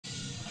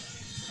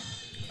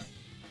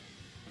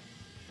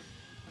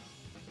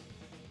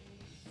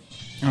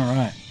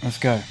Alright, let's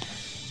go.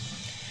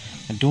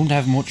 I don't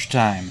have much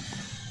time,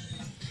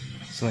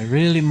 so I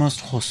really must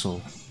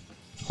hustle.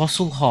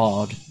 Hustle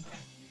hard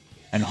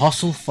and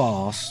hustle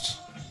fast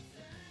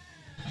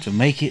to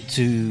make it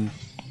to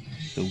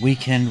the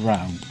weekend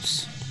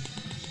rounds.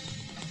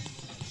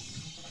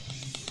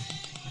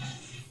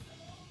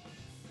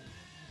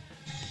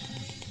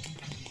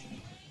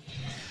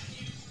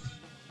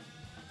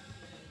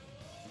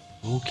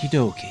 Okie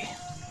dokie.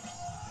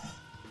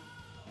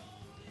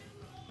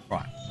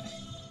 Right.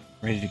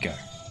 Ready to go.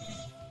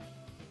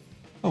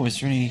 Oh, is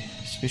there any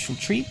special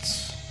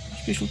treats?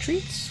 Special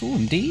treats? Oh,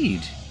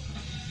 indeed.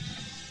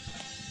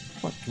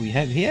 What do we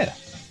have here?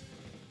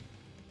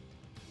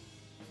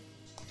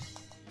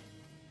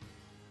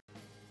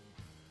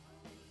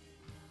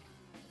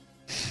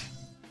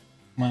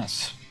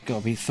 That's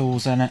gotta be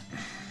Thor's in it.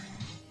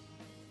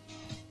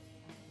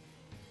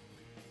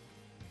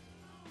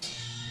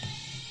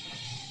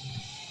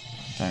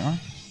 Don't I?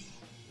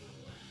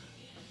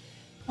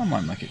 I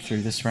might make it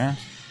through this round.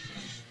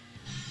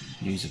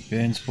 Use a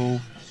Burns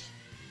Ball.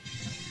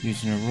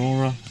 Use an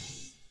Aurora.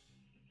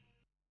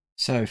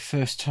 So,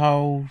 first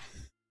hole.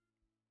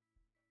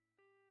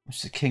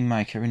 What's the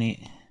Kingmaker in it?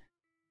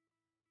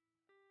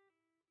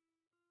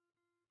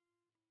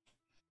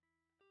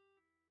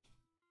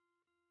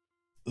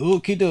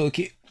 Okie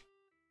dokie.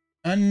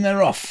 And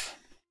they're off.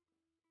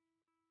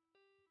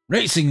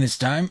 Racing this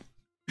time.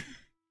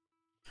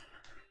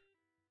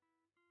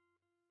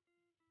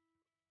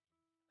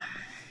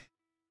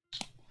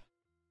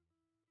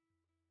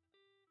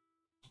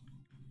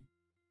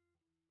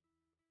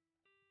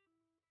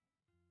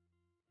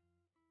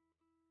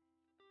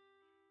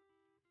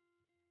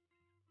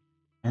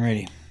 I'm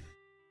ready.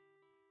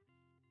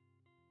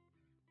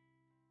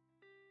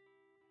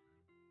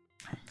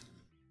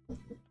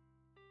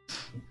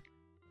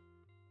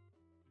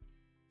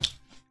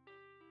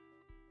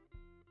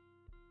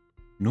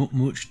 Not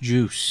much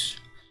juice.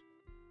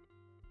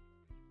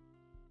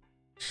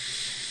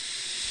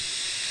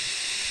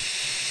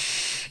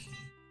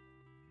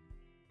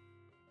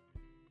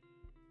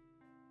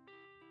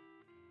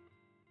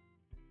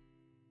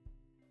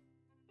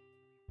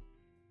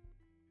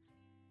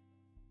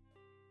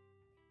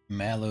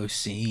 Mellow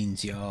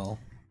scenes, y'all.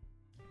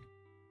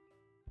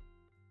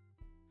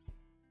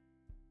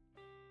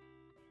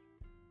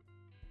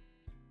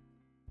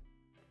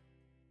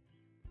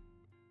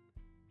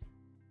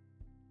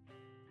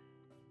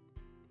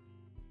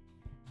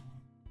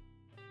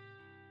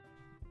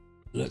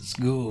 Let's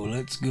go,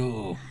 let's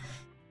go.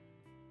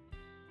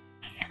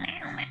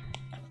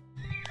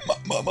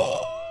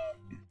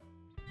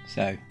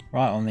 So,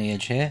 right on the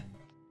edge here.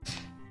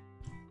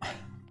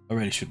 I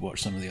really should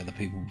watch some of the other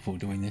people before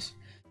doing this.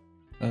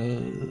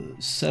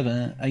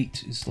 7,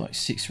 8 is like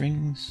 6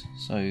 rings.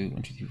 So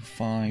 1, 2, 3, 4,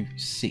 5,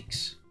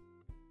 6.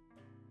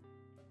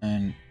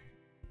 And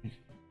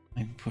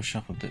maybe push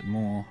up a bit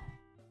more.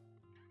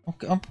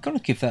 I'm gonna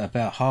give that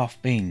about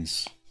half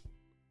beans.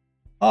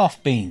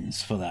 Half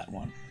beans for that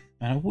one.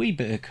 And a wee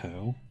bit of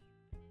curl.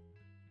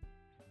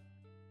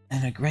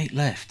 And a great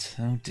left.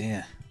 Oh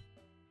dear.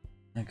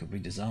 That could be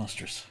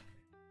disastrous.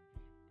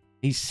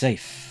 He's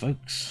safe,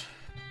 folks.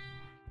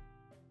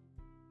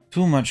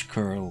 Too much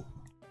curl.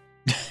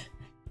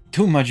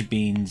 Too much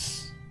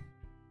beans.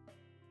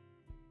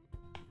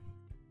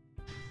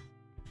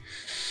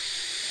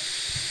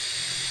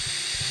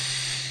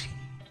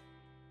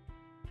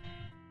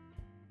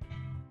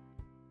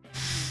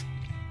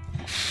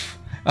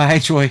 Hey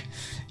Troy.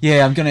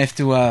 Yeah, I'm gonna have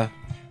to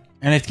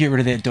get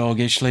rid of that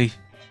dog, actually.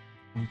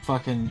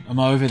 I'm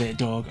over that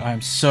dog. I am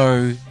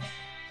so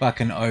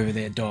fucking over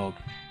that dog.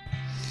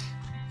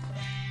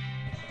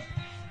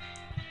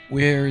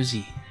 Where is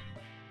he?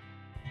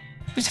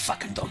 Where's the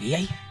fucking doggy,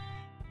 eh?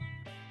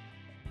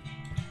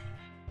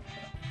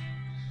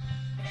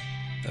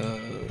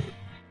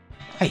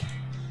 Hey.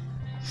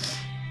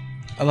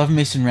 I love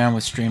messing around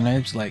with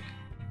Streamlabs, like,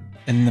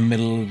 in the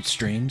middle of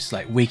streams,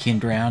 like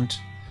weekend round.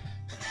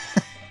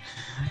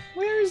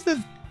 Where is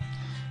the...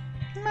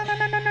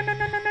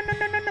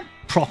 No.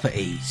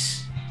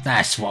 Properties.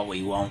 That's what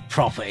we want,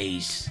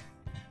 properties.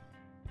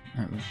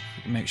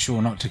 Make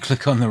sure not to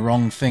click on the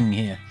wrong thing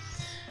here.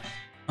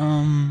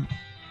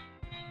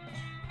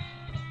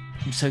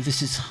 So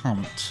this is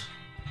Hunt.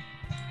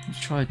 Let's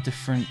try a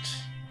different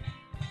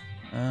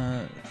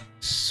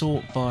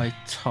sort by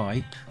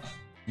type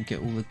and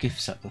get all the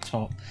gifts at the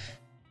top.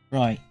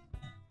 Right,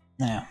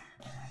 now.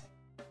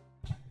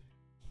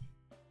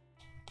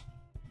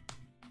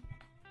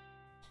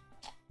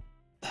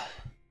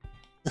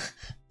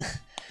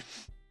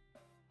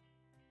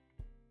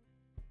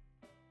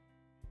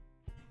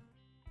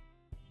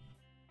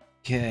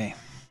 Okay.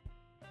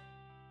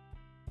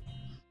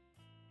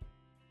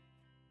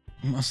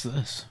 What's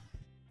this?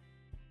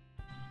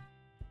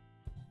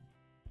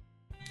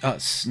 Oh,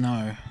 it's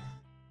snow.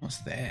 What's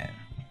that?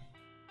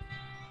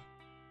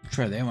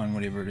 Try that one,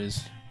 whatever it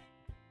is.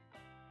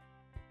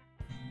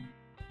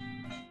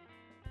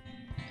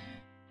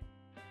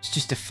 It's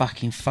just a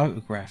fucking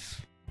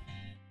photograph.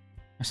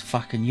 That's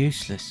fucking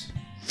useless.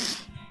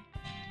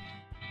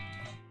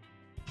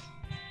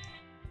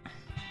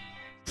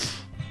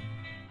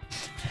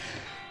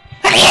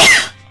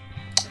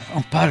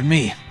 Pardon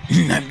me.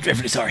 I'm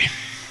dreadfully sorry.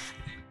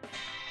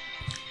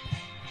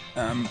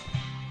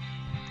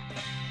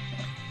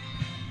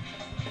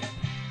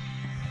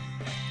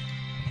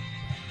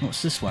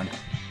 What's this one?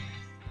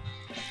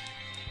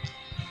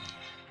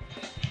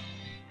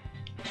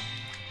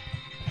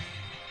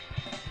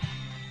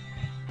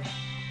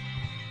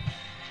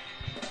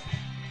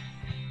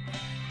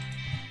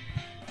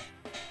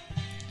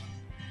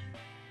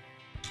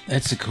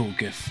 That's a cool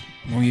GIF.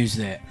 We'll use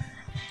that.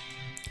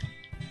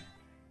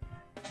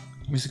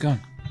 Where's it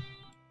gone?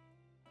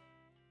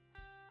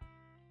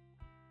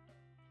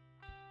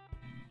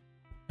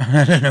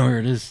 I don't know where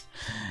it is.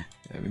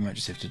 We might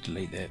just have to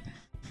delete that.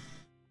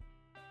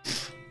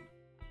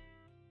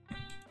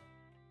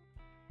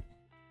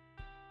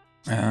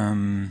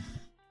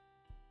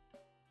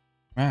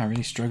 Wow,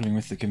 really struggling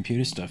with the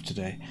computer stuff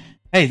today.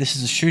 Hey, this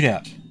is a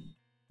shootout.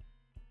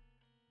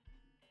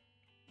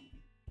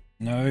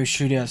 No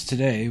shootouts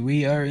today.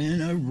 We are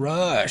in a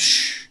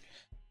rush.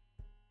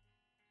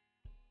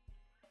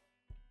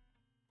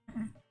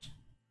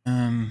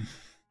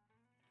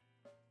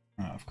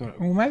 I've got it.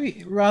 Well,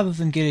 maybe rather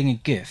than getting a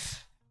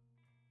GIF,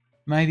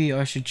 maybe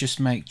I should just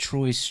make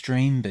Troy's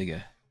stream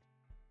bigger.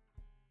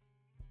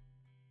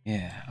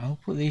 Yeah, I'll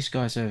put these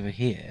guys over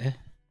here.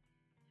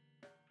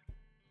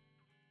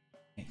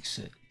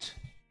 Exit.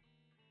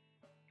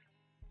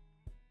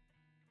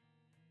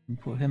 And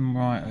put him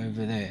right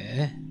over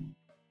there.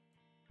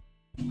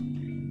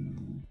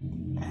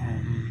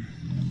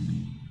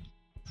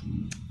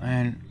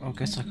 And I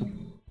guess I could...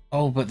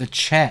 Oh, but the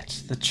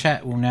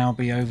chat will now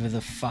be over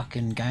the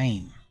fucking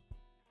game.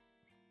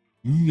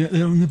 You get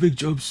that on the big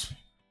jobs.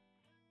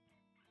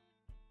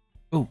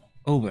 Oh,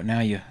 but now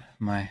you're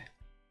my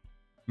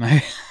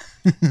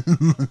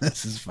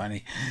this is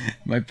funny.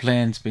 My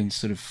plan's been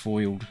sort of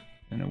foiled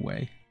in a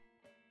way.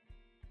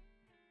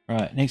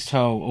 Right, next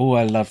hole. Oh,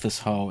 I love this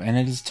hole, and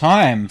it is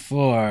time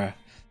for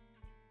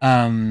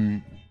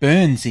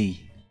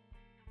Burnsy.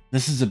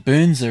 This is a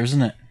Burnser,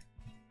 isn't it?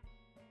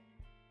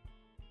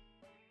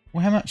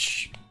 Well, how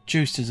much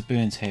juice does a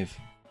Burns have?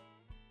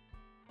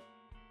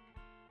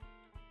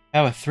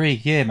 Power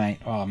 3, yeah, mate.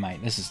 Oh,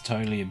 mate, this is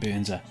totally a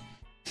Burnser.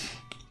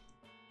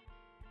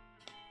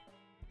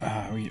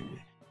 We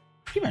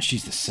pretty much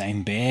use the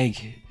same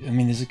bag. I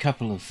mean, there's a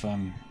couple of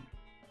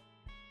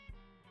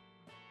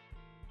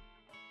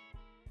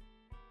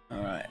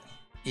Alright.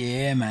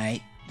 Yeah,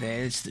 mate.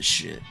 That's the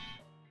shit.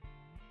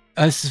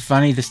 Oh, this is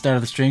funny, the start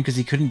of the stream, because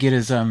he couldn't get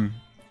his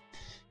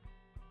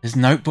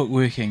notebook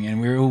working, and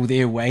we were all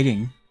there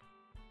waiting.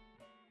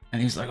 And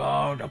he was like,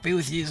 oh, I'll be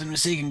with you in a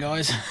second,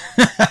 guys.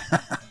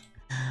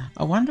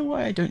 I wonder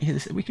why I don't hear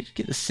this. We could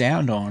get the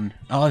sound on.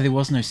 Oh, there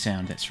was no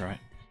sound, that's right.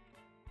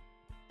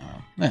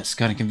 Oh, that's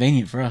kind of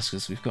convenient for us,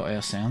 because we've got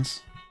our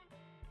sounds.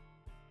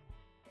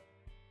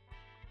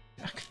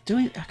 I could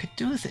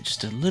do with it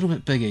just a little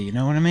bit bigger, you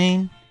know what I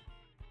mean?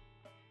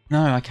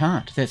 No, I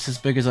can't. That's as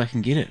big as I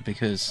can get it,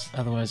 because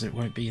otherwise it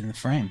won't be in the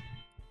frame.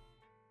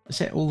 Is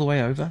that all the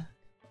way over?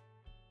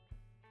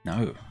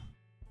 No.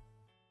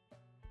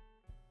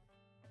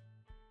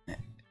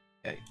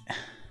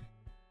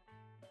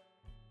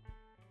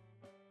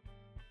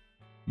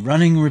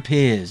 Running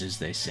repairs, as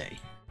they say.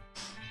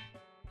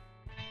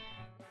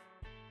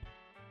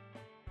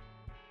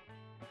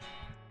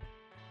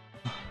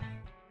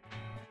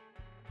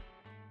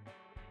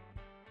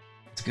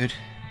 That's good.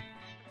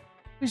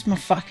 Where's my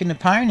fucking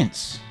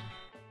opponents?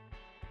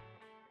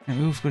 And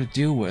all we've got to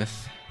deal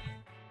with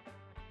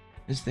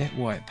is that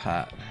white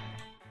part.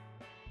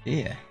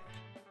 There.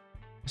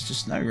 There's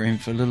just no room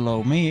for little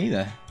old me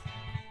either.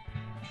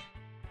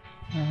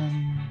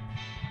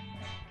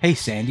 Hey,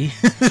 Sandy.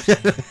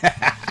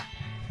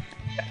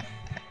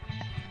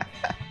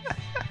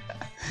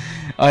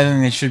 I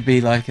think there should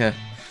be like a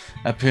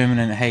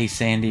permanent Hey,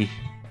 Sandy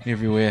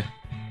everywhere.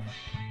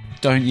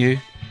 Don't you?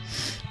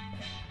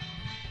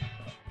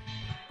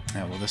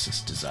 Oh, well, this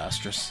is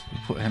disastrous.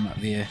 We'll put him up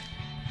there.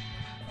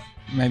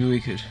 Maybe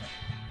we could...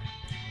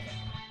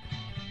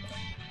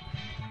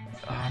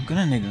 Oh, I'm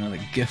gonna need another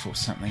GIF or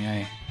something,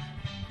 eh?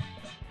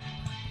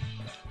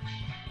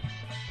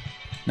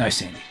 No,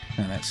 Sandy.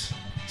 No,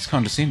 it's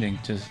condescending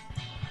to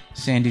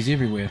Sandy's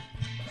everywhere.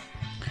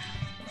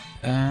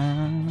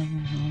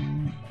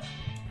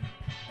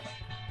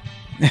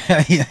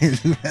 Yeah,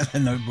 the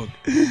notebook.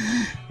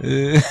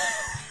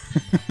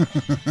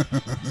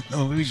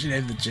 Oh, we should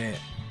have the chat.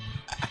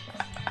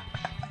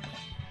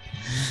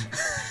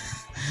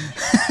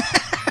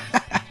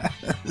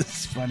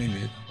 It's funny,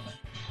 man.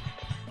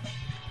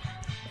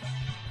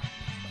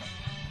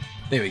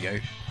 There we go.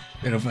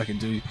 That'll fucking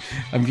do.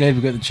 I'm glad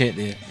we got the chat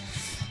there.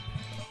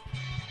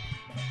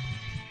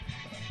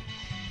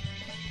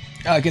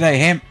 Oh, g'day,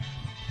 Ham.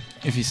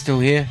 If you're still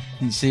here,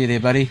 can you see you there,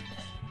 buddy?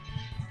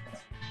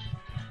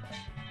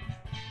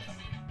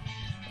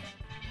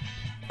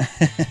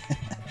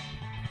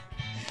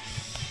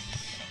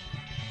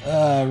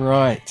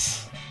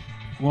 Right.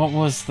 What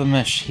was the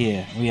mish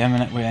here? We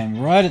aim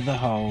right at the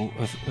hole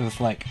with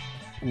like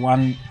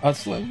one... Oh,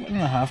 it's like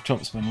 1.5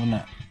 topspin, wouldn't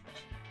it?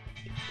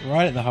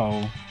 Right at the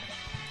hole.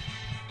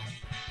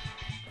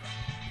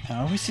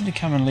 I always seem to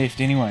come in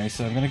left anyway,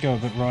 so I'm going to go a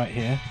bit right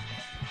here.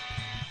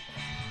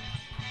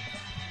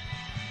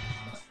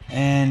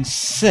 And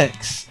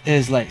 6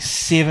 is like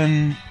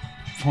 7.2,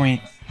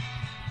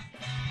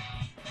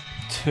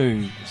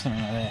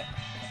 something like that.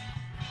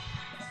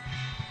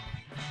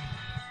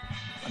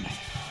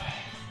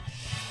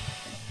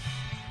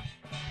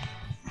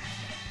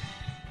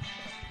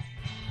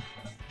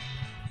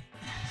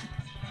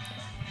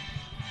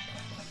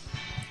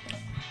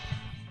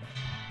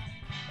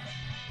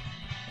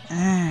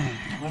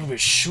 A little bit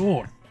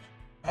short.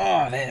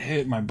 Oh, that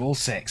hurt my ball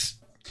sacks.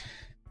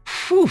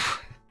 Whew.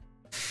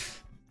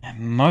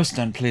 Most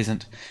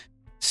unpleasant.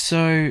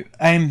 So,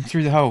 aim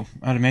through the hole,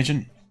 I'd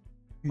imagine.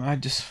 I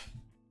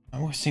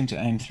always seem to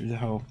aim through the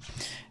hole.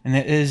 And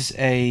that is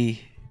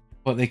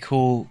what they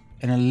call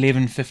an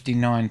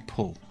 11:59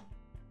 pull.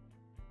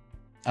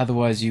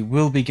 Otherwise, you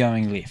will be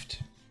going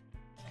left.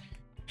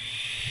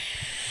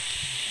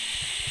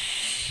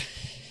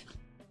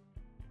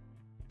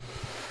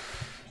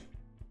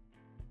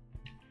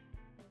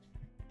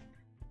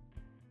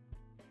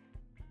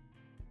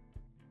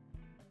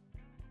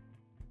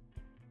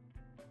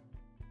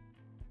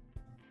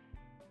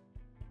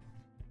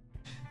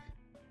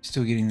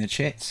 Still getting the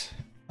chats.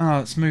 Oh,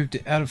 it's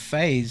moved out of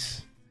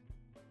phase.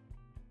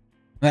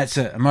 That's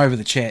it. I'm over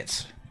the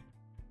chats.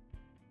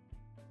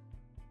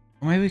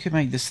 Or maybe we could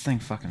make this thing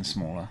fucking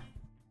smaller.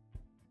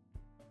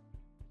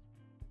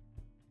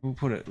 We'll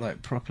put it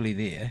like properly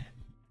there.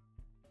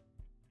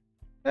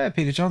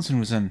 Peter Johnson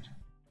was in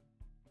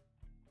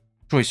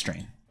Troy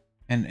stream.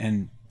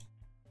 And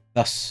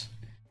thus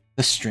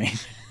this stream.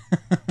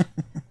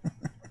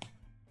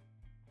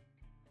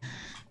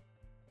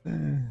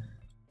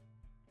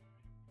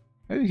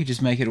 Maybe we could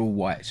just make it all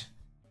white.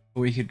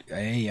 Or we could...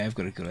 Hey, I've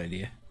got a good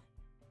idea.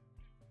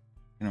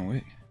 Gonna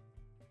work.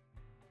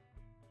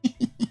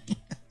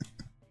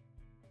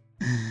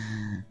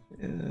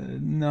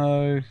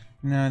 No,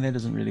 that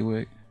doesn't really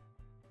work.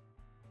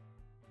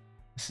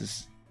 This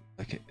is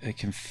like a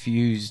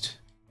confused...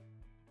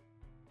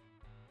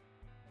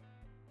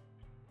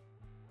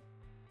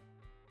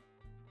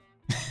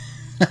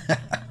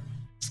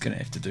 It's gonna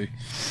have to do.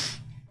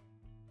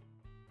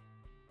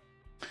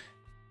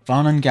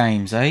 Fun and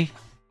games, eh?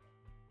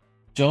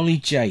 Jolly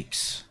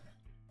japes.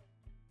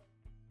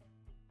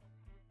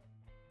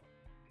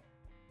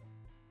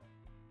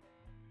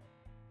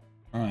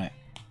 Alright.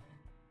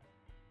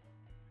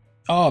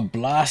 Oh,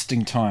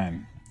 blasting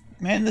time.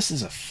 Man, this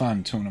is a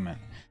fun tournament.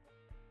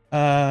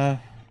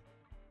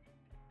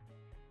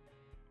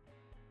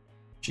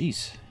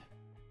 Jeez.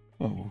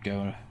 Well, we'll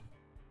go...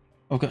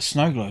 I've got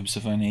snow globes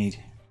if I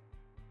need.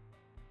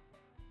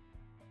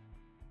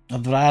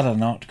 I'd rather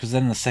not, because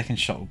then the second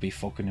shot would be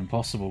fucking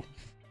impossible.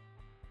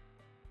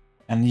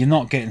 And you're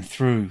not getting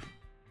through.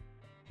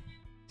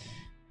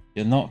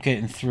 You're not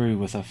getting through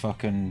with a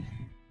fucking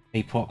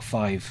Epoch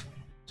 5.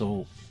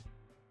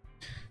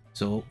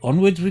 So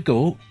onwards we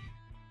go.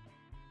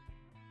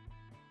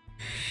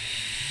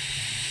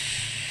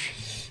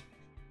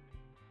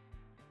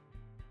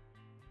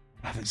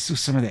 I can still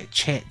some of that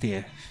chat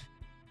there.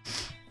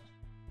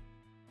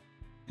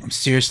 I'm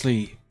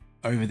seriously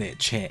over that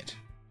chat.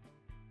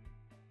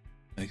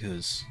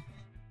 Because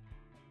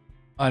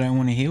I don't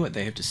want to hear what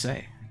they have to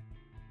say.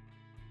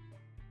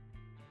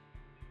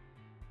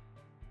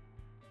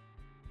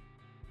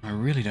 I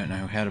really don't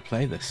know how to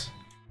play this.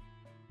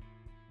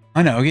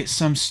 I know, I'll get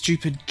some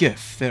stupid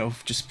GIF that I'll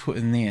just put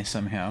in there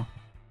somehow.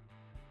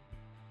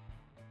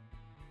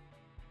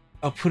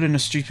 I'll put in a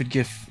stupid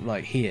GIF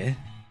like here,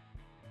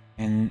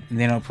 and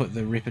then I'll put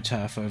the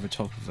Repitaph over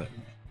top of it.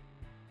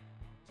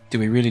 Do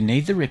we really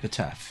need the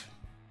Repitaph?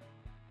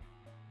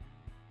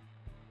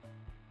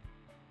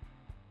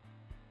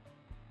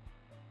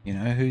 You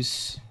know,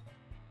 whose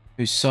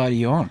side are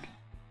you on?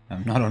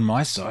 I'm not on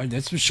my side,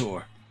 that's for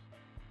sure.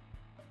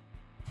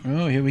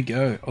 Oh, here we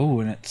go. Oh,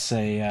 and it's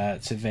a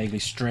vaguely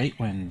straight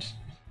wind.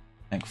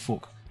 Thank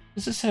fuck.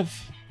 Does this have...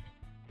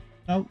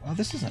 Oh,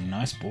 this is a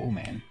nice ball,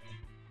 man.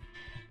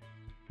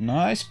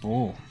 Nice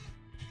ball.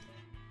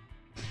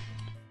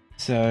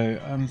 So,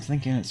 I'm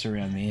thinking it's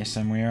around there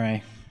somewhere, eh?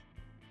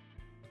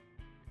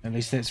 At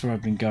least that's where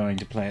I've been going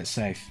to play it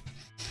safe.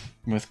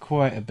 With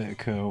quite a bit of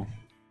curl.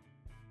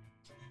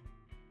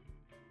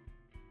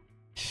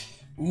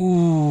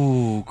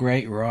 Ooh,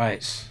 great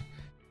right.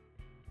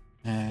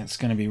 It's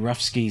going to be rough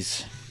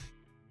skis.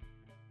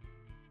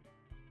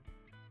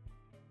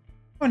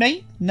 Oh,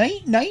 night,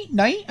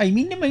 I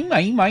mean,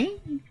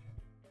 mate.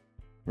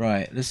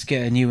 Right, let's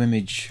get a new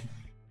image.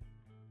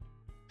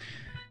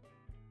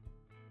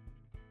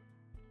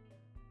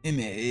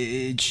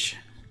 Image.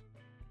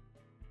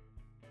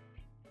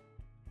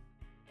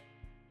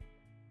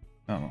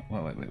 Oh,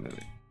 wait.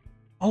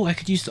 Oh, I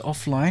could use the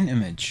offline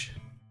image.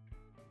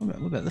 What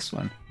about this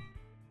one?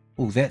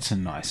 Oh, that's a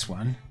nice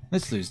one.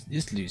 Let's lose.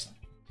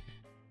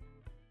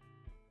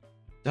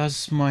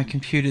 Does my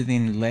computer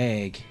then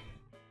lag?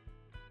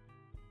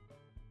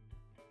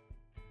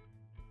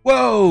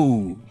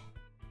 Whoa!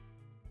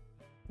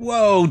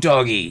 Whoa,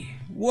 doggy!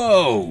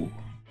 Whoa!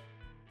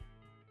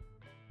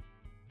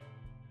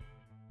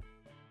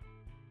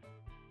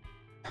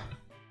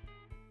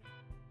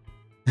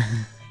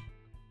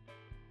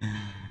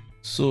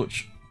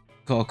 Such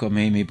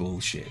cockamamie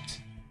bullshit.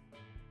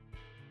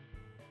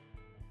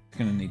 It's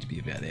gonna need to be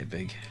about that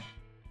big.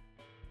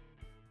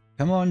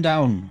 Come on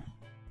down.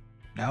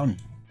 Down.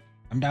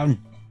 I'm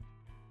down.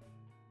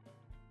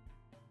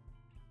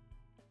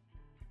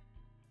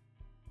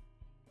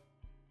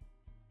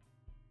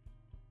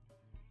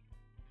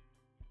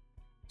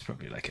 It's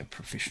probably like a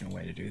professional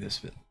way to do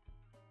this,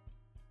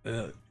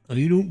 but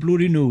you don't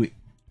bloody know it.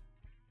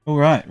 Oh,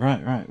 right.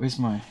 Where's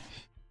my...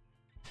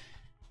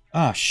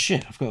 Ah,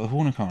 shit, I've got the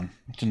Hornicon.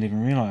 I didn't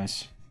even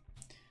realise.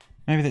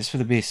 Maybe that's for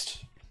the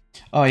best.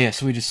 Oh, yeah,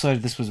 so we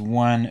decided this was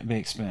one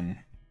backspin.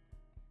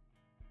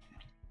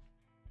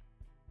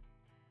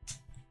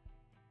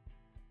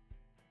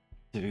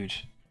 Dude.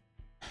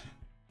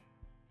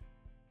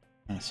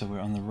 So we're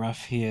on the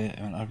rough here,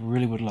 and I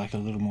really would like a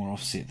little more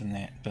offset than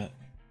that, but...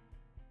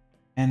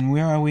 And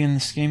where are we in the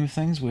scheme of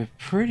things? We're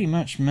pretty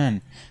much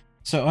min.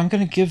 So I'm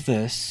going to give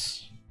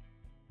this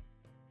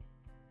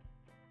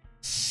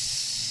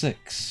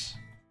 6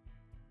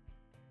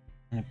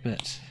 and a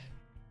bit.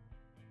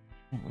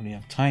 I don't really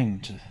have time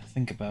to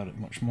think about it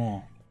much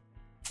more.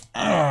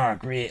 Ah,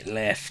 great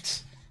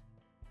left.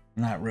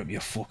 And that rip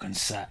your fucking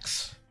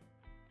sacks.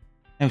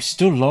 Now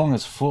still long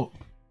as fuck.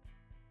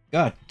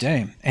 God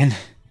damn. And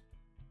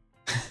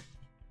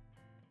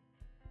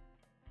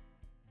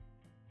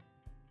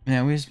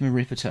now where's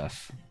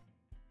Maripatuf?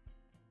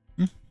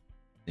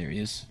 There he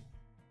is.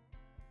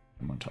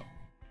 I'm on top.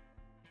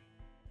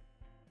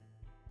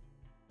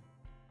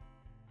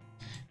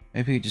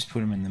 Maybe we just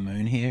put him in the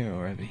moon here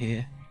or over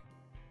here.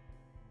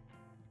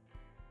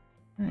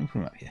 And put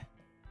him up here.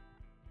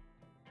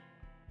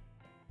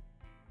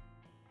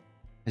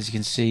 As you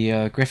can see,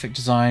 graphic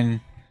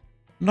design,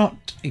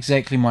 not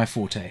exactly my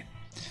forte,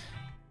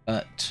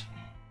 but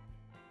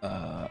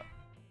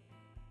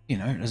you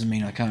know, it doesn't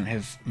mean I can't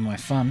have my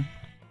fun.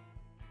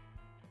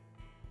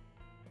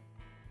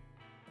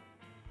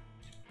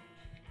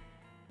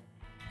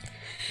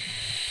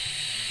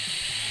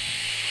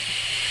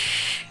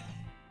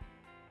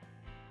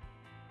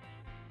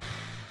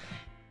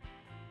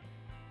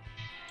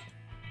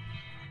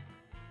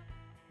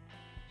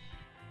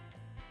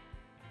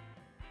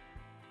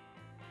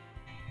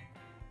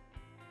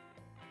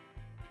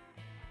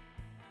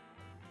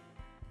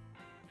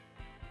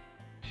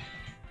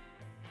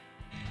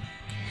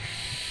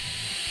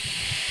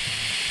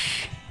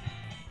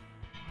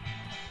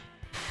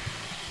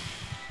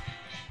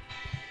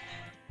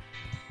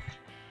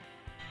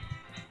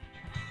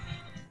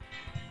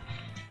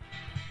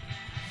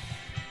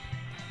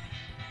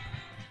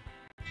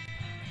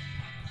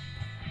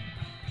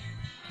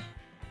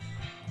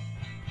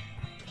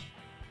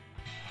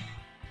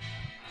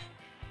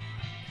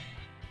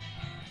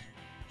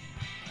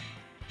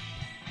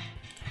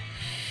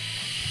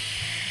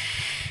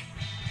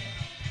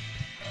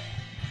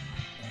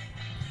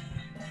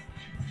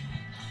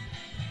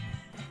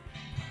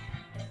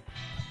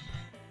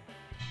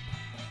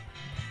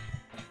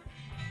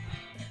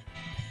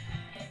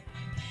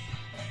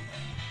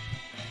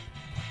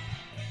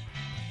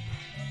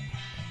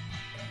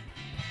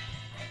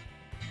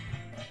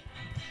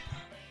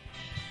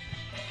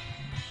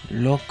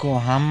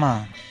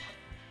 Yokohama.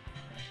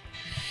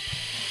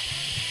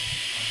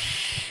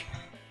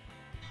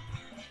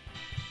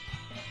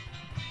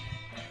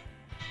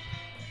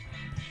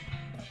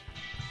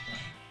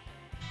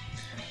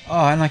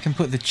 Oh, and I can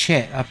put the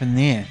chat up in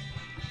there.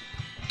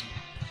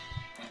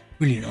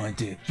 Brilliant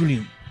idea,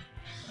 brilliant.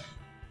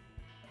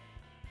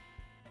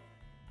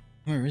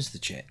 Where is the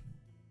chat?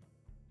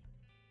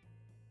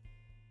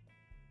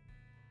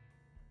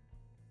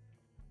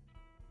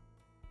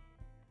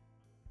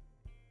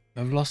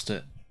 I've lost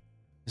it.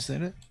 Is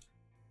that it?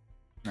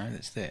 No,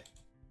 that's that.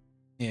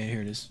 Yeah,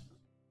 here it is.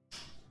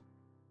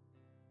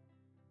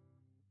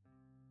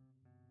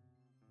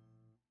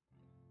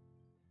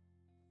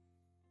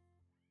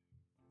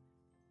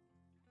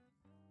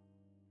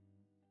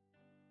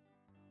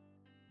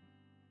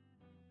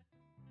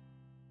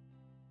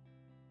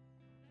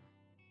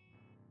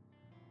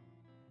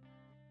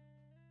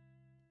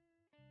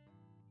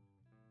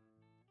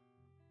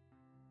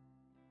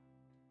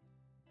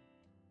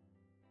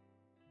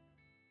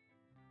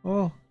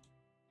 Oh.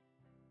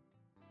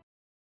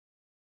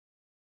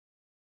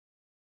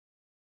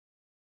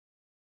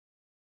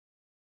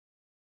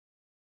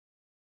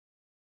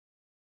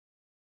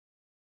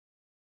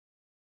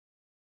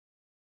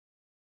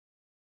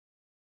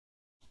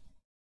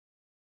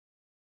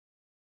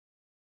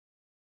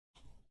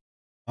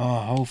 Oh,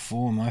 hole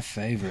 4, my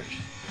favourite.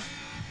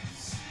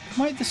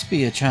 Might this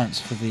be a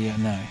chance for the...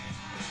 no.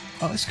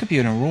 Oh, this could be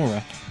an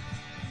Aurora.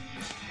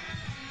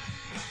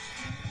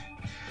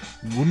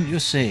 Wouldn't you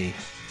say?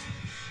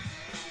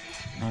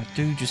 I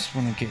do just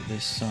want to get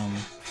this,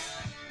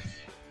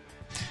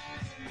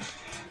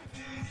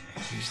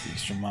 use the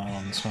extra mile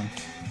on this one.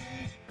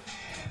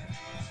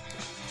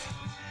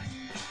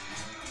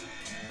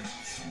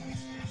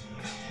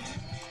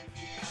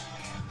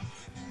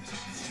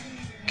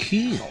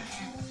 Kill.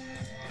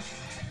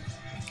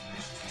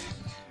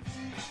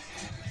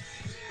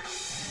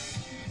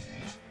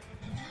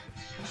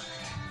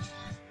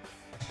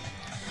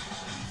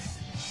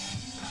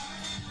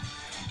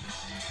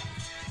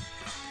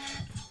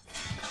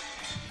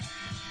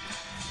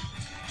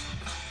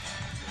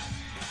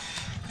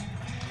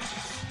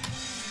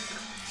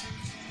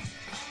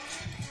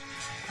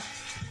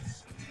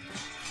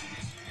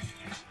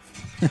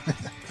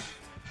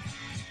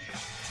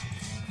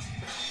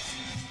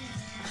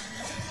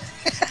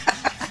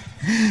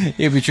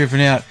 He'll be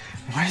tripping out.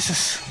 Why does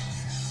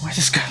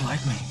this guy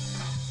like me?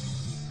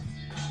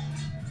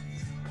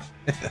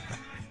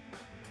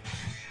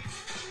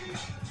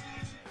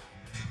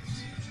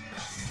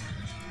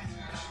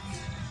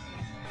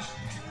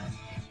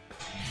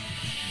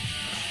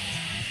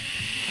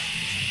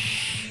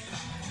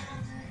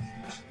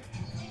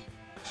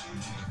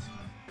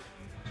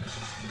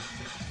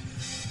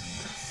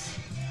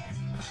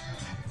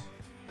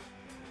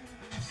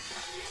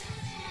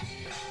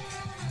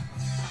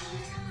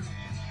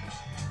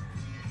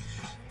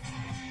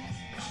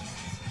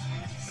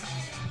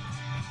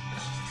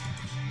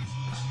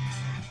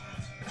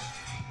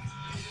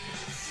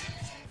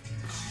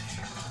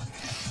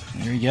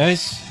 There he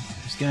goes.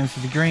 He's going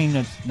for the green.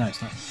 No,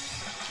 it's not.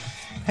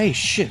 Hey,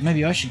 shit,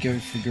 maybe I should go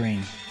for the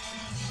green.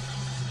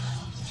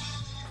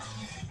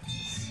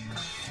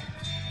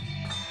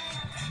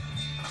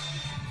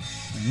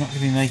 I'm not going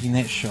to be making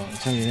that shot, I'll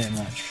tell you that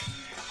much.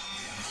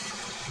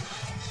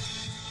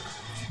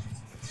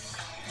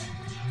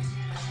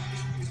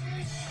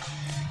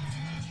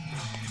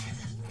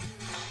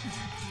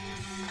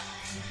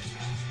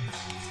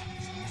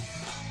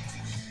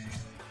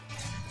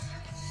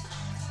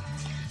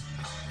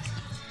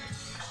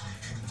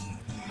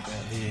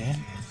 Here.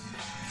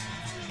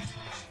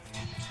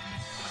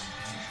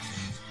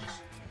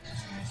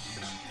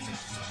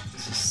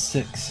 So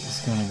 6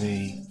 is going to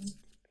be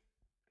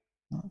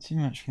not too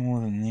much more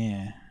than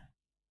there.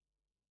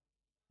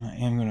 I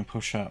am going to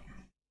push up.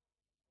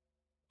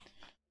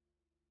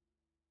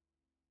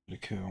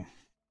 Pretty cool.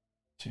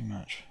 Too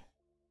much.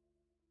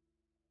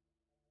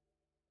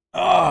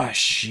 Oh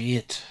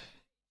shit.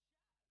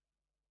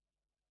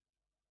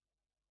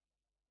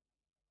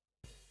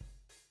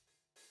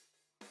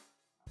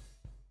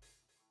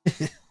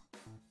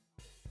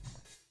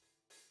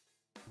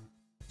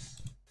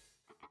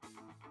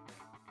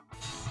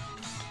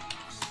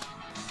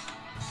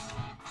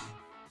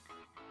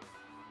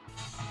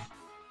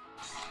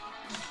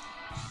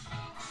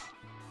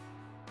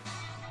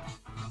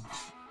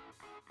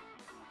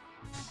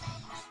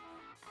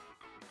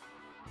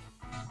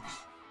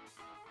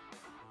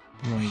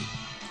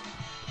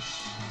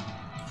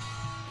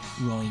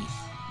 Right.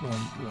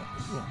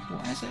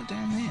 Why is that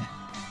down there?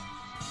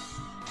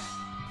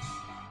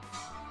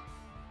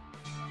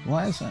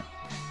 Why is that?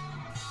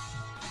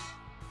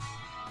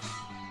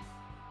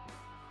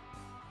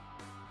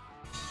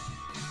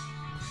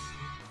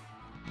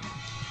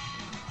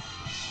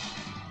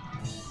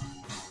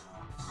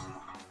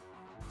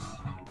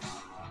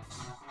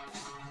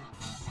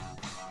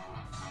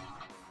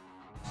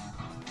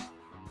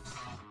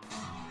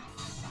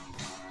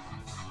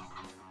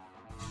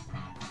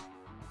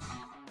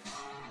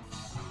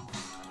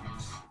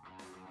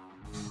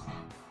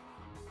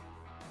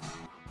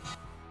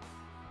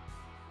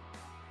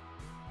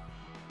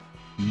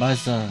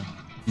 Baza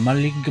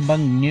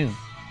Maligbang.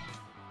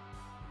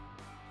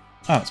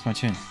 Oh, it's my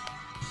turn.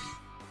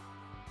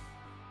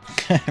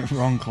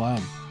 Wrong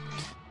club.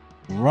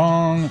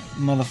 Wrong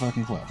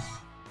motherfucking club.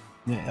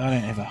 Yeah, I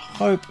don't have a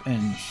hope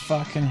in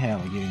fucking hell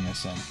of getting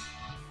this in.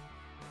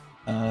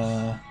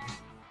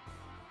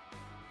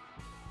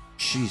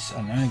 Jeez,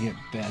 I'm gonna get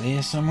about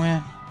there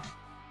somewhere.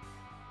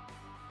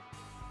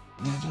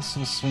 Yeah, just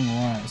sort of swing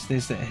right.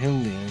 There's that hill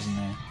there, isn't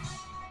there?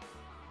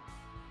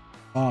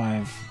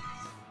 5.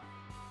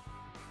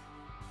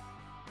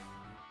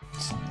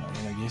 Something like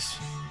that, I guess.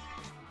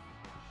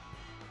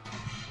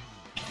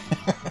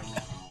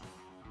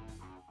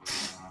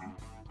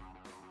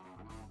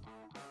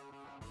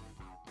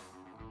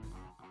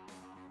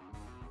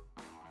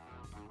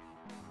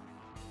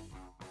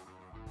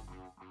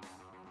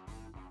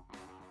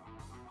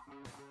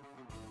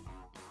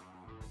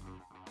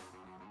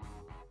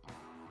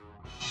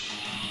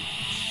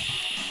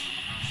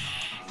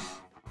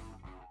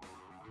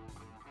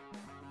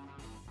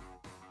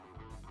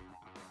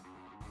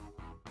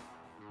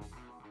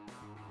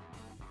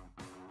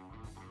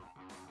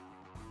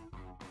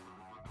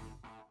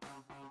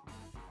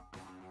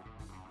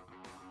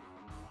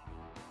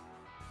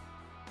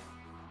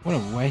 What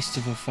a waste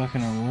of a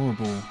fucking Aurora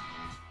ball.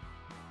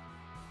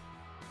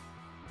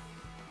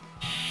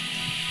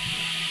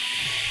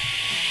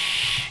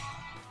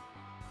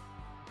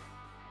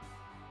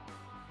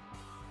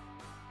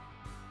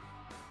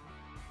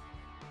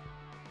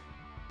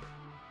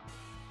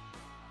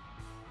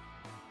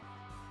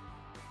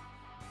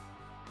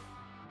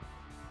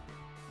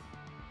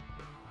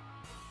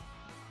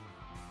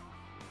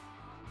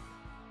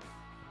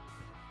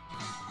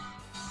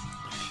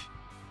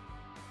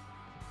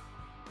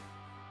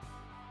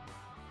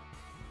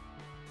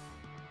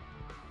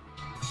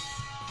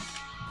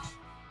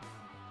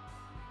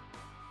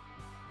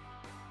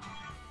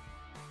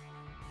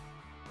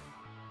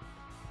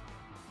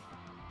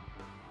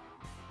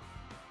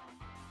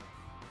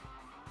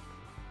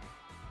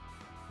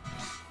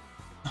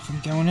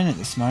 Nothing going in at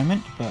this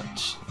moment, but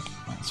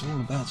that's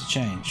all about to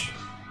change.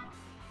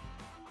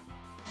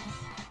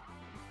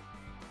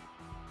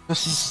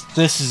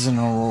 This is an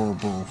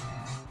horrible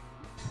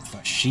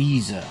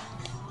fashiza.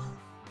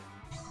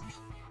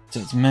 So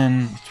it's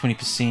min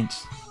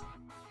 20%.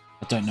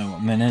 I don't know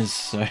what min is,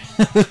 so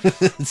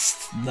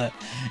it's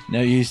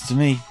no use to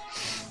me.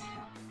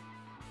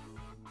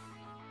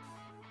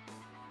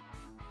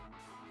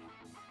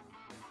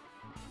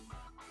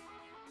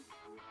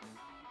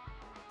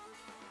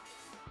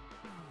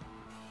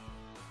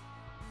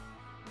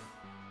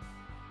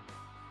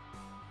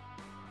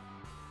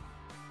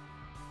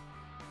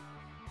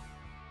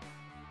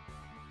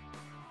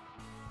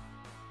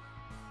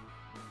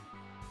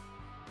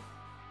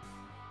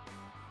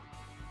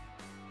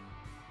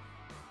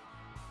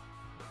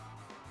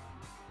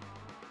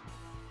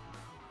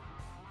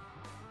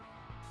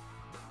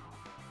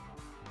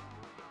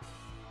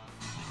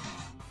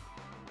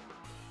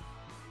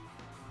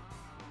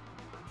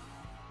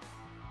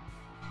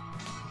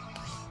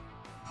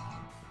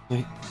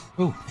 Wait.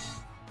 Oh.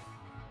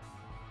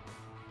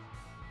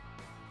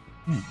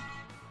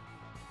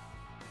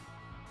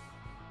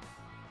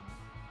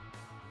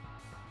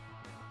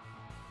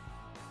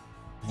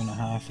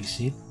 1.5, he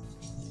said.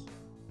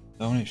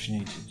 Don't actually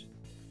need it.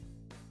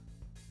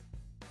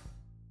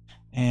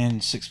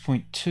 And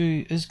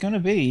 6.2 is going to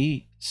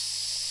be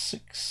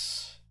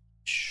 6.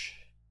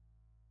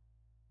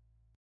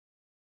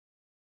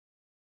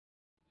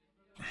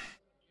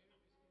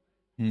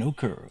 No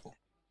curl.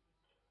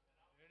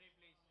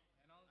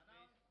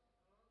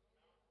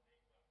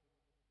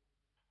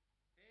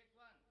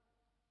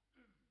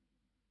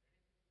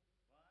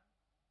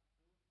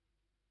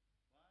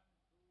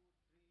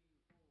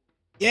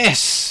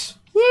 Yes!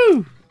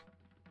 Woo!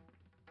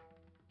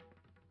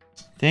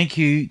 Thank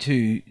you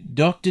to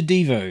Dr.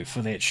 Devo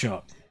for that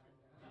shot.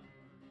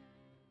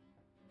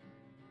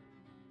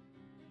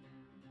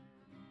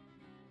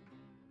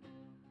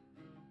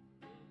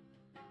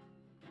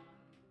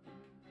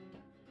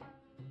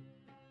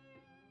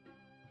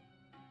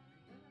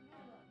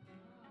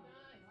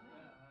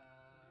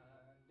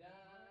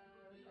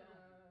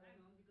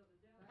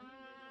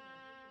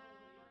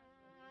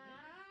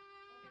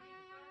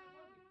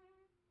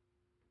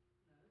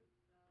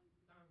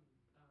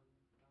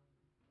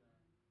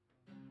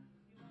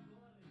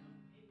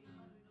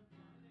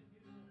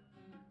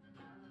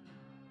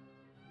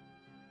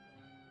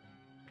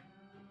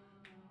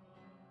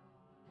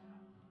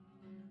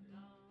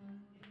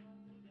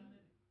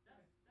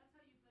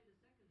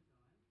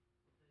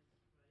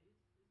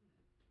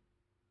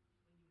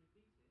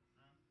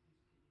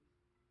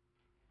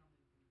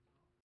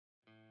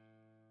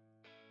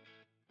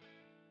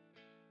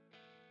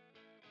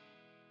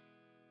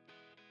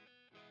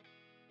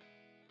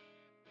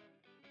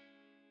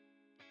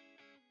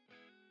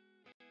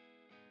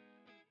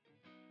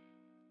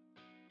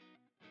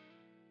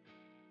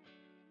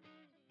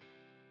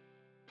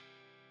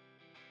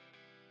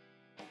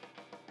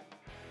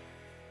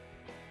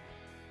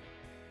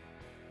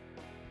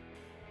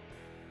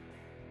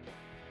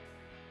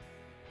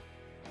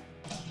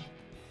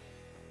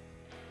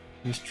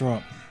 Just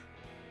drop.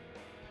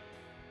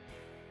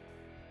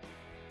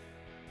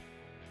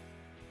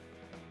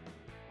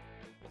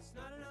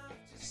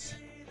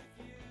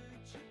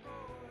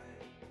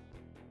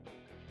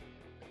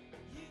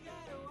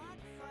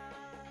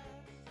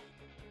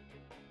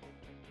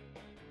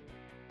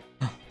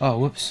 Oh,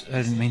 whoops,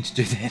 I didn't mean to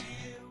do that.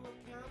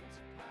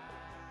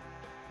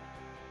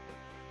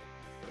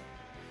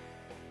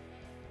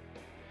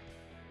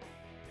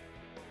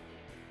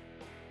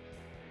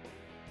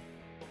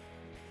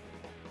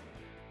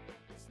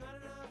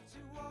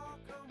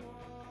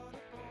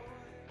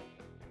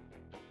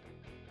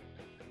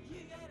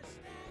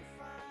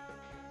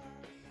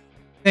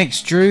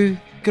 Thanks, Drew.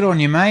 Good on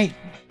you, mate.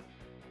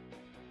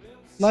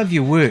 Love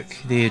your work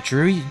there,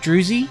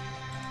 Druzy.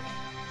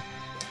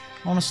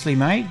 Honestly,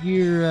 mate,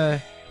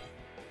 you're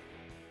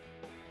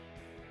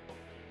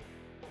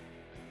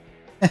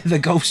the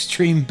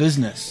Gulfstream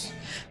business.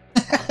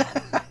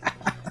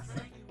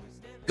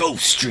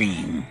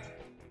 Gulfstream.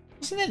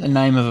 Isn't that the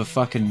name of a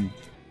fucking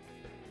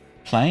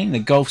plane?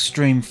 The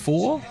Gulfstream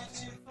 4?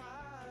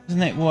 Isn't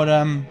that what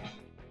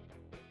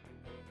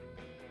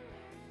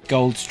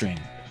Goldstream?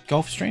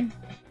 Gulfstream?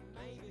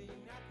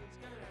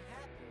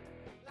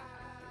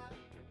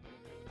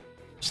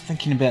 Just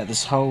thinking about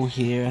this hole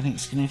here, I think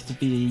it's going to have to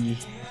be...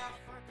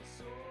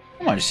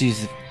 I might just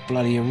use the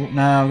bloody Aurora.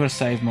 No, I've got to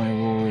save my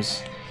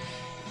Auroras.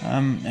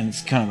 And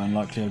it's kind of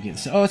unlikely I'll get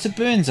this. Oh, it's a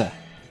Burnser!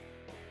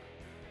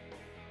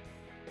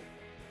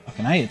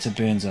 Fucking A, it's a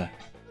Burnser.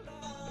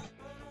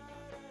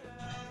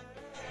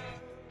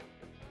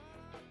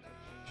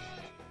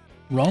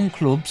 Wrong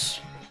clubs.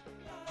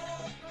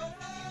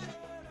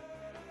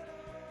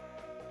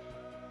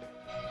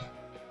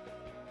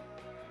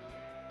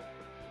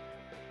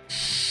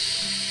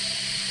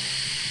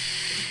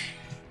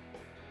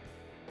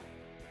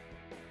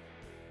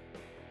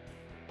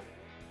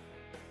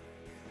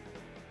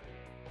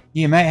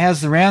 Yeah, mate,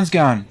 how's the rounds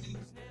going?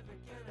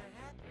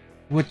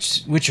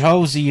 Which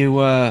holes are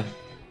you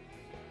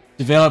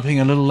developing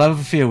a little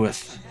love affair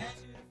with?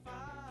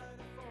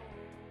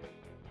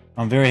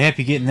 I'm very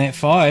happy getting that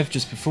 5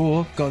 just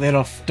before. Got that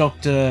off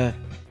Dr.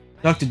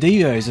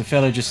 Devo's. A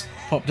fellow just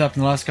popped up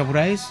in the last couple of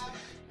days.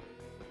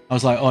 I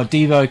was like, oh,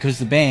 Devo because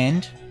the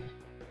band.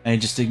 And he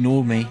just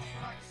ignored me.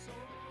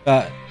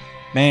 But,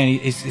 man,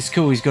 it's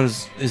cool. He's got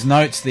his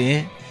notes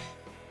there.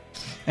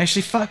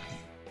 Actually, fuck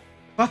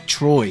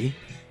Troy.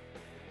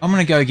 I'm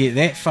gonna go get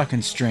that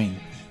fucking stream.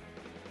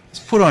 Let's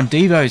put on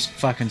Devo's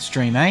fucking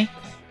stream, eh?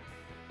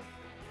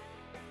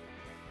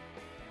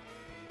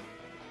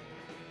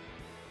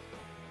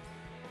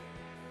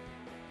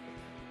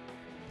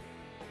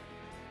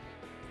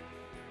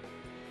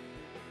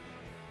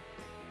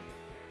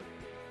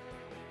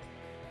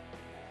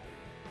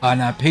 Oh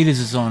no, Peters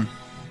is on.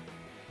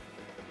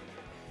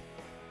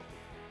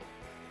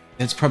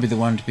 That's probably the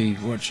one to be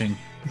watching.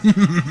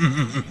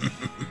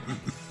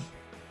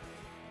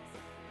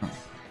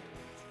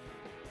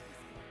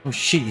 Oh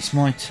shit, it's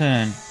my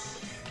turn.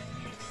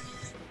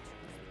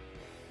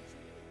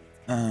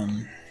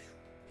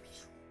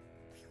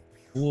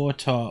 War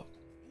top.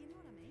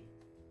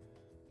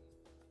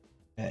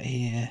 Out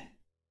here.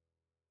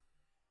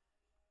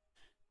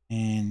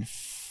 And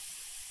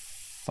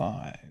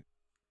 5.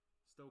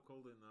 Still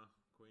cold in there,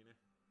 Queenie.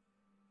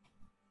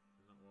 In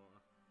that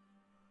water.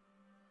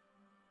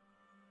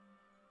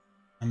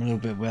 I'm a little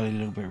bit welly, a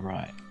little bit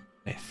right.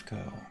 Left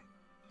curl.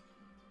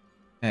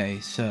 Okay,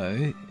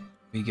 so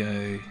we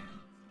go.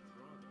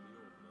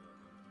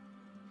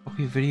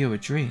 Copy video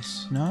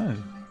address. No.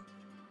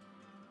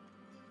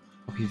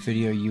 Copy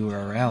video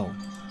URL.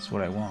 That's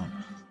what I want.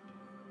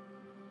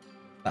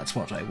 That's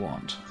what I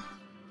want.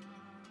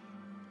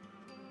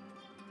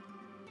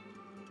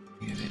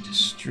 Give it to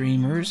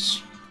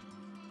streamers.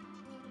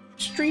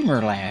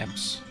 Streamer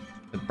Labs.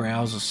 The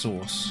browser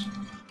source.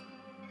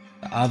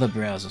 The other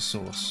browser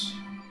source.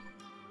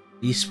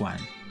 This one.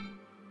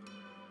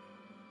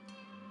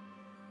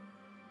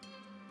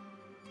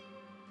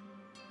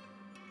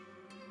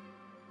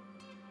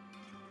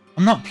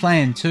 I'm not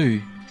playing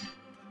too.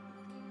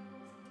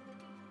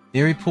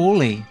 Very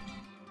poorly.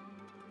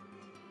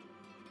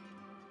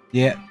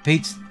 Yeah,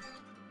 Pete's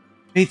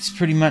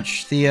pretty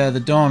much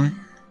the Don.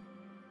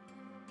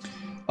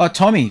 Oh,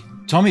 Tommy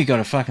got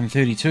a fucking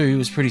 32. It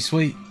was pretty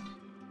sweet.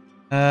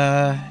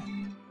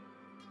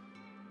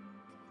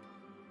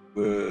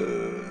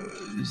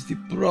 Is the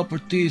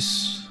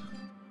properties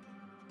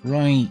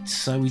right?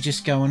 So we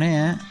just go on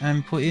out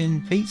and put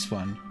in Pete's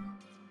one.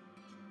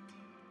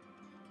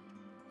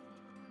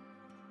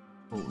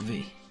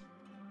 V.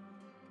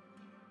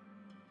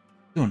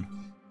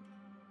 Done.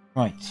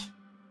 Right.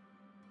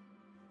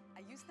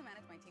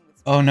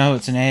 Oh no,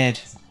 it's an ad.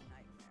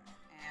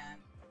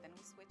 And then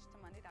we switched to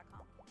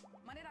Monday.com.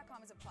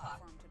 Monday.com is a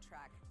platform to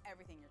track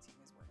everything your team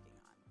is working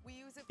on. We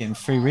use it Getting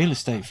free real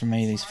estate from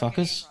me, these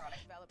fuckers.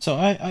 So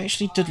I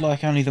actually did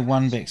like only the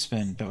 1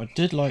 backspin, but I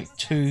did like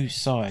 2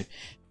 side.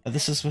 But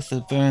this is with the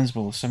Burns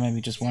ball, so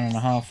maybe just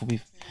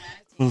 1.5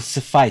 will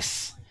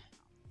suffice.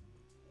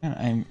 And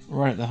aim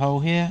right at the hole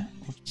here,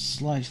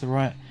 slide to the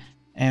right,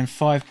 and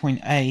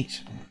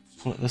 5.8,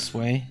 pull it this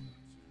way,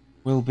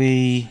 will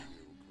be,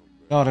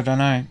 God, I don't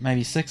know,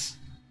 maybe 6?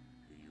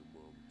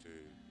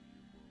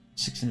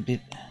 6 and a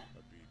bit.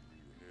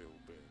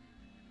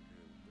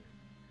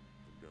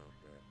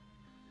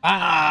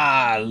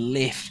 Ah,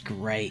 left,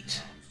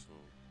 great.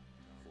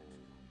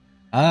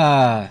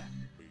 Ah,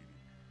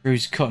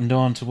 Drew's cottoned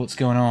on to what's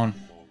going on.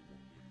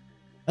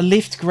 I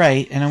left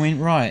great and I went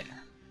right.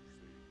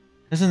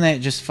 Isn't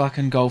that just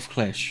fucking golf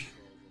clash?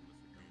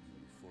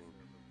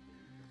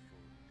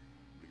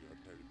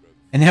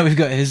 And now we've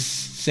got his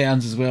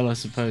sounds as well, I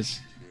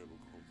suppose.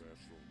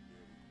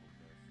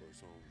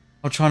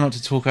 I'll try not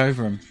to talk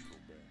over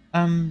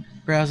him.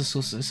 Browser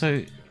source.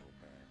 So,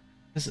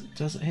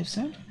 does it have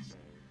sound?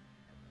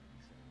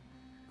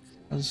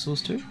 Browser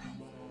source too?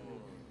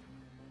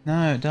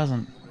 No, it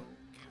doesn't.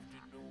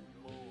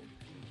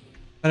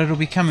 But it'll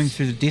be coming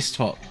through the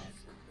desktop.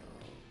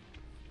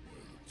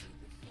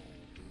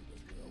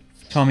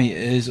 Tommy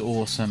is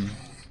awesome.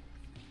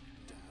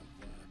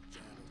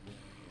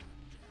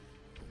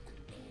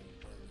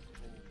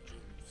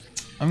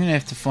 I'm gonna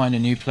have to find a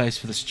new place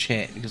for this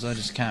chat because I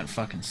just can't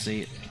fucking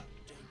see it.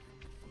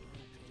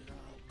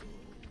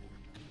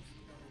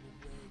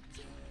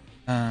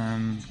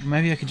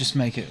 Maybe I could just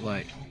make it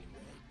like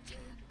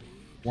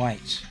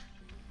white.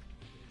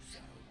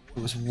 If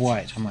it was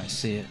white, I might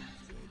see it.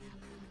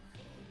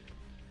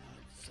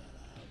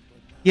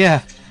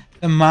 Yeah,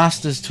 the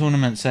Masters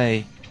tournaments,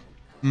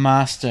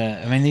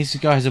 Master. I mean, these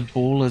guys are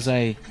ballers,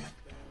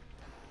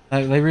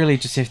 Like, they really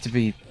just have to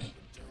be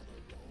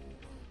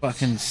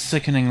fucking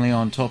sickeningly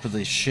on top of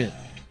this shit.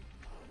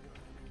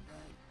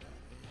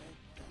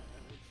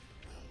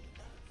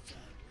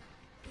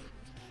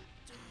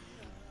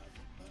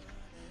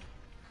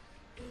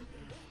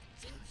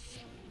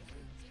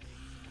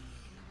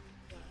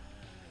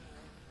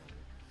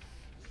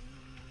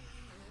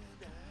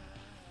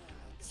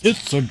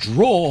 It's a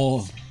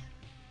draw!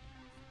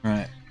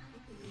 Right.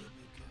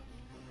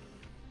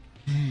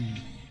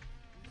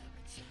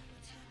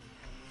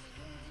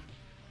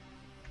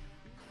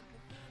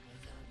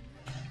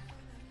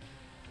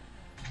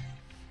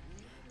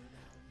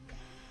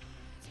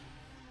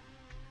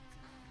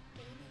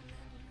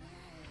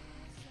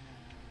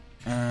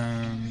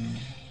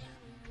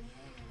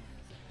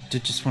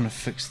 did just want to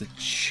fix the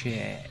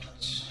chat.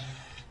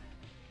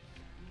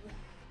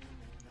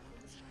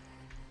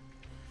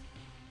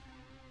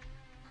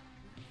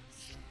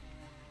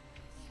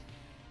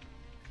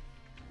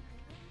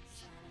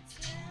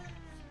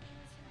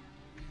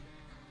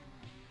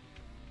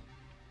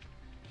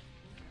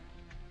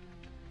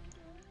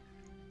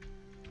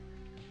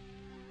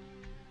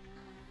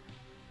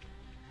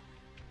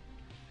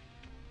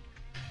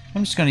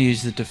 I'm just going to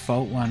use the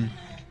default one.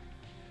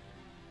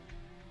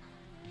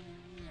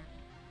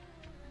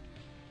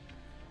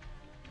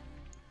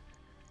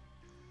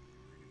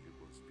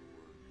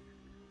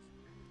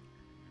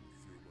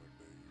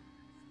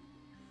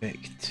 Back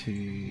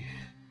to...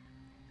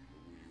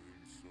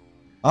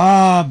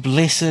 Ah,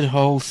 Blessed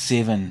Hole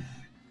 7.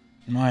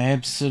 My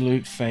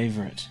absolute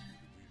favourite.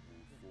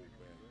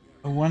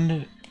 I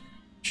wonder,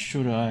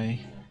 should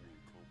I...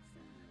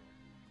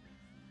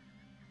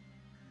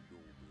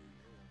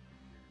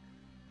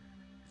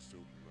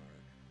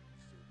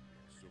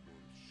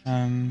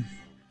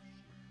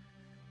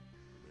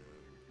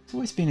 It's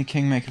always been a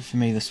kingmaker for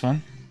me, this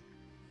one.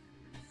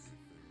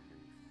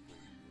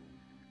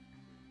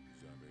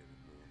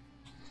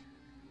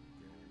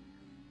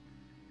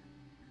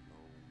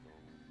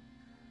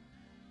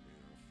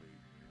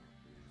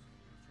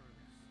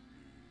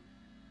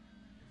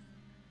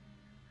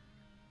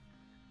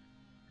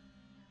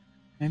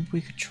 Maybe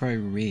we could try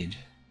red.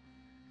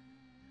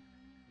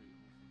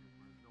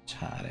 It's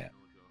hard out.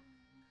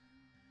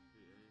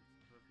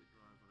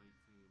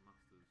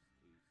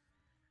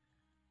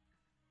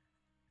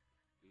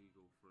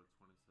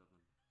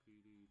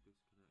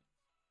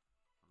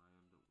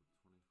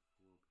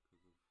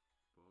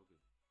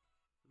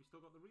 Still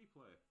got the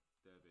replay,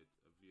 David,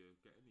 of you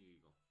getting the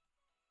eagle?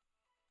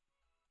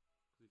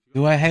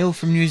 Do I hail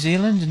from New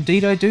Zealand?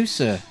 Indeed I do,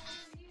 sir.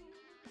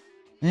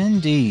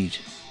 Indeed.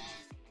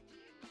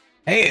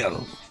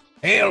 Hail!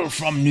 Hail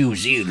from New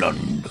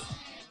Zealand!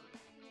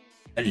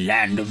 The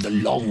land of the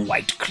long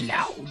white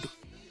cloud.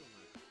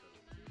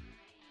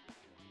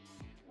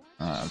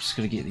 I'm just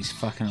gonna get these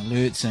fucking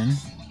alerts in.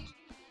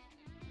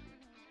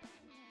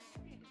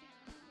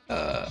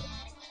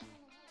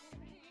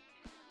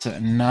 So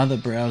another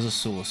browser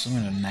source. I'm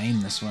gonna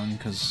name this one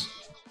because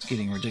it's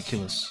getting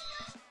ridiculous.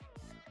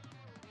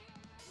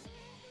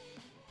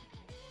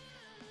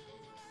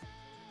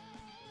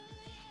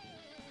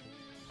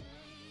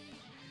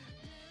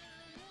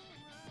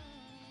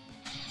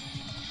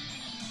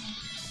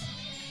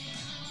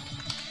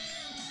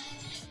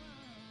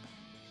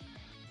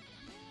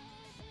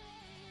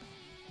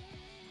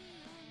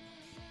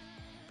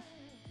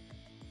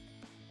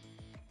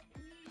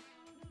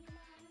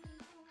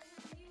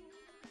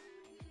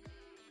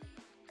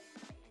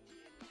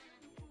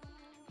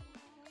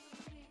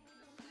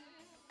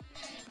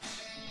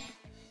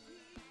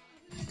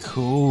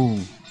 Cool.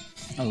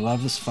 I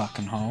love this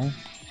fucking hole.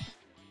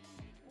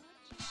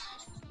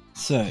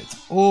 So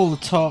it's all the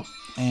top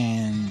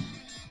and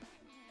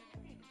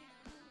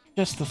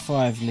just the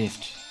 5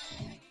 left.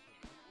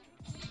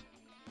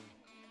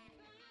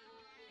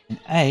 And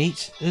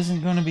 8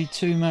 isn't going to be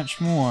too much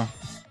more.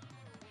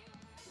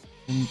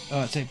 And,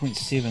 oh, it's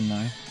 8.7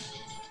 though.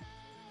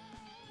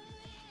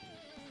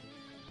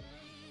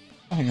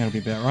 I think that'll be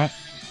about right.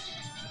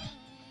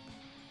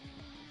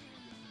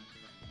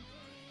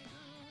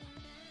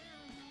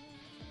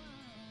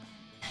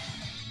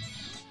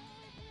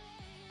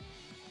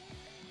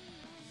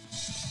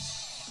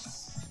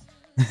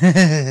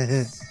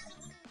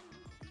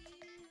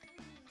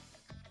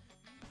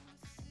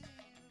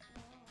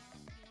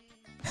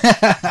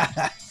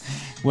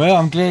 Well,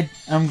 I'm glad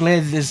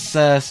there's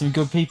some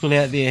good people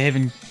out there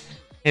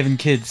having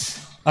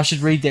kids. I should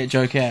read that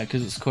joke out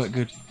because it's quite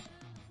good.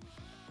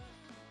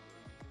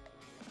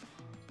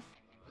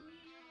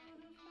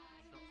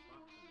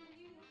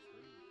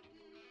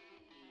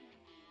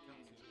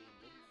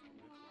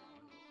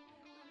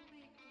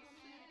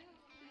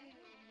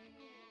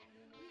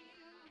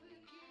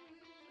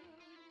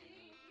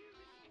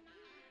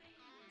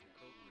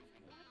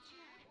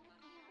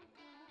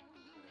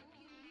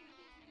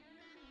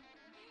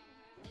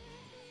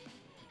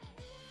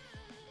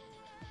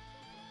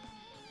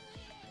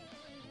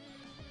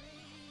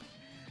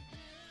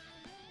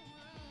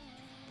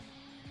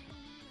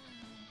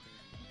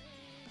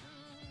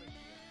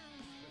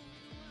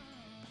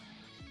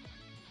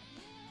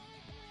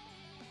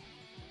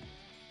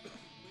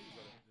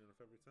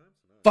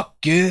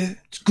 Fuck yeah,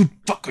 it's a good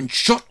fucking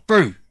shot,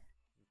 bro.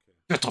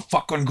 That's a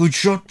fucking good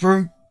shot,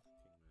 bro.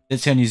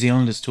 That's how New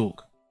Zealanders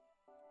talk.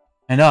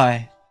 And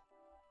I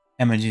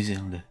am a New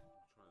Zealander.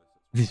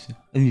 A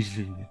New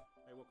Zealander.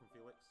 Hey, welcome,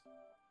 Felix.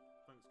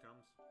 Thanks,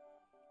 Cams.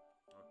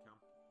 Or Cam.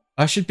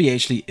 I should be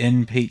actually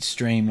in Pete's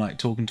stream, like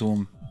talking to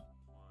him.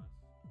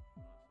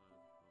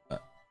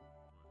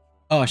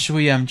 Oh, should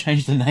we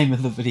change the name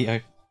of the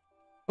video?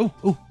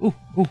 Oh!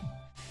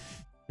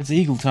 It's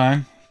eagle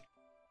time.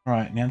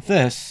 Right, now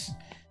this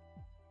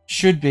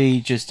should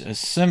be just a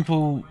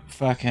simple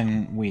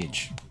fucking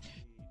wedge.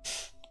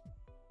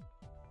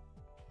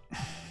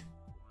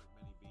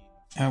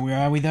 Where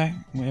are we though?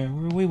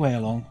 We're way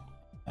along.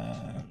 suppose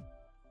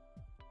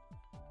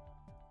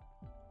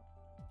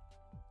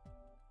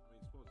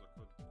I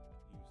could use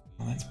the.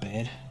 Well, that's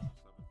bad.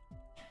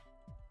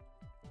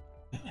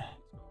 7. It's got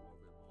a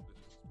little bit more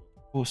distance,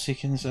 but 4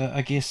 seconds.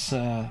 I guess.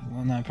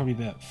 Well, no, probably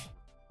about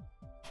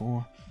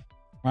 4.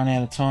 Run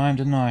out of time,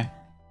 didn't I?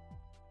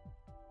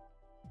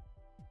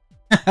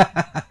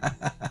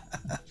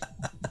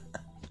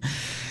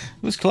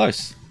 It was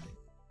close.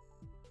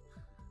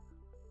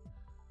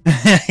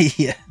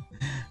 Yeah.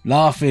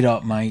 Laugh it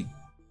up, mate.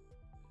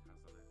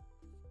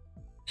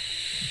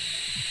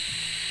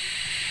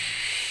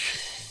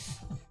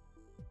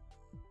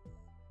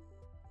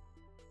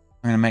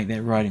 I'm going to make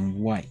that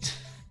writing white. So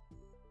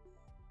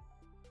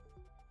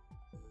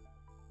I've up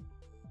this to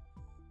 25%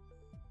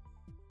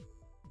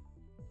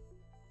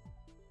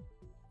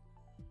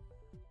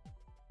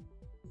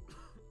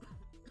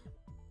 now.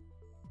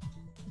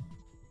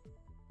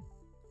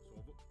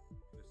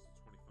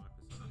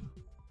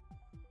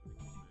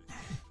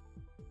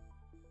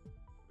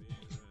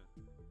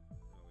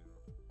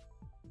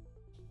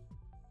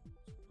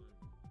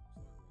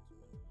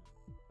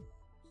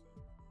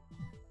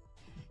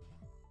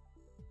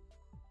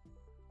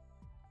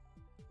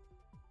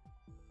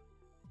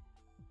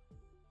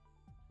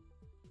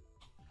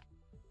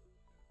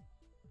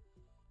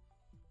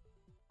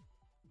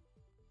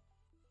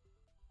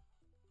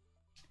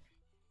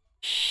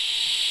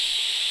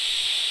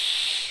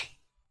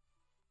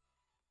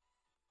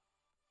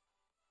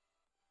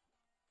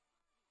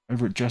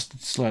 Over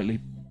adjusted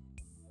slightly.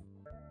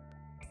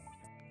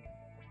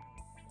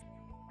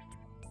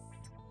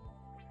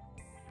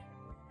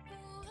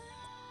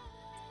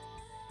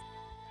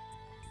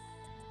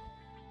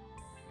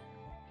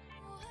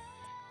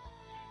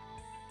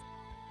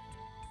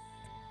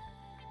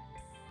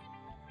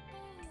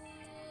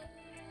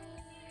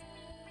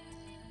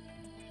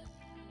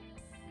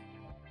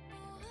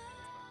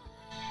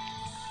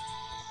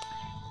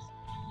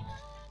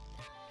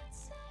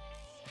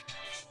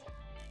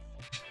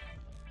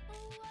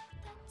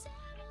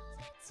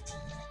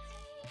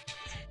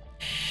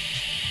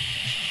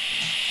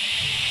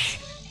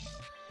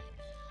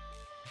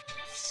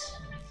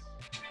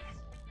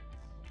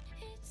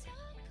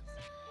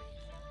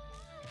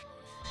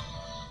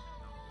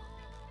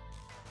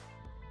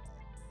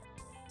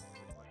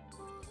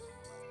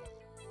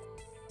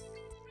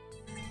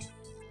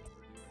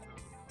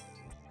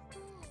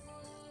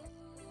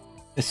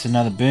 It's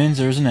another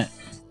Burnser, isn't it?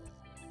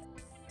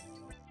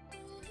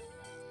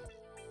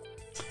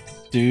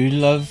 Do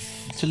love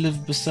to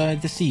live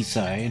beside the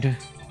seaside.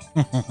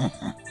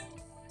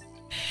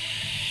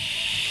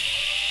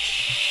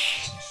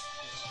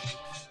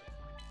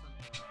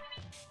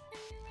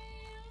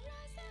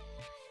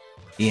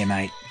 Yeah,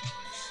 mate.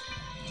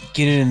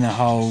 Get it in the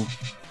hole.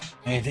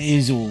 It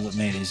is all that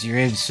matters. You're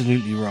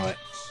absolutely right.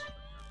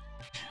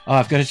 Oh,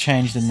 I've got to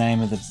change the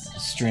name of the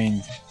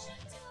stream.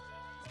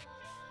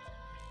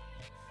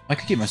 I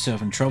could get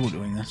myself in trouble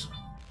doing this.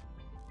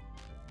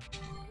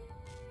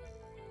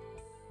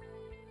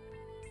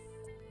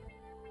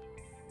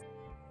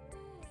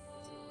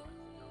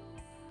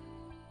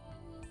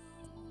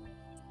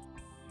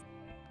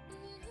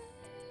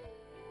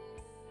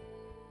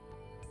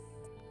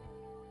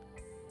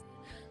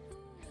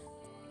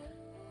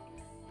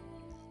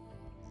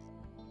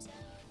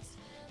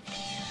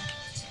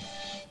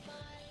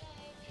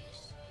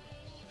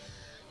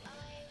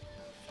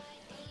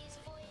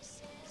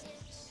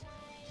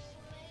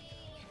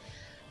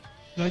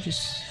 Did I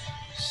just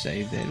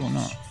save that or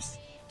not?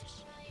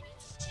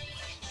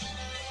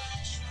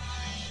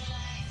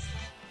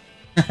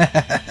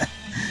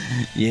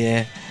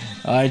 Yeah,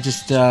 I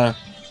just I've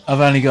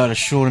only got a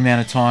short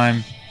amount of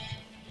time.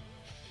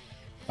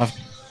 I've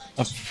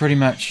pretty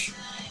much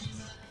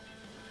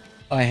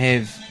I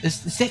have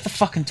is that the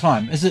fucking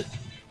time? Is it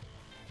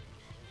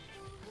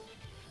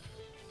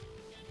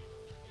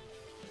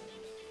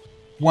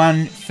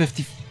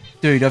 1:50?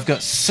 Dude, I've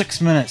got 6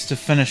 minutes to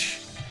finish.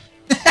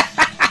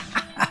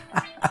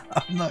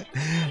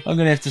 I'm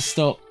gonna have to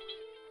stop.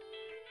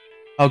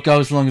 I'll go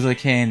as long as I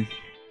can.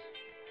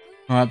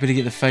 Alright, better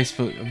get the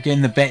Facebook. I'm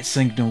getting the bat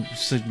signal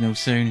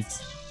soon.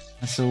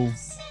 That's all.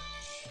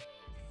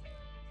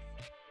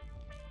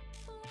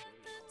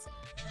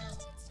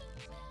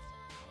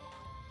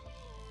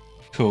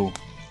 Cool.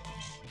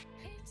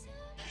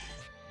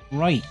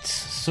 Right,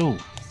 so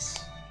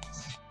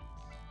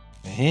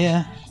we're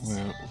here,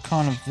 we're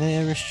kind of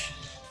there-ish,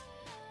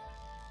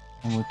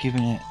 and we're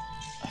giving it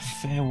a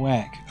fair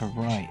whack a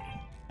right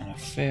and a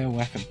fair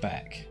whack a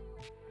back.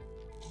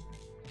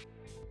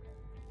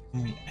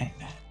 And we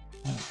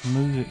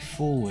move it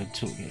forward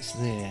till it gets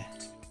there.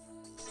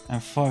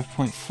 And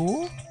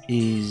 5.4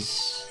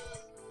 is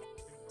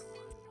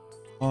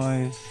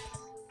 5,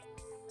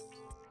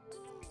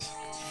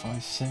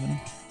 5, 7,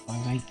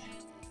 5, 8,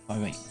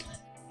 5, 8.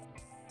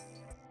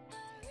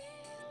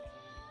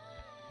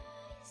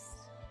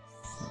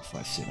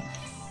 5, 7.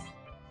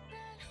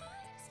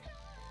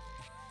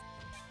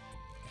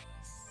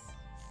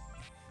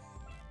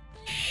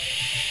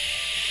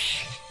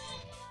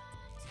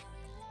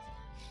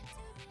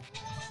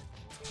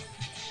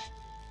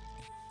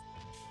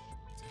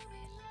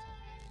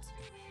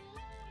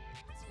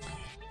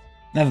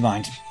 Never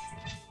mind.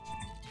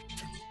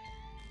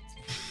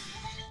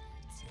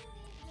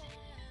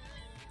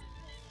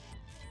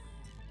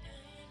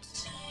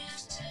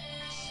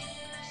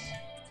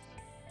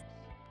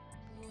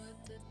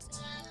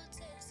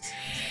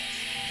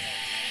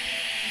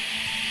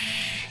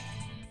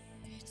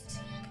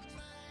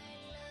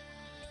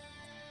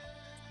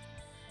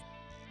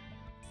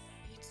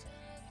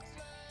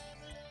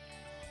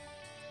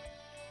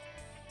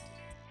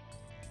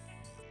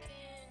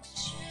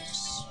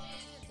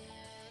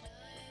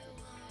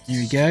 Here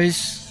he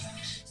goes.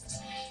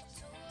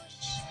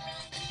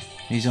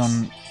 He's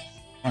on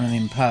one of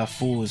them par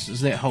 4s. Is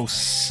that hole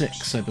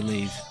 6, I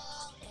believe?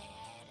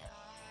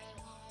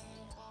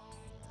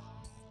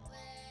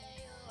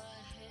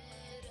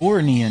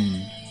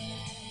 Ornian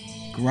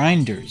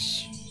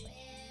Grinders.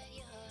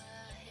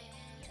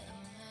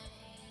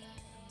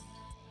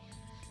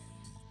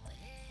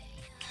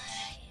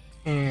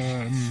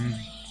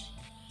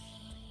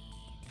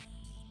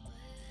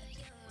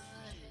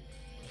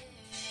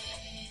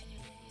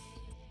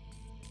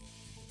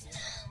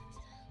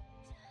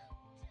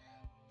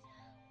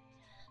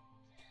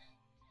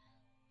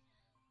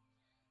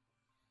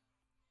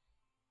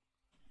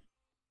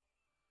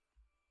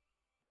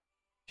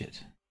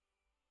 Shit.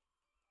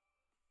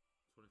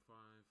 25.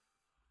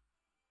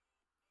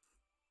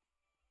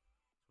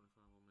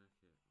 25 will make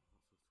it.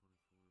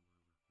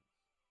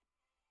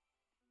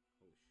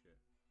 Lots of 24 in my records. Oh shit.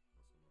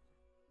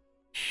 That's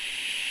unlucky.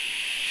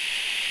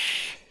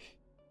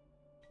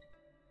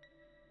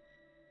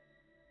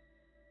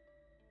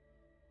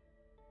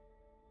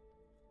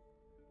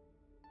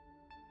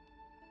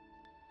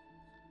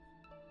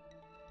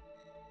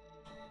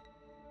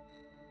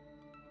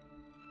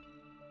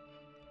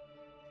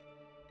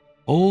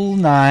 All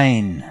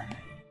 9.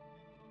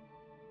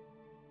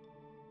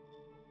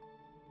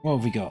 What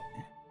have we got?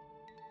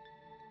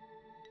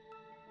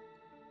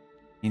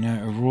 You know,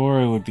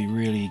 Aurora would be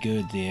really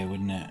good there,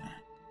 wouldn't it?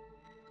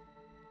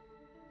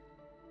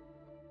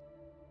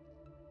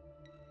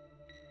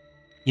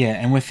 Yeah,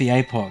 and with the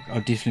APOC,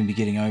 I'll definitely be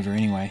getting over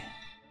anyway.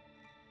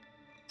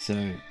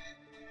 So,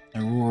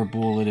 Aurora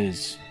Ball it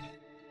is.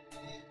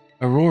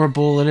 Aurora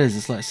Ball it is.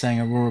 It's like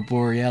saying Aurora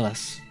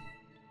Borealis.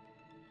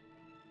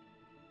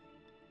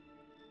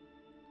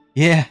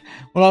 Yeah,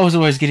 well, I was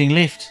always getting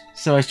left,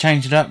 so I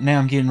changed it up. Now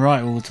I'm getting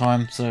right all the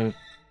time, so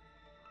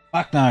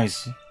fuck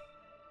knows.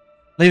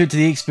 Leave it to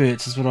the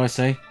experts, is what I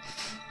say.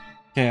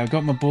 Okay, I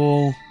got my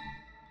ball.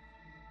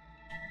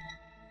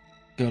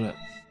 Got it.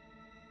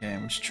 Okay,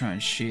 we'll just try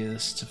and share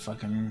this to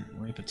fucking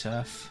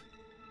Repetaf.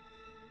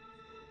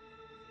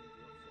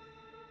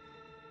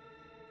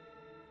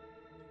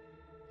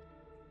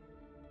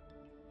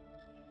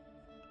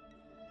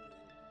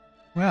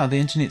 Wow, the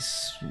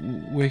internet's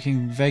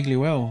working vaguely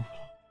well.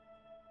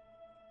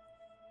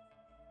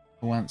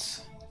 For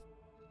once.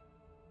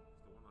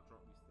 The one I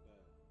dropped yesterday, I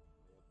had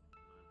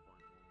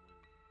 9.1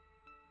 win.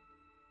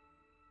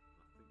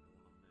 I think the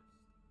one I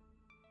missed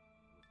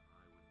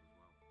was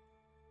high win as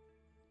well.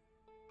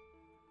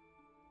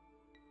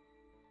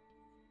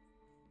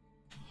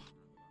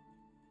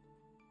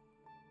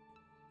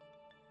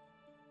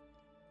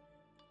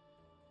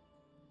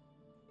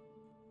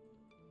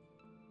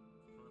 Try put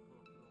a link to Reptar stream that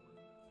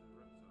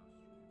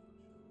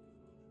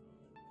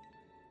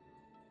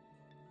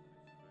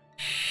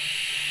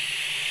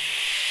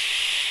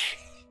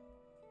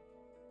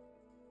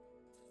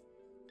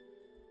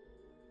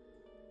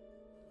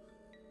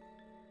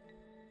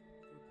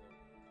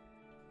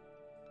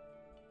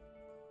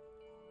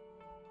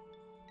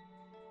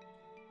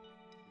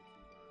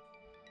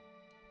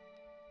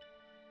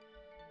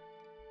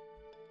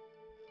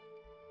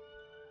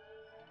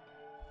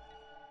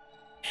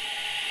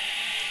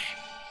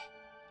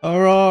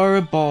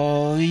Aurora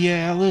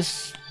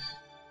Borealis.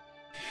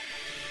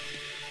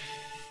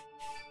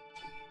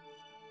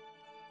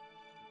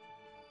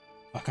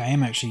 Fuck, I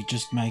am actually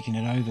just making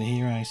it over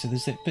here, eh? So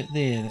there's that bit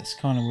there, that's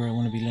kind of where I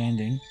want to be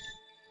landing.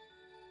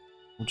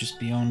 Or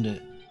just beyond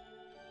it.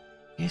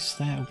 Guess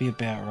that'll be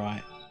about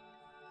right.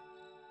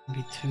 Won't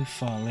be too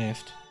far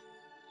left.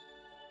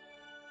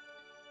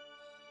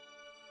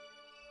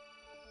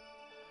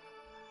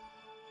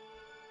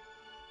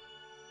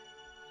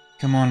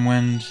 Come on,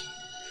 wind.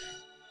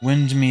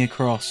 Wind me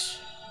across.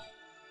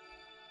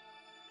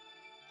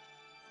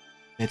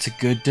 That's a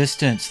good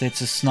distance. That's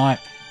a snipe.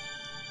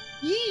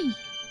 Yee!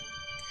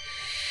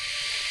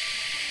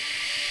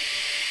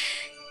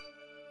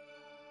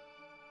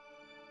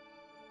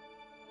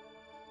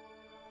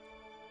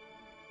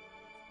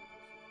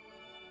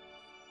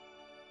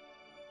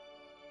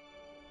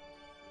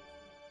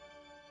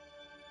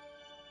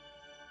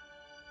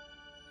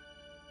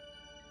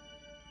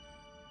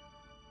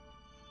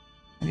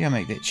 Maybe I'll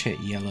make that chat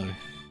yellow.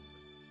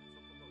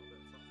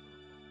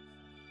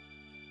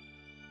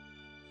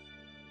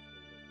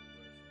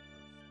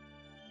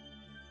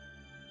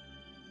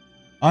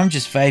 I'm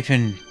just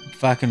vaping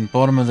fucking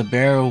bottom of the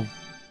barrel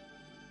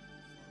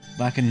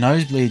fucking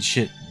nosebleed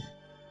shit.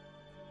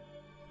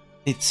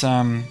 It's you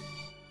know,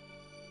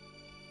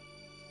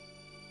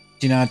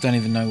 I don't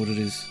even know what it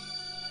is.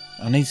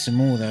 I need some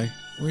more though.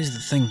 Where's the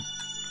thing?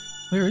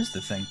 Where is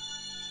the thing?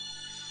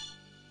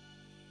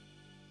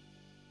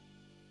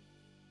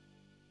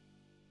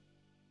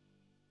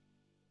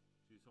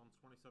 She's on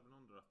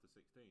 2700 after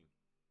 16.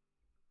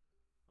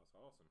 That's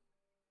awesome.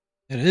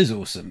 It is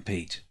awesome,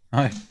 Pete.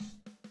 I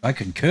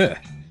concur.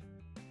 There's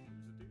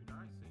a dude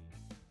I see.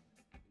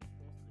 He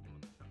posted in one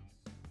of the chats.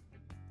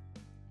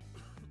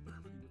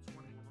 You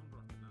were 2100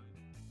 after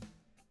 9.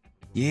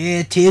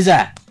 Yeah,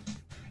 Tizza.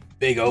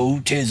 Big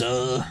old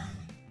Tizza.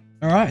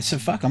 Alright, so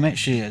fuck, I'm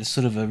actually at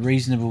sort of a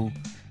reasonable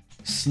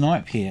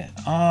snipe here.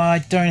 Oh, I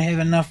don't have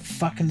enough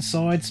fucking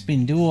side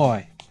spin, do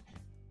I?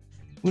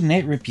 Wouldn't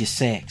that rip your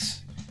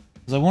sacks?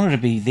 Because I wanted to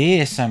be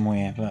there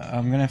somewhere, but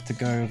I'm going to have to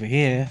go over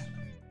here.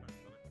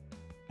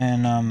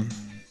 And,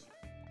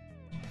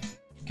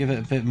 give it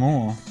a bit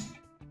more.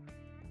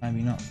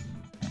 Maybe not.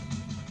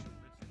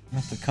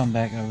 I'll have to come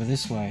back over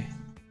this way.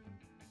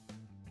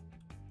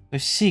 So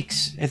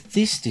 6 at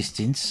this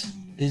distance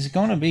is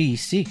gonna be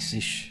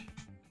 6-ish,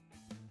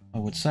 I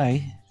would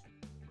say.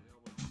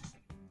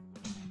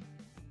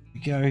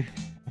 Go.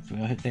 I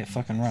hit that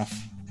fucking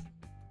rough.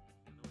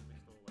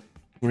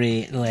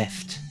 Great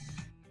left.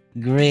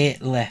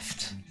 Great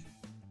left.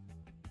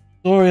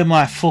 Story of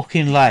my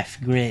fucking life,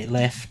 great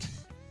left.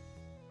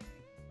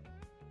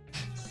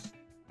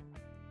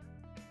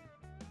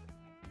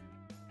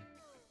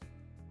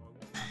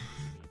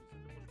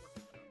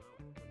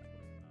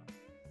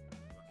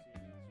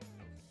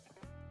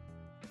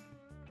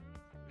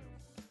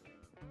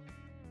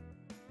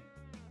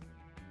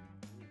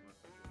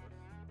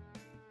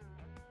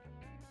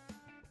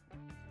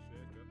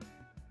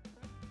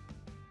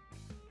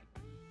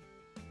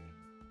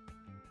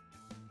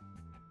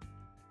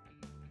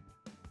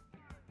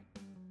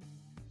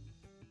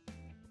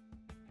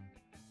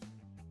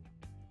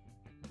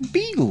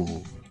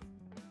 Beagle.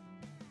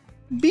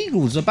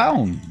 Beagles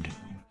abound.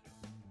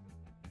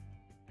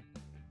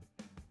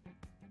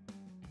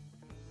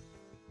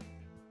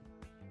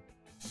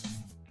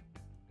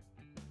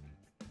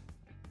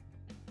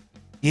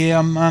 Yeah,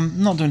 I'm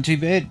not doing too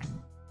bad.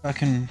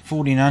 Fucking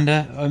 14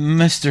 under. I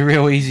missed a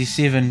real easy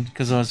 7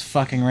 because I was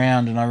fucking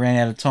around and I ran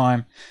out of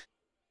time.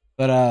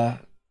 But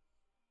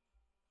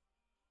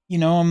you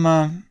know,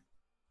 I'm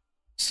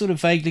sort of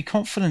vaguely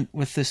confident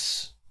with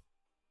this.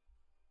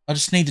 I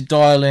just need to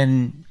dial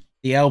in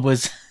the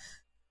Albas.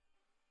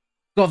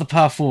 Got the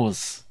par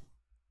 4s.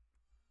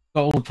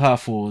 Got all the par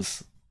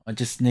 4s. I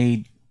just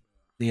need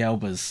the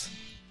Albas.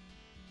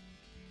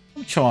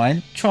 I'm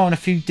trying a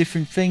few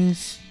different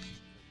things.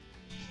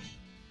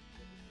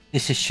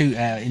 It's a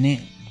shootout, isn't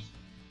it?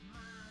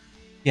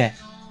 Yeah.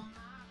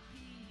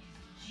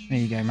 There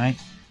you go, mate.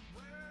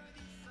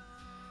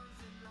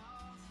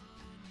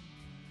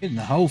 Get in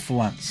the hole for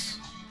once.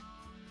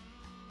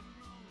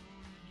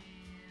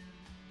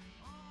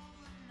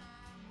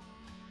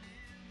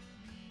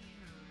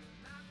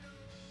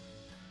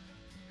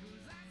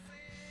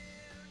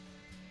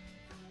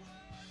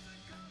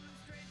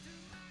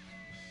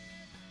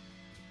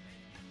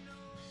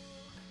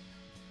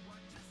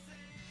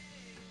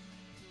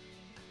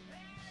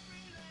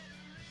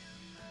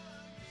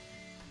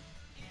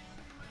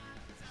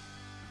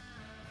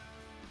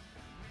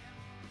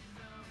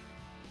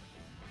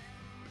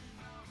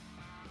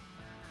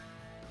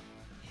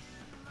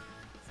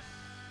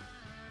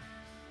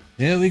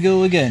 Here we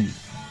go again.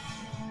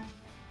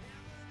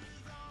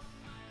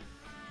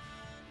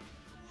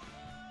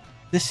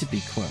 This would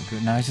be quite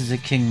good. No, this is a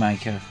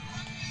Kingmaker.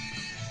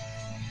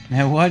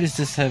 Now, why does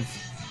this have...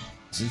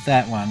 This is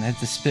that one. It had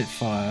the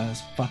Spitfire.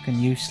 That's fucking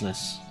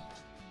useless.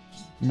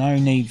 No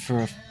need for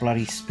a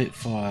bloody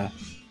Spitfire.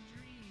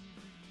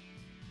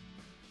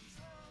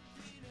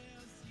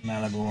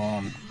 Malibu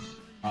on.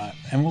 Right.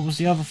 And what was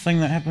the other thing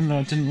that happened that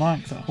I didn't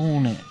like? That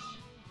Hornet.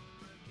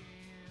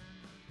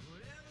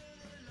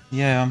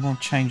 Yeah, I'm gonna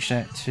change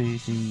that to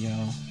the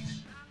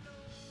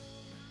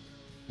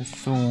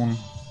Thorn.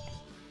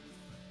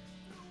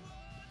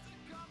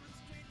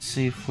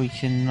 See if we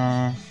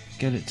can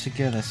get it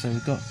together. So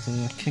we've got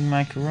the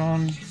Kingmaker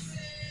on.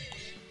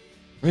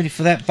 Ready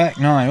for that back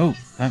 9. Oh,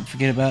 don't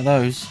forget about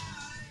those.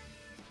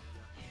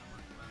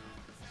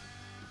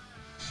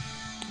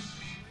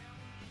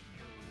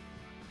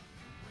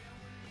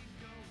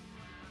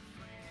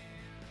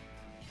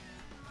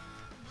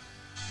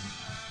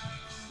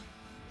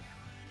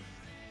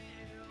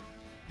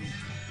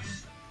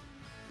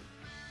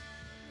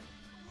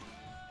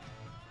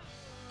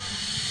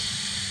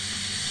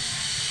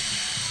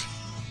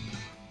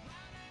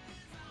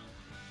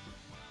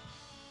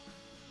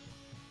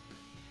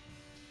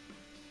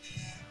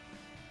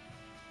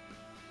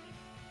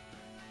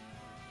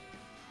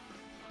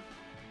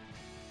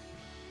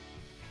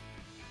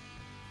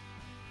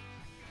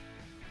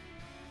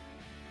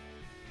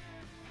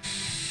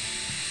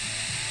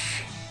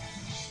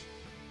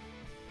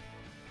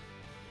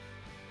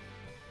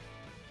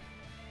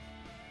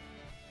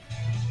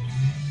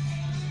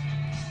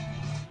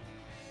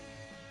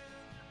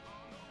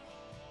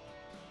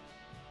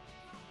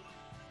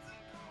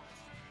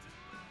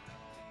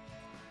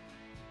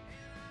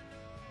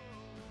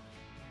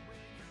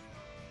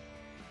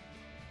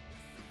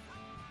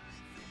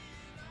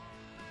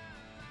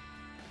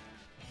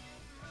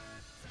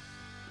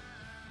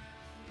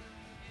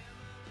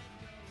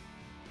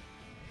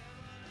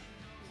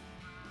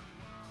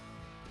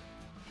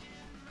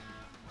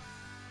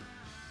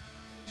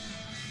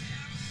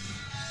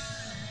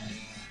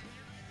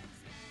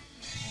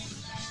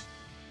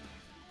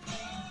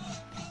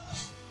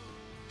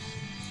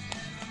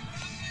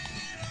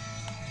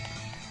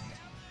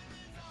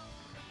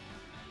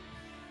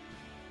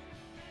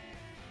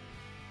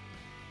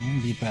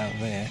 want to be about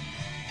there.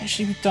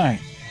 Actually, we don't.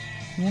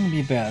 We want to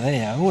be about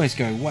there. I always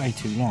go way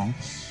too long.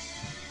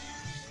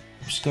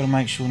 Just got to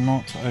make sure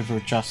not to over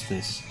adjust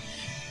this.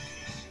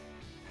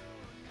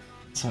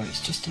 So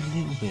it's just a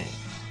little bit.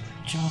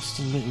 Just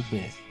a little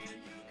bit.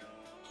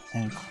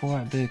 And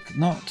quite a bit.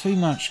 Not too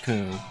much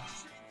curl.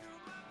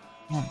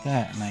 Like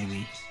that,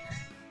 maybe.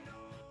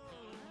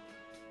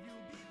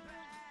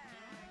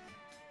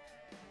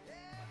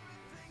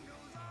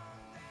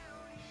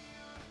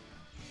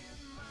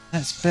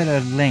 That's better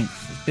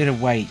length, better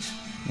weight.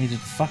 Needed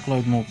a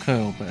fuckload more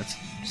curl, but it's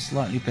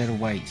slightly better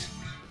weight. It's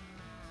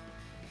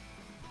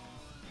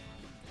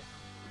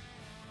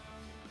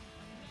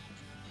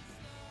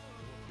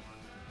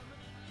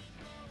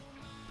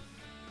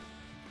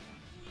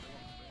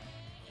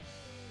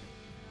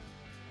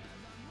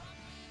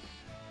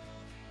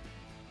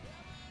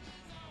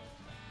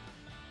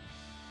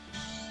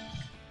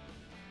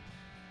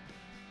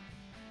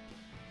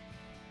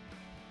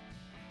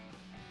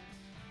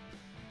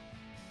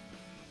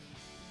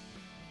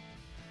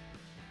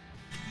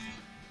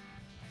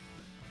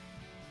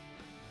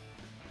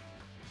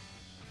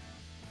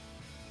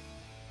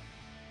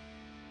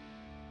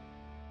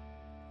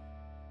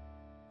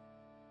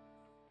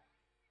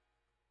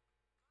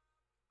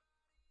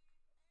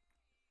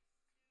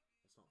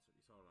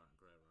alright,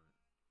 great, right?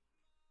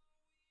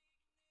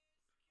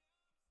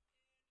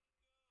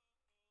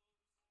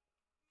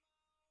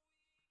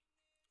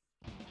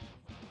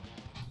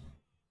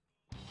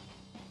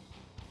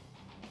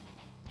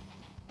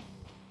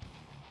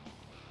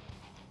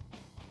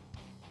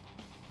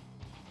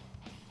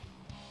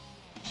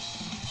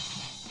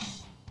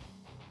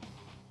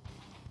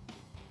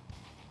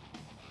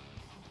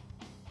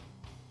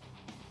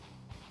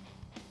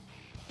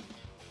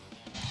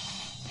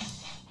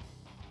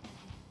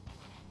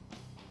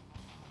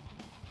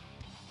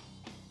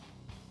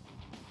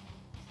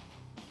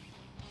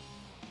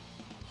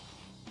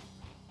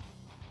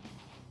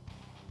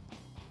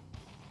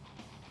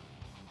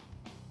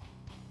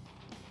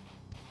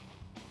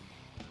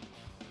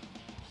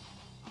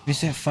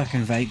 Where's that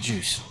fucking vape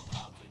juice?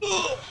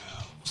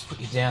 Just put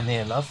you down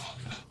there, love.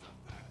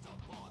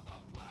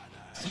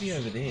 It's to be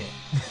over there.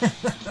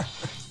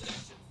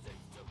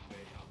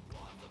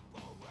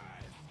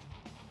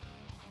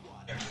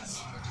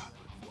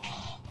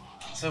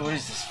 So what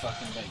is this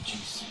fucking vape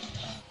juice?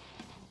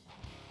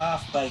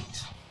 Half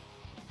baked.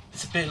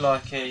 It's a bit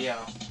like a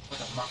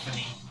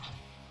muffiny.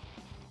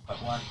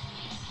 Like one.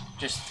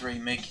 Just 3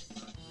 meg.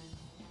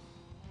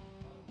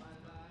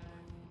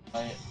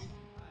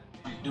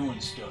 I'm doing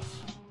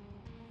stuff.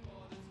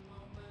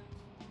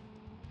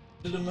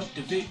 Fill them up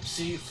to vape,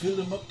 see, fill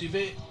them up to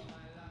vape.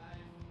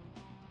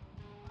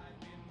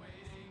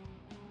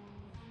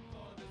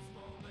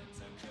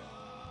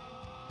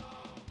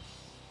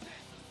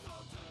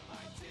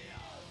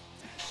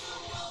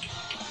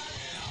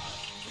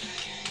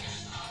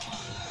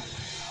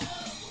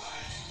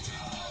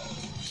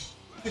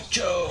 Good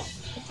job.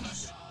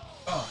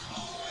 Oh.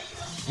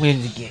 Where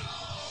did it get?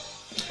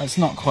 It's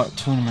not quite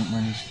tournament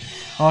winners.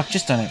 Oh, I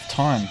just don't have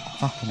time.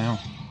 Fucking hell.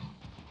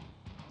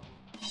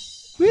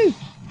 Woo!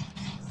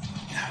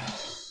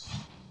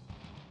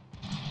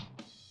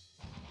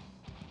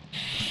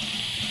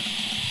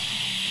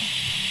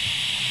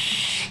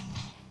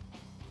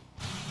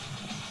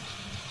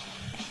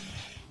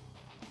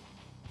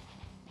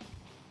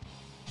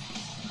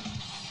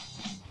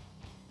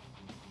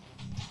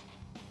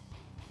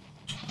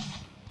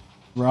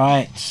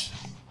 Right.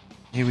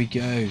 Here we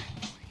go.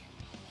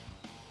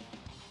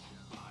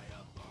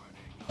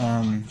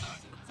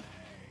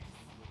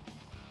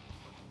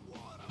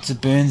 It's a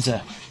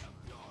Burnser.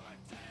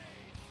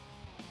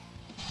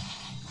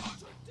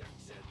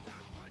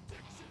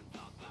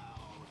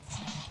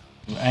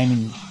 We're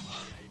aiming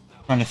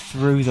kind of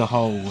through the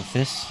hole with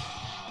this. I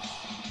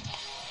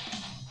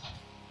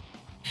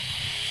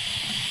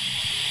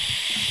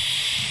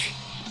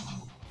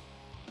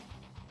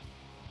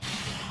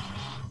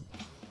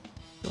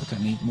feel like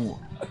I need more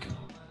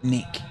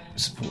neck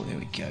support. There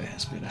we go,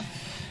 that's better.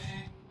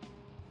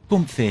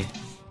 Bump there.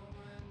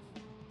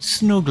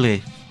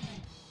 Snuggly.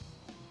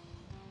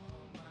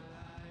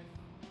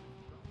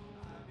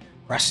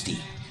 Rusty.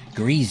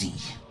 Greasy.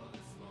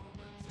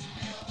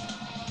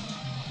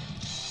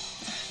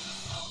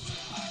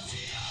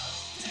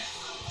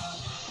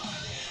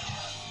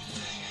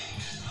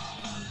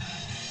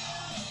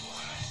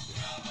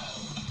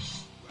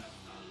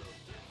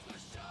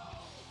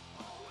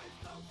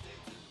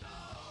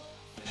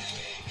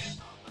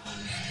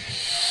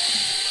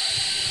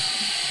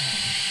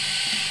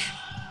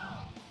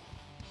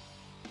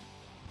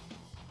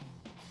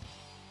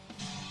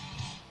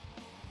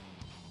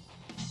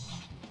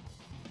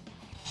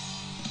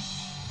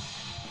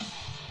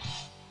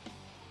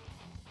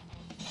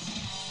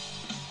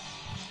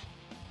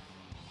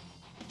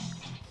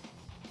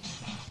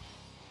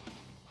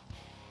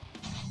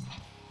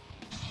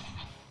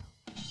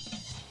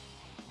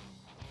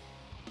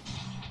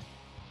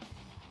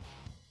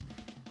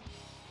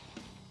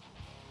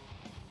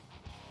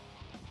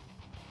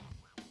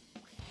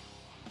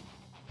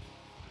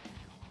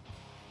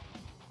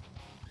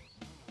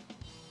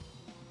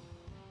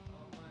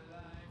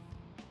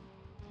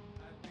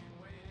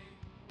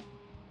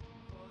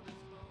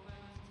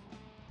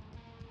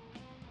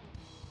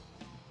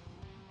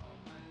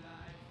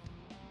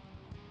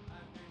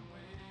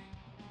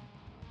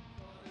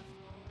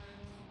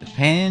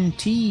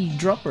 Panty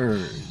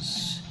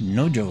droppers.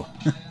 Nojo.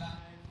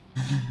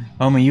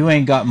 Homie, you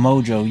ain't got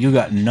mojo, you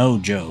got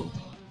nojo.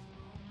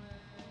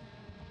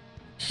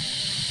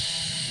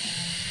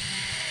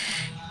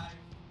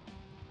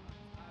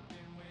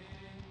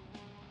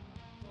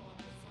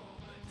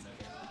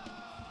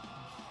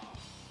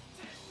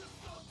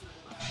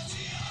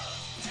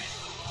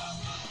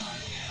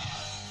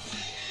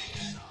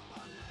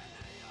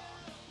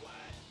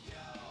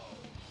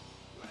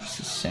 What's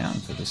the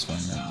sound for this one?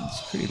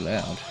 It's pretty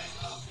loud.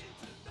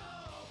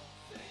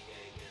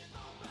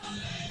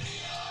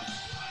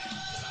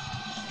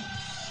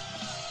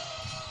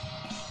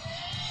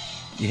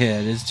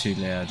 Yeah, it is too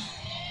loud. I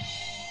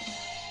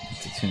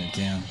have to turn it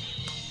down.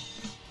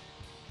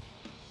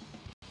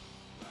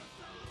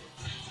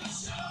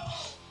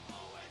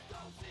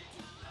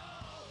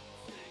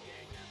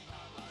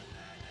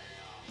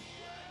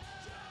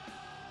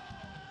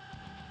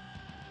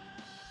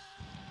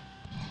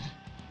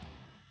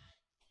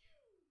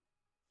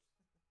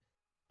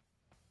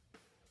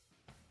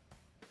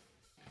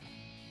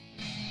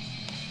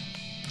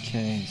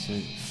 Okay, so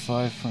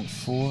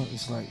 5.4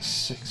 is like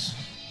 6.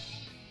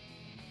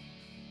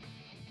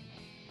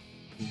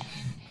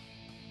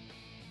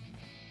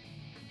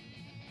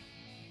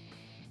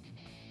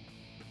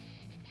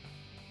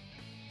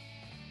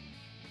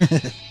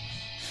 It's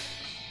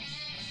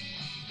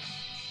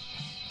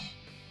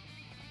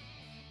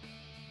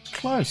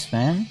close,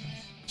 man.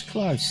 It's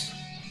close.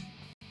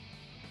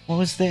 What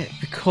was that?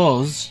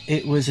 Because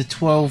it was a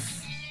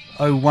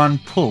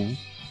 12:01 pull.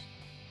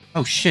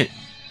 Oh shit!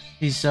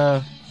 His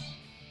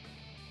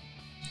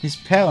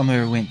power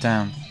mirror went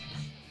down.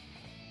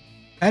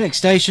 Alex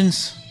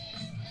stations.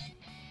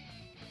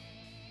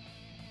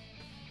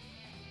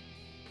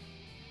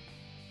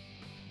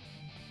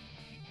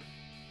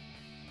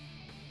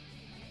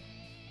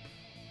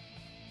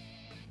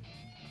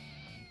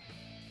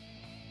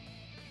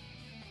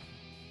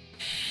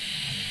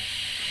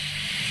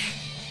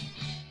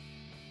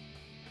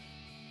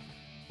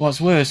 What's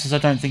worse is I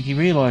don't think he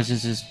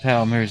realises his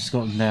power mirror's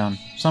gotten down.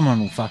 Someone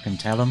will fucking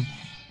tell him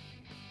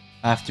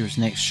after his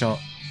next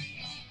shot.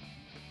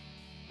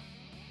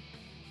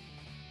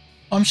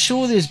 I'm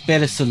sure there's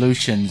better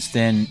solutions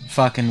than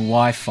fucking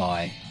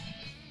Wi-Fi.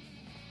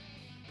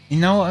 You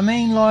know what I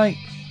mean? Like,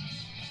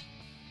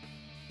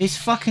 it's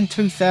fucking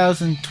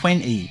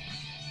 2020.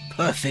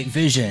 Perfect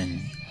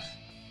vision.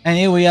 And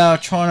here we are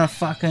trying to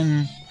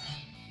fucking...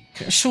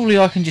 Surely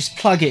I can just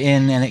plug it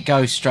in and it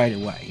goes straight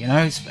away, you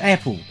know? It's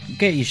Apple.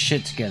 Get your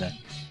shit together.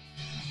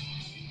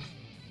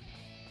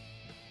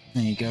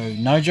 There you go,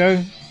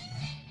 Nojo.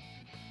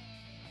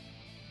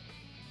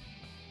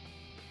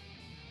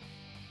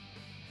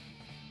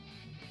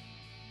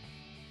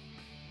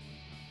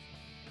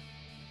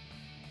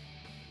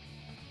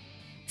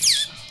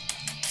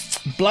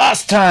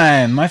 Blast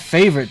time! My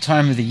favourite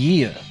time of the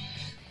year.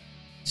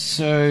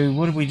 So,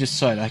 what did we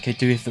decide? Okay,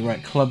 do we have the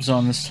right clubs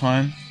on this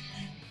time?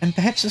 And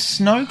perhaps a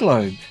snow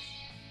globe.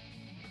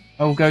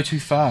 I will go too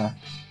far.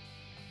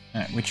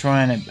 Alright, we're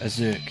trying a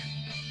Zerk.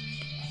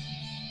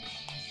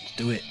 Let's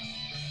do it.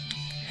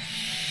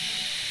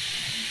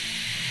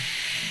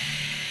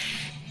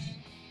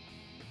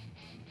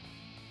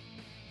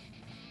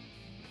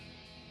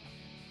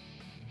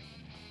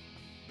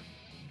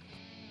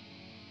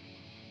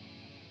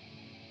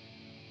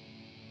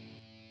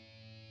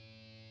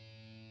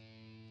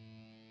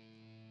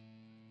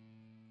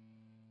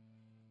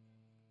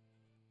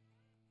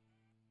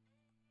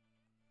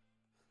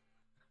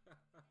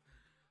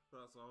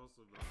 That's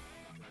awesome, man.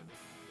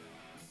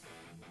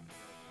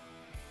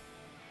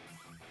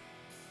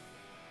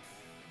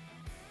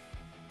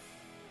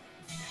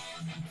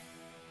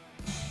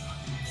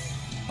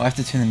 I have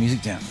to turn the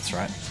music down, that's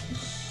right.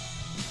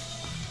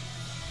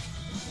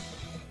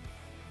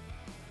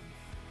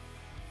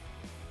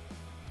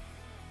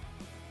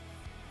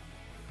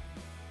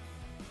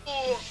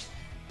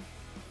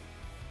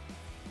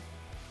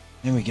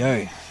 There we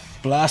go.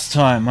 Blast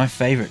time, my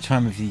favourite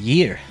time of the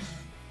year.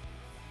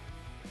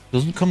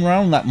 Doesn't come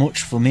around that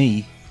much for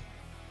me,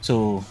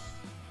 so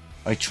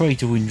I try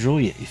to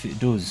enjoy it if it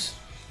does.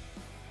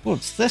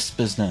 What's this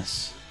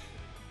business?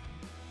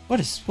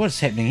 What is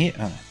happening here?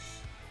 Oh.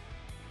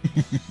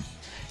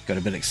 Got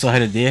a bit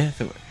excited there.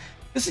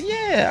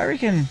 Yeah, I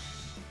reckon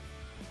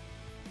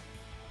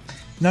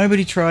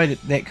nobody tried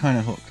that kind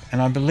of hook,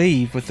 and I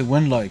believe with the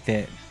wind like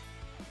that,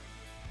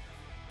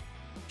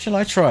 shall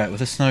I try it with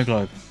a snow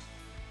globe?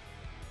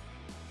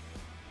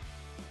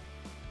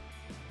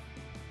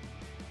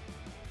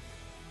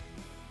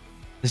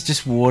 There's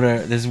just water.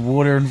 There's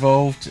water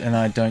involved, and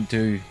I don't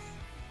do.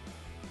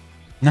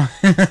 No,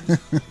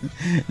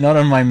 not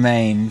on my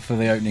main for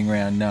the opening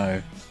round.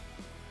 No.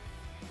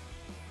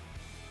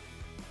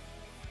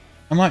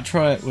 I might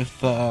try it with.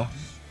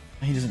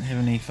 He doesn't have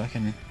any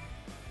fucking.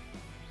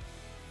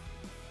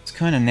 It's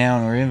kind of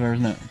now or ever,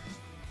 isn't it?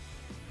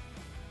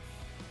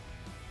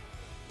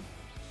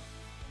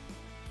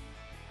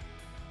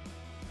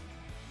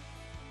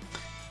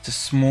 It's a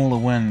smaller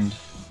wind.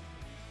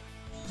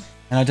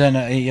 And I don't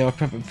know, yeah, I'll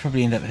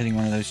probably end up hitting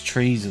one of those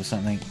trees or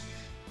something.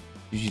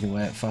 Usually the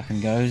way it fucking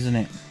goes, isn't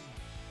it?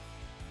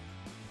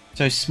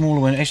 So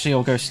smaller one. Actually,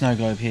 I'll go snow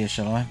globe here,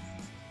 shall I?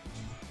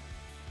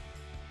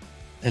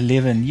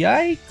 11.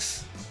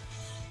 Yikes!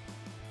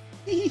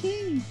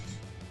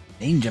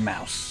 Danger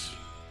mouse.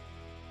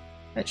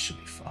 That should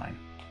be fine.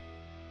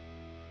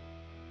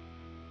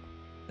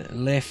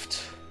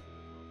 Left.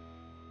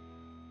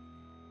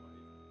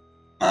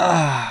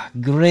 Ah,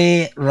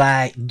 great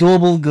right.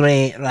 Double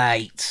great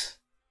right.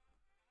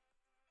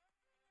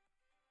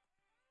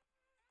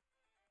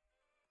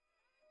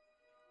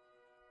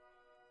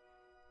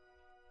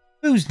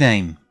 Whose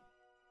name?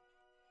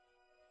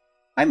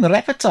 I'm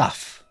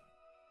Repetov.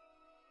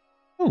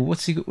 Oh,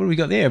 what's he got? What do we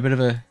got there? A bit of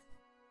a...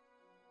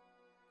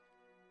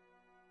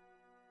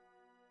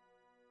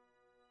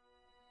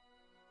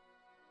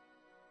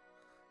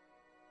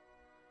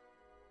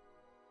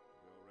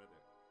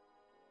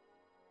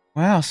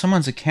 Wow,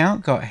 someone's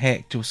account got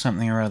hacked or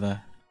something or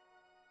other.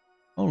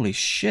 Holy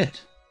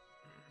shit.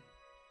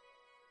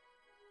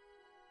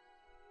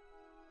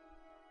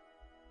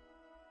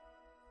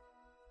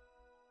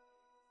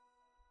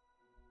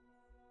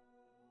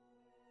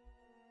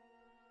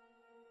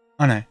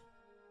 Oh no.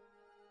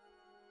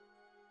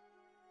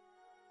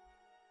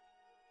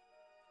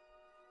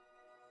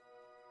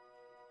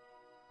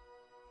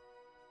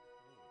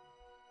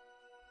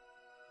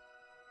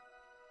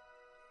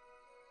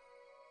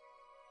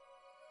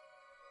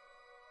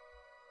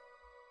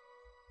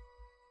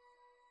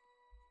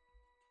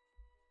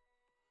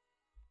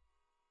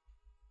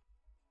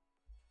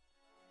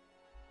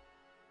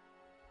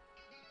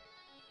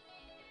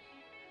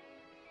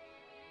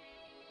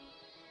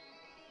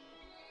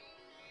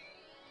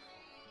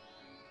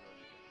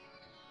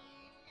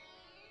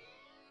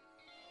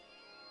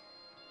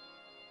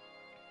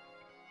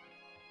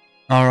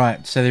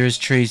 Alright, so there is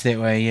trees that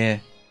way, yeah.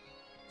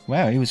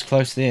 Wow, he was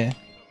close there.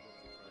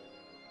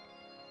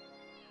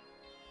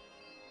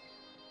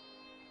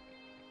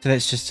 So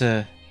that's just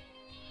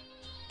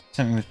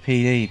something with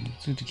PD.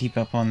 It's good to keep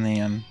up on the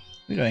where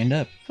did I end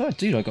up? Oh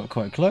dude, I got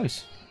quite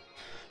close.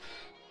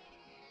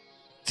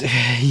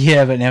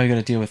 Yeah, but now we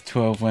gotta deal with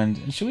 12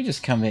 wind. Should we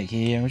just come back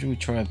here? Or should we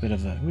try a bit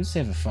of a... We'll just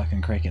have a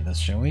fucking crack at this,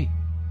 shall we?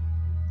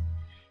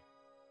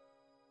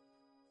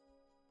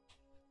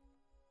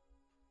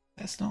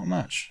 That's not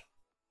much.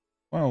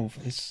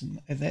 12 is,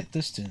 at that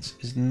distance,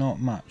 is not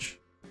much.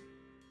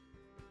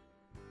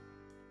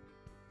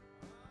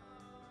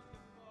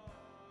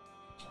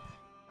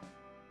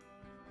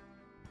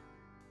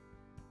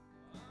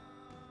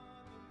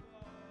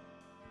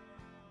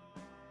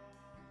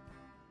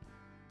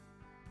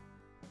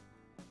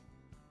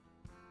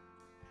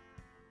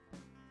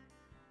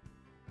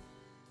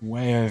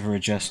 Way over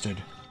adjusted.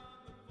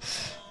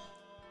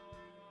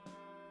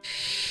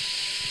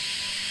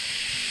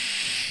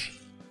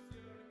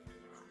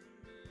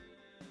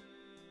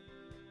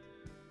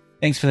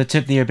 Thanks for the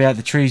tip there about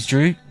the trees,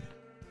 Drew.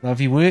 Love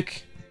your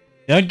work.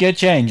 Don't get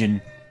changing.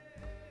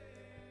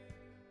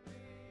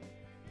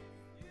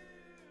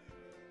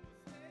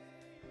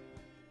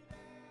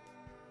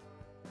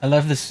 I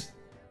love this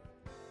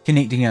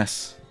connecting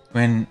us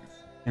when,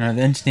 you know,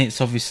 the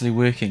internet's obviously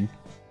working.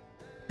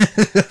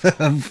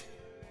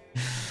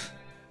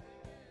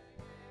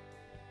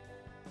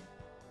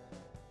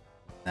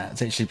 Nah,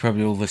 it's actually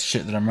probably all this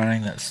shit that I'm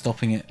running that's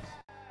stopping it.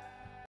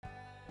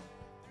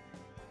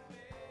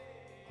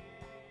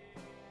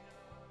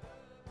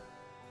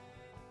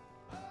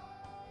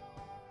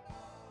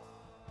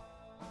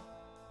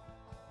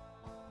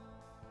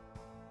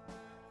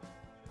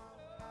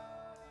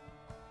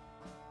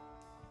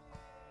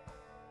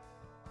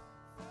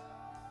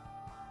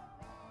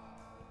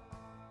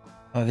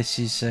 Oh, this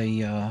is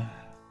a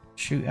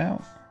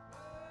shootout.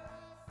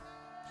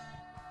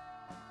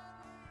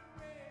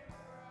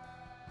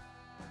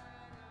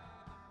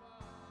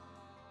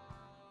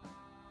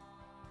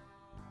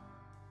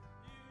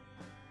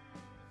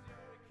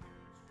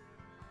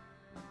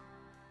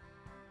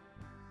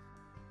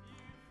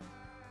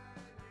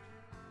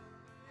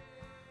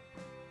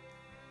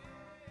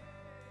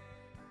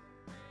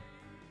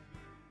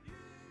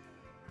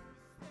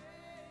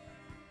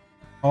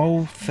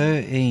 Hole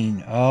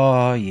 13.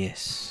 Oh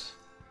yes.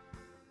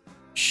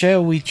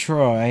 Shall we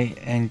try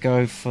and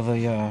go for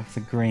the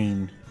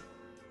green?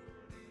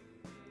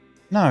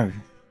 No.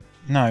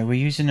 No, we're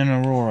using an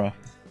Aurora.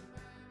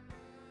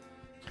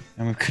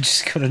 And we've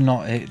just got to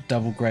not hit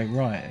double great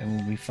right. It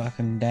will be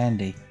fucking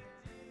dandy.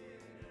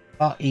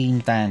 Fucking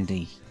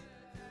dandy.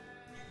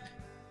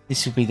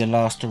 This will be the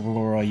last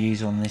Aurora I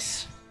use on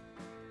this.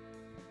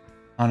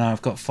 Oh no,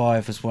 I've got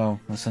 5 as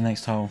well. That's the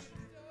next hole.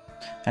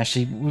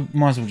 Actually, we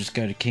might as well just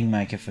go to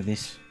Kingmaker for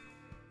this.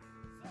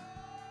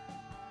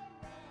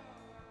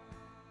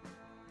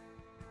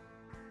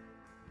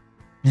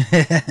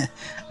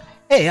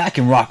 Hey, I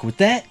can rock with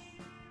that.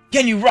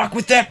 Can you rock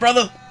with that,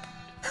 brother?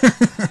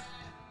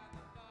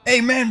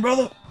 Hey, man,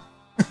 brother.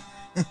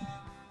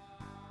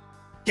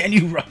 Can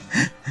you rock?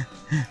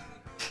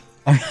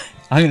 I'm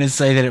going to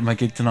say that at my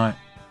gig tonight.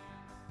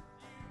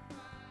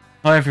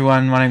 Hi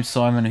everyone, my name's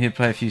Simon. I'm here to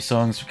play a few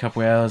songs for a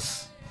couple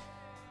hours.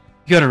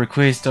 If you got a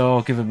request,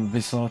 I'll give it a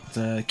bit slot.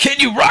 Can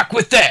you rock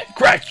with that,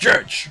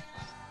 Christchurch?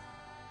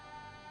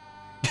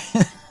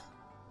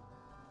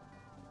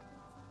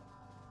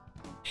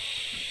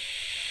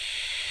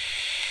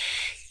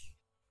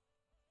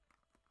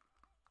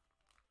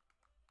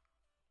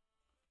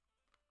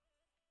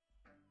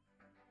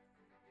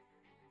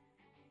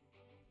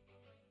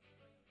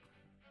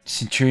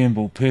 Centurion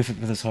ball, perfect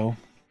for this hole.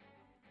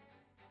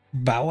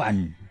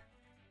 Bowan.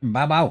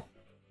 Bow. Bow.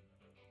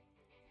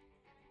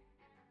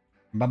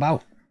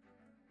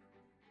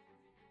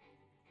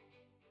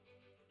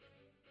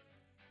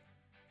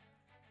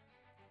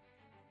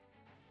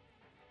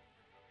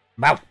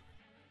 Bow.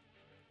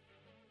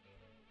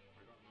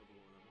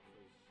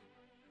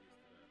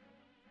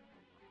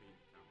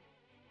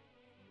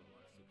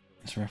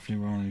 That's roughly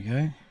where I want to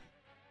go.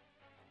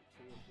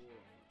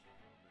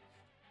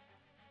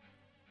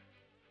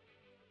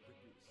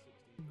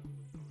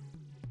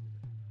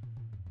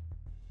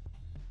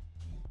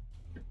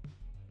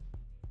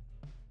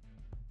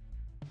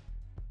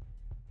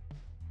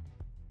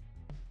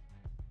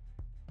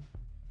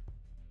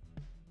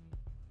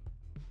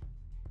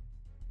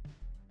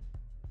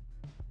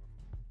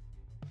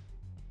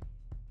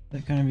 Is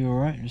that going to be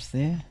alright just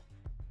there?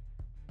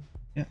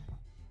 Yep.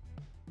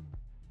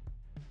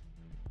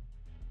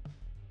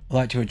 I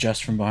like to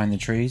adjust from behind the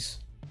trees.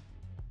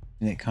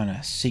 And that kind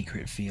of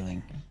secret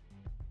feeling.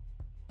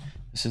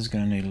 This is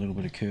going to need a little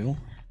bit of curl.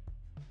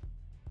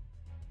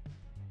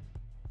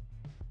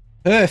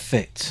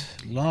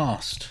 Perfect!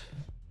 Last.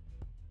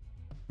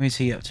 Where's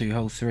he up to?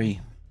 Hole 3.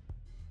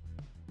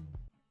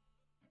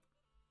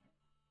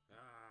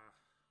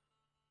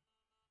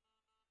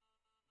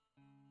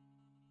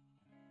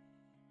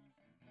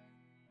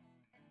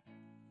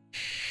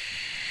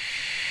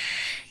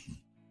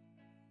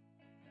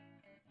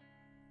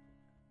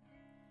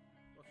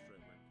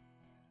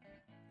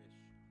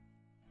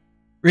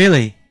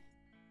 Really?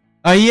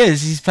 Oh, he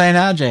is. He's playing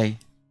RJ.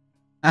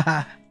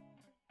 Haha.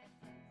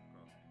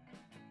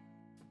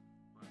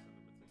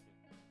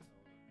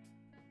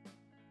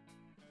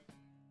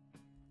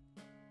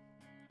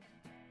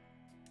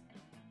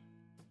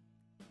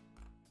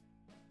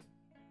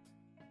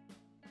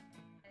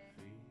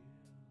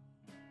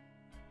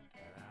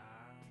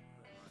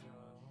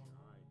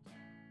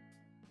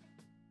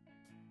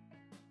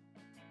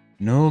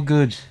 No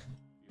good.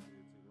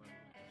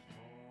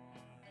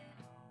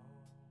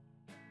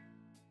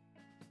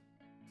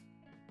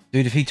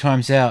 Dude, if he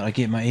times out, I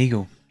get my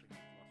eagle.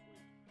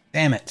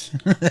 Damn it.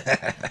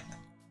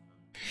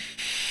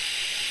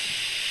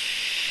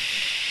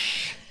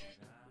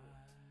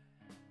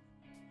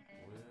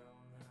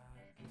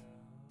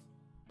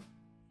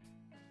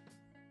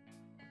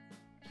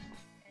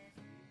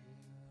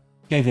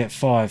 Gave that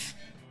 5.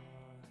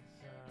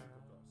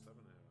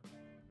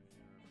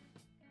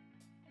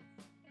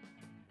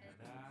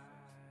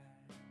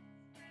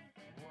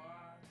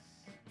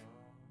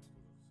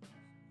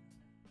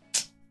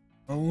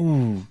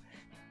 Oh,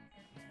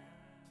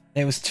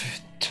 that was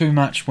too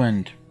much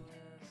wind.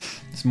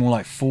 It's more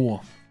like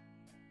 4.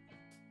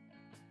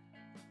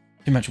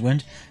 Too much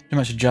wind, too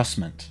much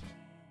adjustment.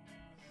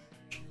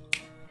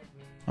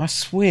 I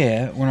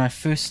swear, when I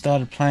first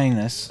started playing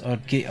this,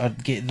 I'd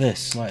get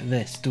this, like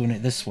this, doing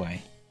it this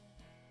way.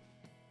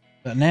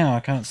 But now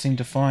I can't seem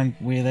to find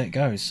where that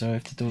goes, so I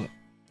have to do it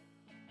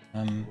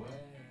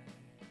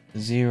the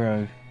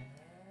 0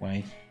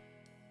 way.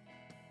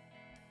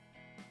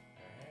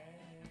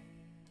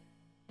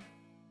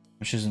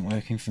 Which isn't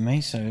working for me,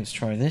 so let's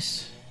try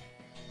this.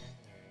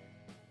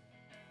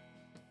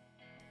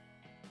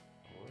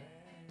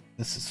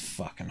 This is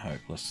fucking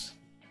hopeless.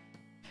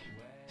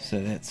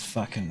 So that's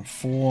fucking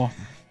 4.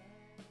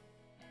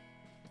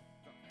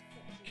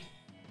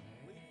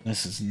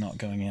 This is not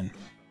going in.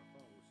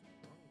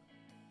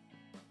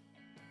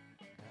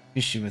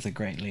 Especially with a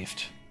great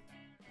left.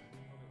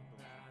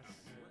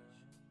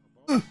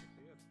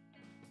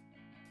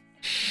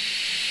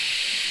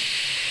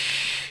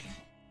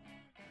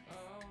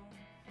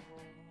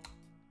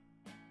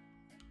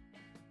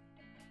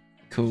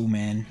 Cool,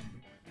 man.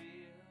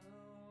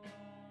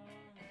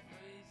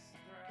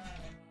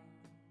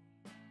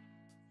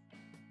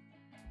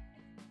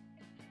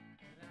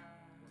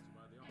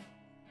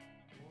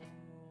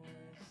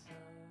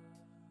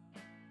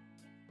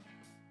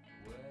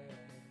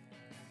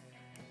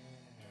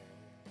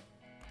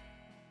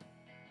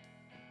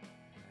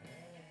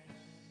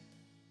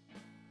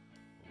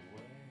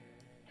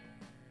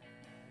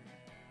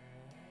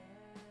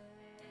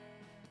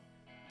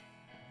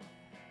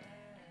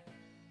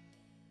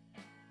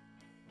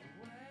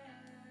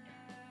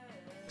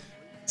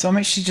 So I'm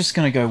actually just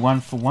going to go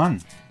 1 for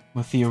 1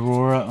 with the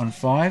Aurora on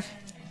 5.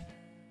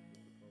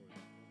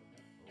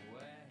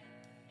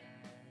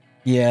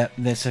 Yeah,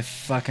 that's a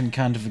fucking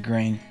cunt of a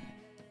green.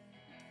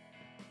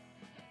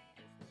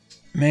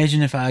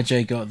 Imagine if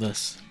RJ got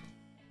this.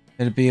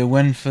 It'd be a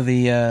win for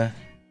the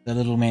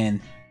little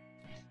man.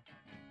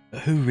 But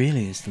who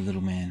really is the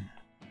little man?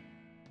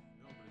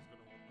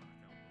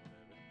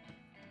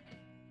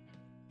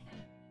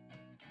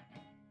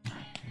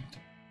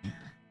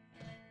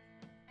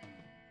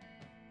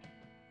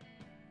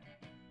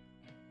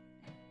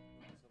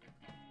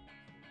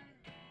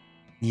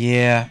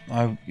 Yeah,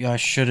 I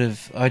should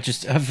have.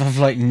 I've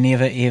like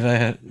never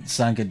ever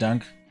sunk a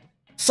dunk.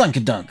 Sunk a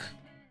dunk.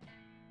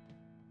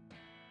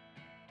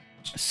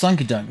 Sunk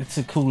a dunk. That's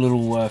a cool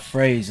little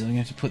phrase. I'm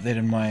going to put that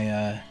in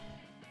my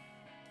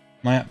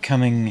my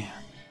upcoming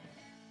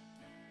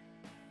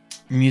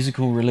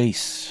musical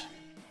release.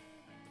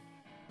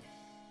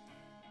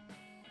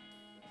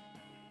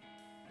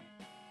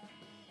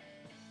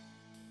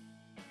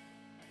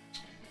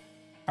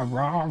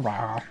 Rah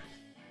rah.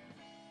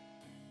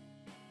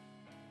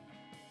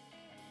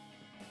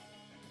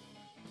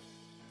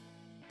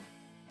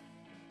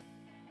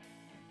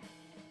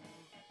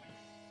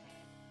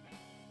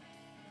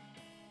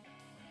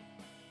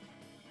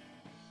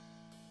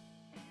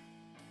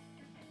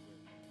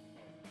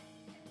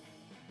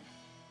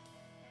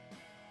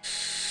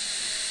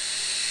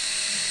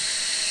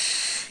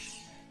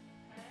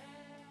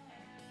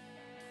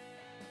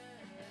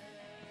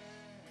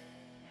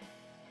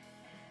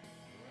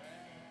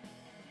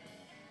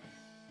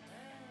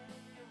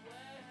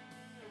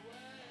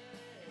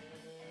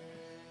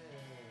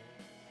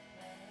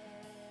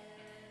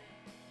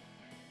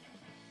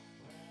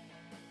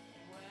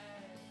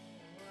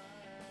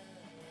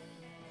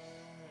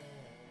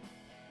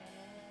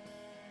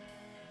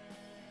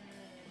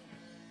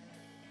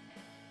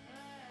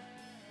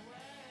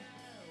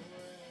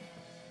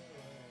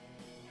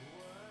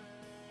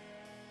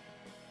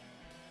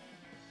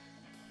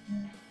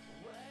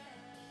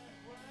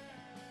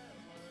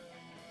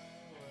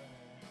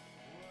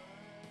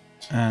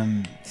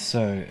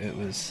 So it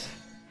was.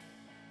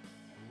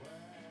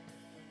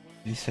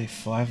 Did you say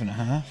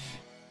 5.5?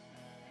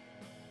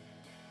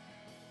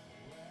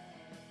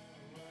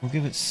 We'll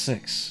give it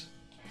 6.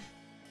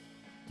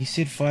 You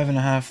said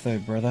 5.5 though,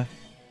 brother.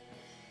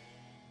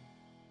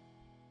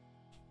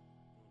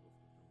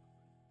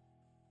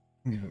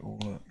 I'll give it all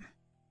up.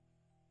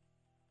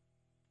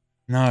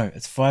 No,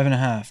 it's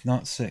 5.5,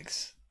 not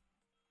 6.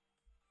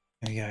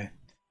 There we go.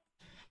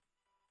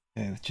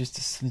 Okay, with just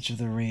a smidge of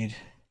the red.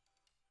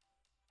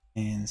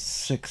 And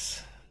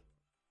 6.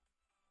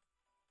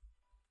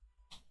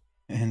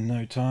 In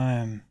no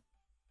time.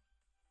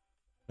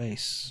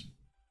 Place.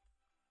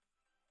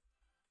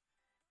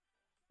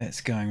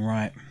 That's going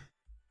right.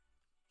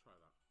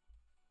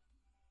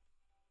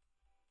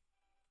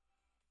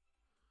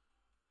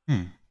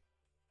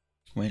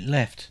 Went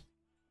left.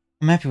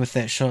 I'm happy with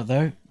that shot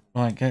though.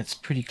 Like, that's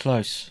pretty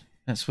close.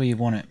 That's where you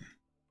want it.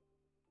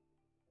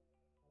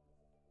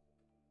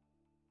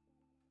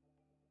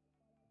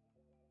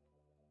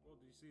 Well,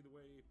 did you see the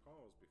way he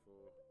paused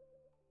before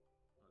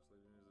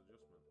actually doing his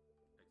adjustment?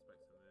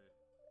 Expecting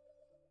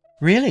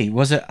a... Really?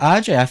 Was it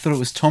RJ? I thought it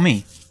was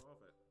Tommy.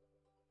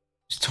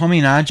 Tommy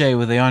and RJ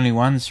were the only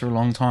ones for a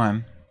long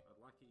time.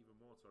 I'd like it even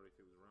more, sorry, if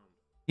he was around.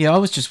 Yeah, I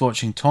was just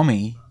watching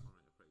Tommy.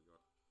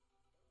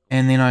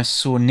 And then I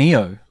saw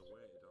Neo.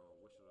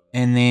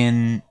 And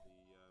then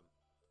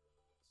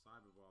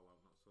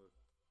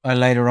I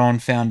later on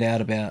found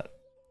out about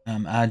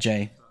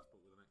RJ.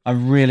 I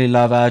really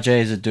love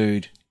RJ as a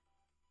dude.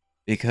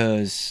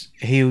 Because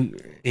he'll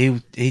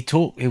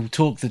talk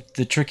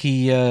the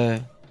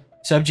tricky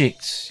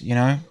subjects, you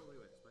know.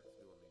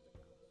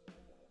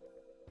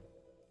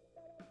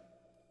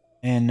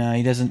 And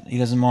he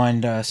doesn't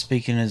mind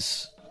speaking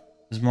his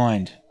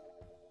mind,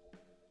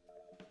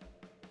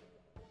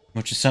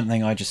 which is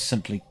something I just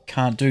simply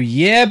can't do.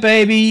 Yeah,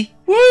 baby,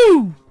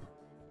 woo!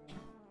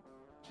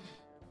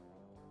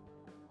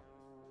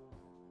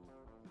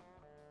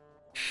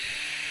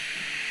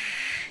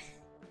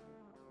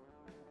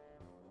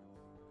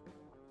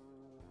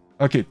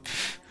 Okay,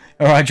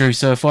 all right, Drew.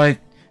 So if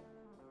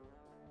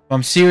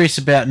I'm serious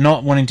about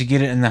not wanting to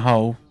get it in the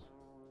hole,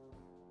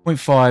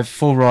 0.5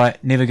 full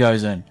right never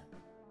goes in.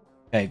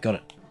 Okay, got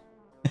it.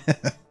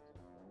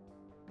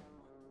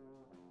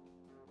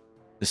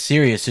 The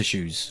serious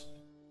issues.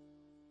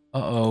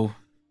 Uh-oh.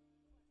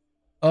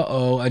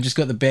 Uh-oh, I just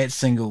got the bat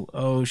single.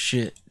 Oh,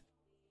 shit.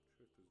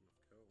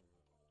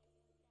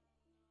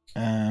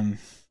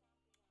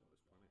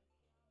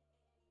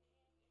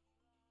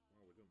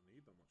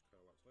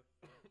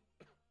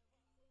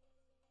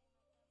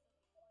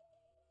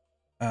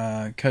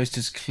 Coast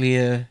is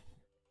clear.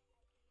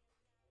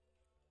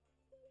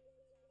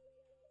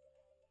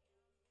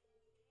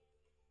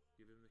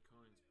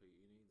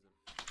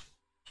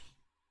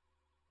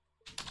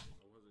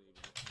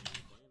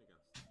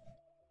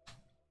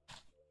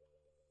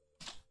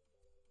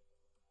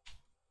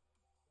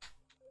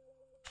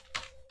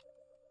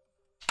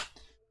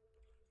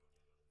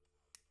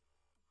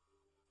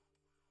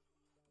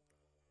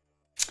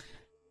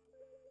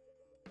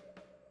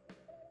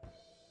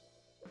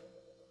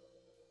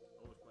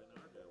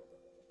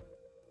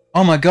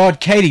 Oh my god,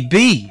 Katie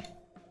B!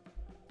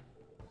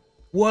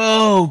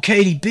 Whoa,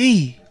 Katie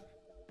B!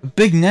 A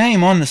big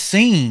name on the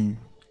scene.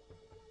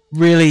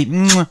 Really,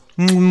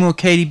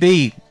 Katie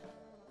B.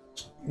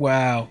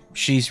 Wow,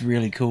 she's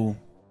really cool.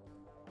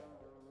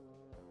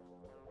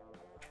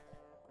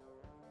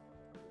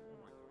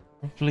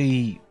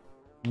 Probably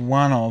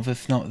one of,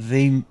 if not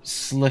the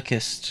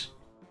slickest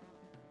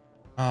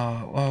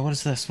Oh, what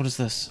is this? What is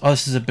this? Oh,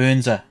 this is a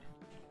Burnser.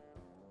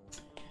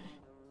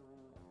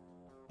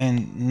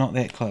 And not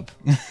that club.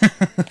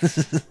 This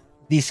is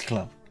this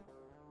club.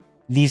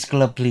 This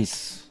club,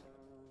 please.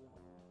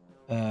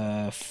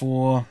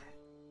 4.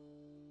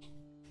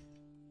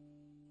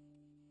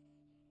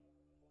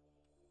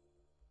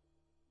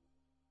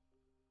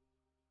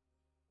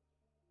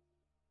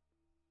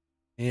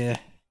 Yeah.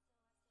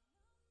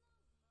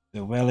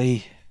 The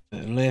welly,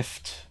 the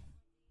left.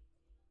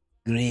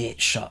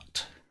 Great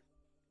shot.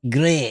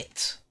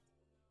 Great.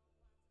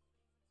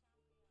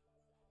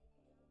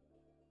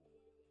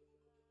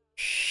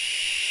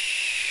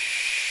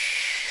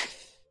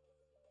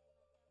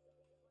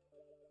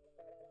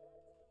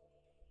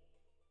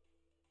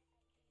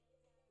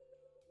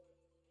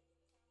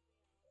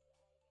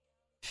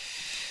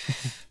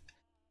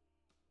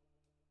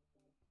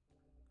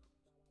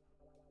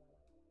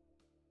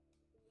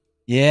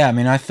 Yeah, I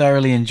mean, I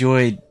thoroughly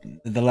enjoyed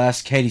the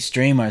last Katie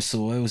stream I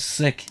saw. It was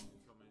sick.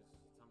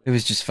 It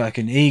was just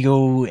fucking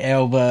Eagle,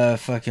 Elba,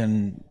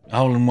 fucking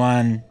hole in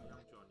one.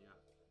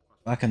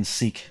 Fucking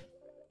sick.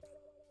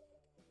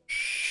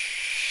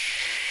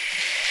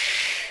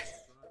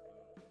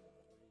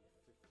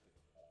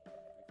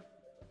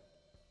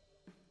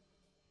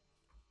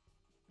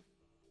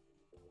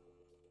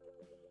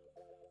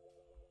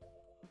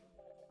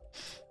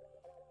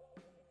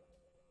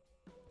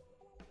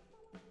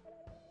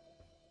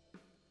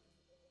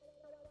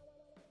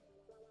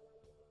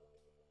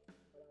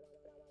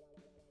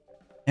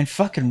 And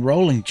fucking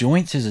rolling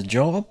joints is a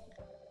job?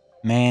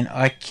 Man,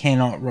 I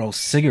cannot roll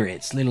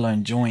cigarettes, let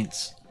alone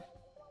joints.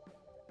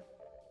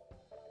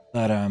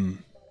 But,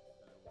 I'm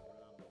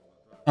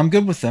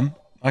good with them.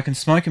 I can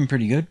smoke them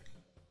pretty good.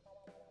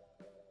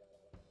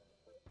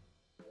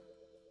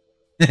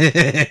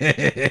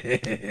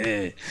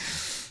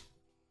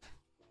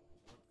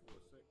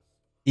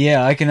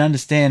 Yeah, I can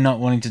understand not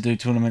wanting to do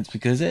tournaments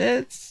because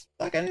it's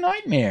like a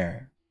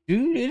nightmare.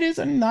 Dude, it is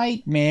a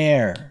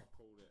nightmare.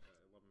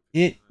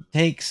 It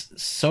takes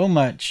so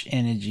much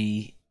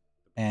energy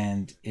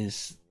and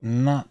is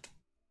not,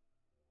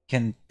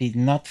 can be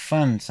not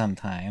fun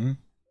sometime.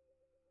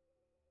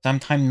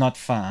 Sometime not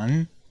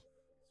fun.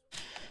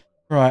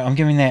 Right, I'm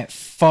giving that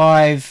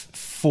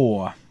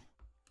 5-4.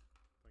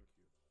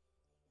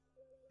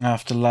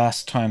 After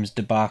last time's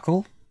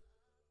debacle.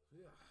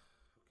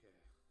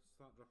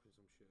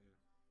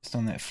 Just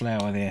on that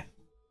flower there.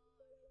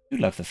 You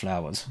love the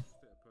flowers.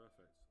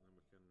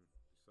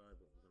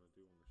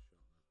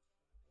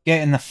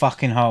 Get in the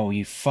fucking hole,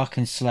 you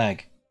fucking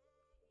slag.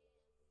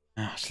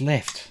 Oh, it's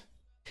left.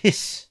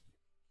 Piss.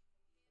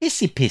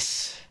 Pissy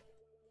piss.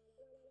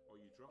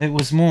 It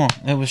was more.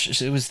 It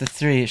was the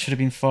 3. It should have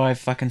been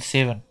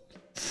 5-7.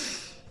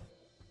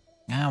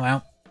 Oh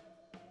well.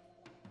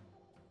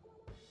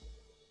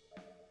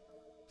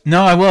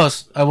 No, I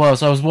was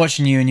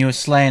watching you and you were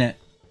slaying it.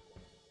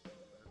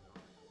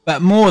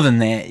 But more than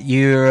that,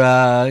 you're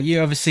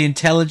obviously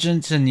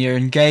intelligent and you're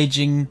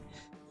engaging.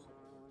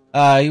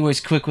 You're always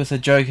quick with a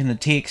joke in the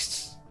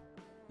text.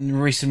 And the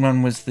recent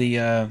one was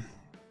the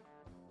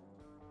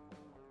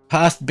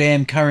past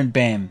BAM, current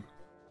BAM.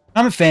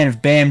 I'm a fan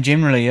of BAM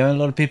generally. A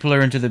lot of people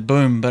are into the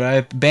boom,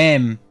 but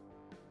BAM.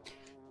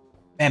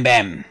 Bam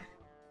bam.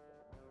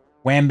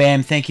 Wham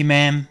bam, thank you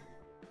ma'am.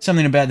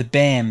 Something about the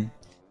BAM.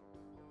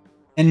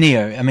 And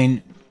Neo, I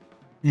mean,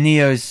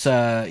 Neo's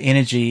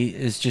energy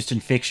is just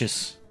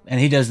infectious. And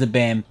he does the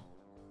BAM.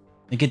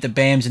 And get the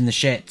BAMs in the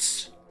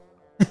shats.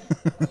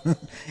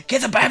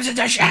 Get the BAMs in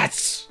the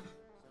shats!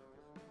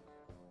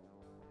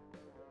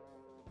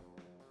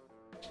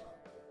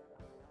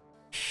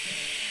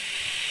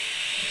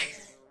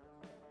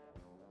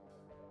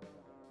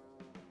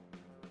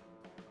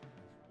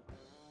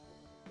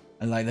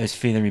 I like those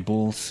feathery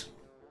balls.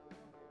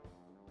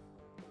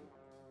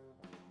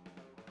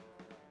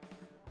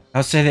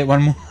 I'll say that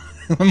one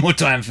more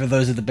time for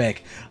those at the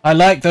back. I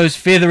like those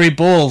feathery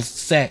balls,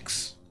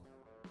 sex.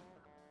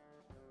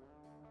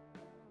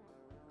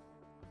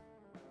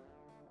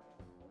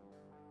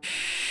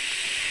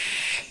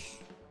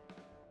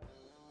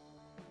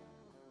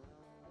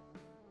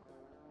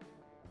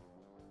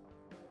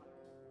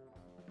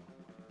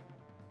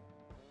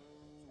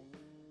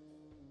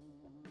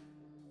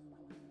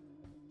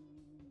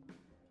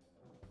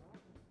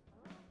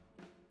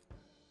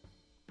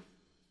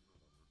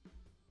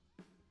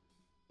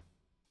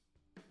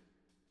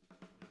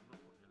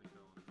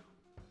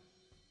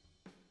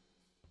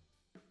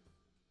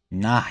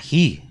 Nah,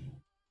 he.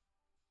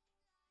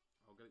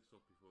 I'll get it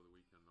stopped before the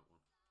weekend, that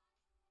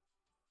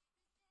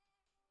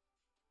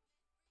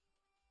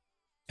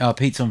one. Oh,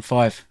 Pete's on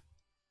 5.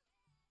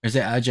 Or is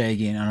that RJ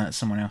again? Oh, no, that's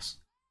someone else.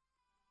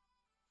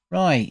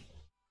 Right.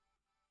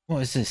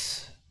 What is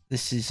this?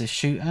 This is a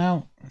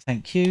shootout.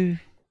 Thank you.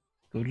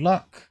 Good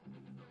luck.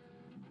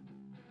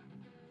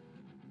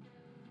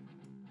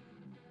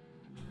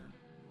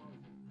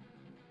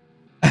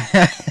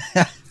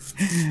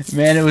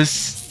 Man, it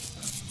was...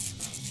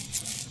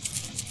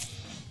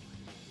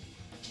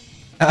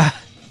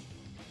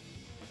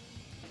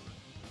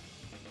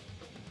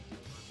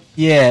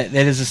 Yeah,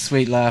 that is a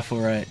sweet laugh,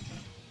 alright.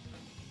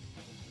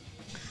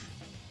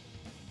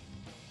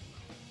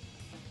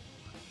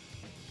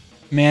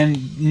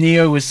 Man,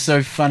 Neo was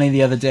so funny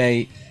the other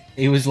day.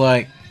 He was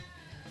like,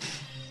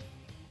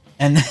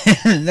 and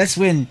that's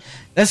when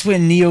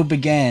Neo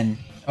began.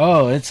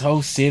 Oh, it's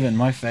hole 7,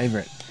 my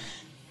favorite.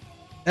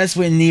 That's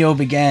when Neo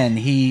began.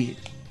 He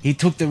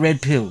took the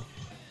red pill,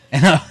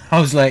 and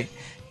I was like,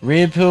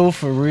 red pill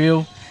for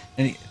real?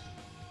 And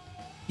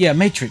yeah,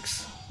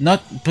 Matrix,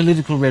 not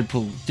political red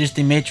pill, just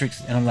the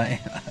Matrix. And I'm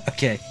like,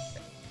 okay.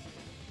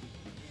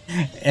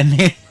 And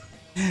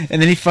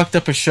then he fucked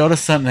up a shot or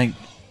something.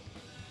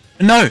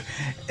 No,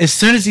 as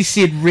soon as he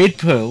said red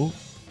pill,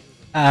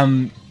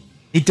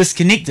 he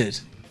disconnected.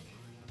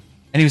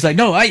 And he was like,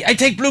 no, I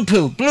take blue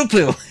pill.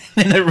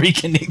 And then it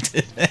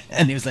reconnected.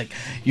 And he was like,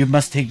 you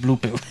must take blue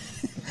pill.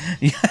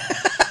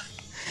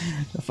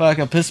 Fuck,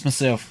 I pissed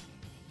myself.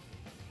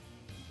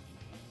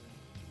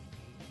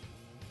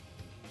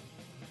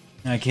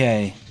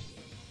 Okay.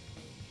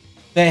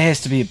 That has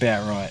to be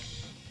about right.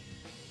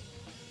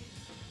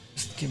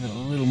 Just give it a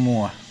little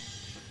more.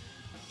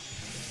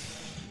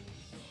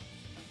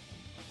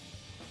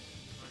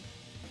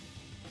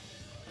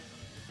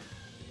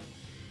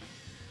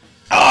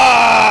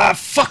 Ah,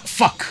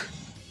 fuck.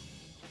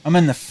 I'm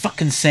in the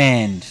fucking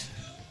sand.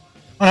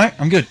 Oh no,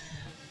 I'm good.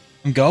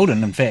 I'm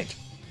golden, in fact.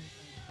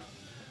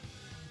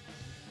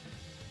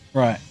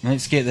 Right,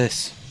 let's get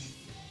this.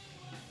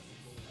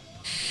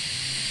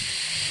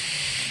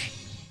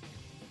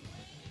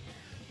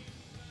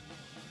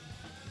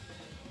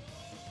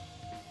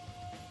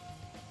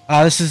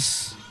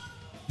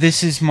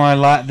 This is my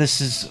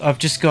I've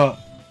just got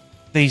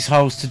these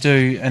holes to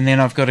do, and then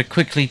I've got to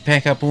quickly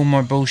pack up all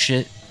my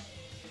bullshit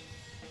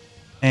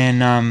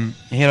and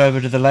head over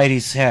to the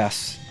lady's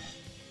house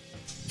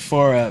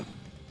for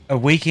a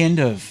weekend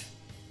of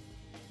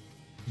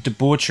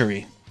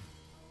debauchery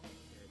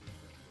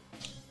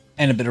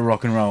and a bit of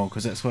rock and roll,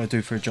 because that's what I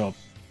do for a job.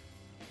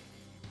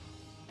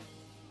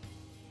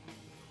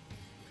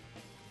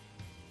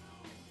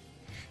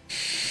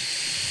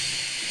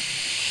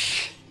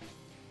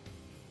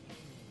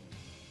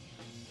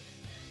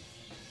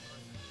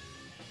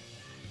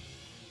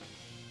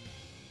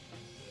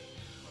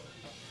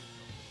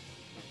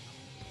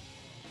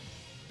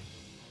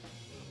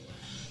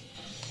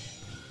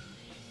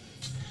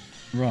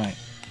 Right,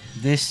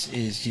 this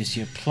is just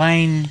your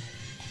plain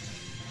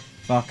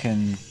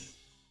fucking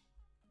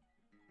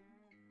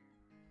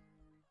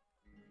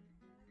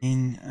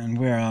and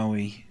where are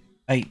we?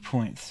 8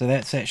 points, so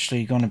that's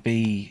actually going to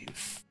be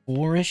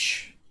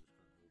 4-ish,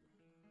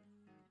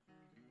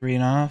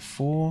 3.5,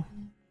 4.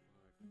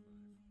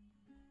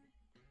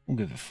 We'll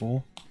give it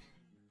 4.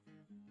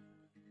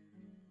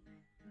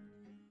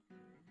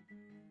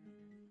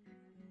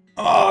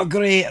 Oh,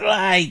 great,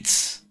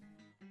 right.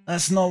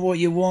 That's not what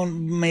you want,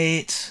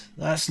 mate.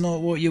 That's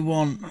not what you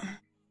want.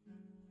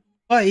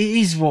 But it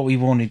is what we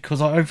wanted, because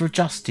I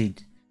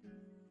over-adjusted.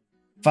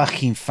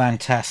 Fucking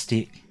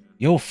fantastic.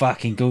 You're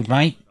fucking good,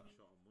 mate.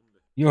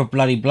 You're a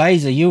bloody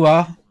blazer, you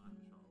are.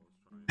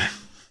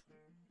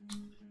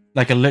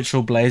 Like a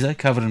literal blazer,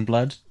 covered in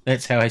blood.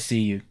 That's how I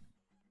see you.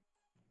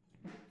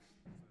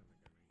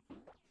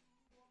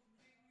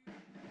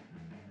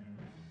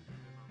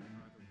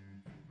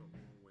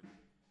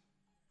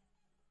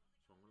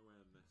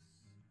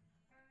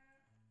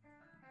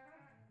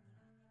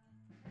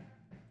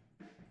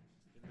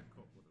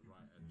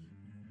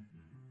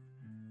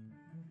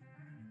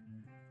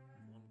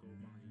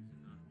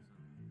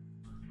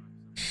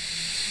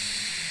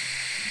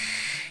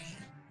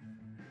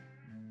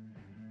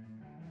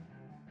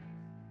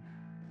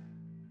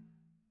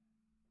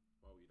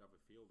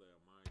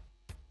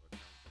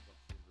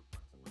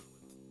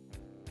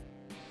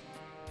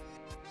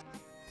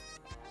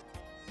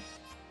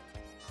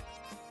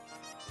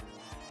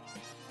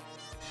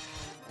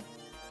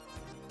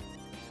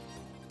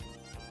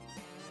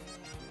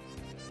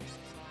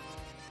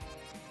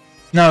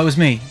 No, it was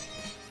me.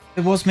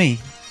 It was me.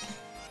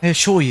 I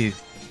assure you.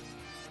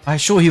 I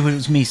assure you it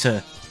was me,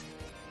 sir.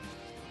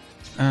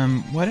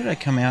 Why did I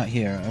come out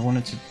here? I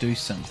wanted to do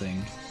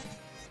something.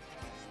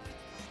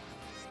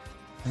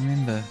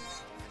 Remember.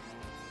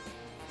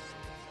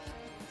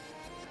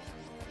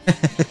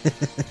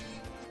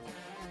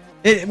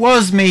 It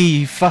was me,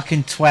 you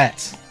fucking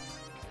twat.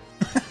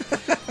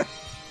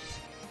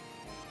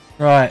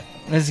 Right,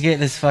 let's get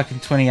this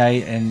fucking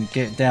 28 and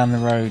get down the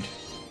road.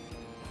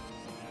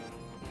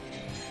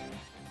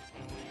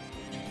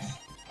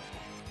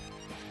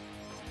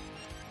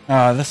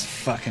 Oh, this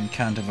fucking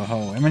cunt of a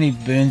hole. How many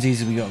Burnsies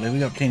have we got there? We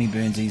got plenty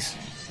Burnsies.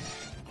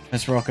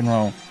 Let's rock and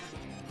roll.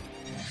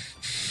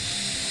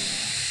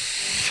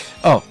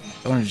 Oh,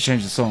 I wanted to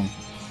change the song.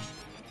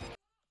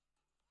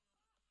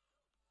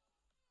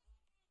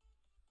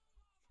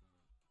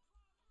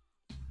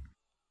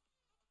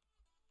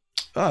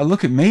 Oh,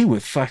 look at me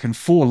with fucking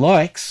 4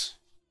 likes.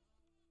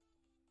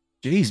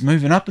 Jeez,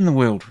 moving up in the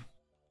world.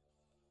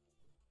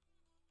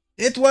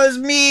 It was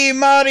me,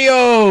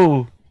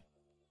 Mario!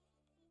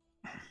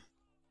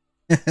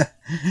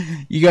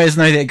 You guys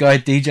know that guy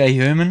DJ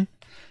Herman?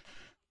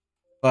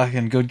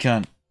 Fucking good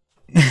cunt.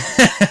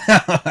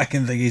 I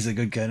can think he's a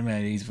good cunt,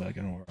 man. He's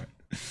fucking alright.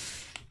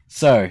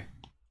 So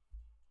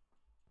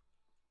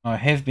I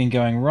have been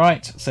going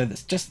right, so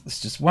it's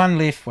just one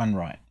left, one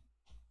right.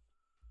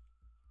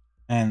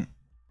 And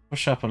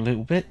push up a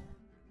little bit.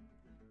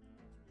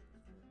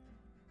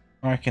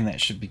 I reckon that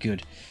should be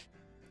good.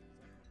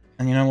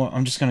 And you know what?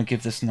 I'm just going to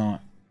give this 9.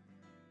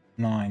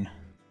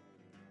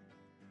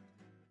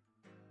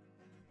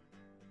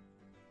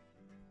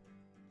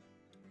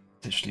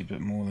 It's actually a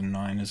bit more than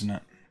 9, isn't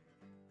it?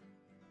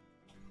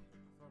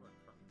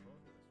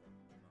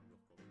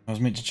 I was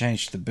meant to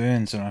change to the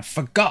burns and I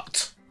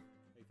forgot!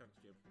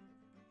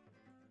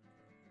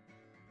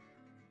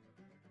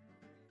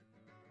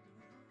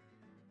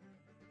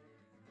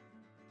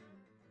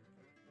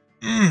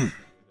 Mm.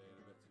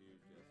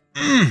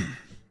 Mm.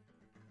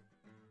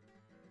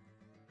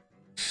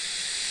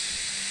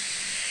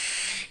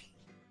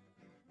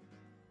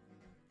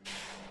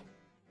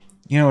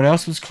 You know what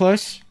else was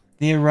close?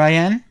 There,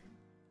 Ryan?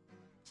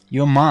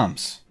 Your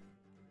mom's.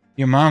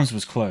 Your mom's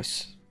was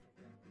close.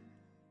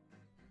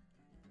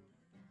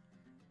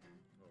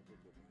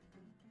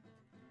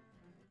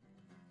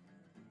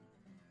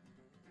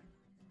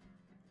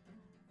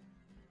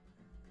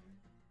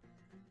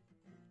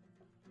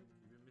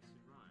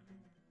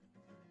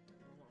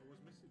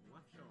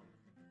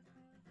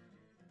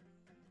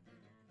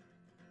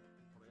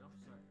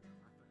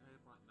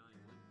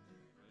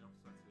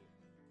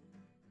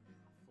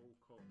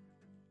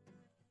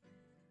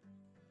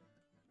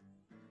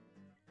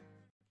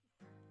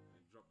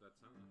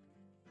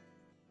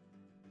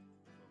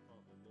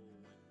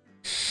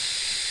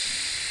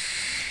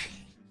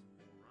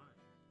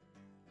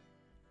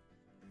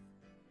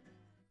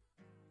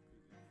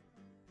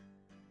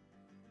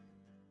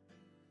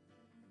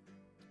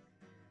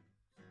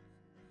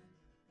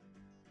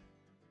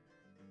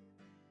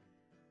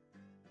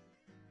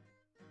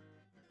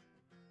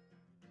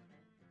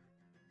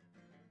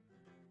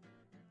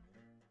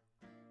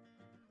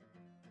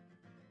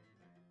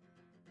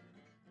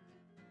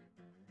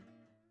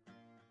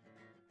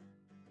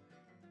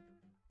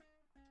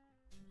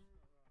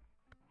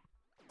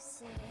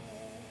 Can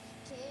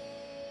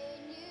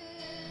you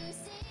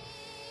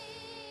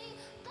see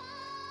by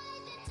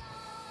the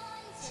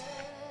dawn's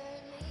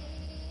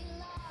early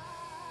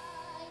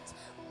light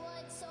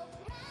what so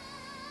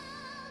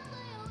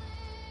proudly we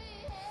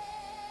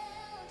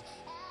hailed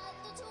at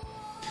the door?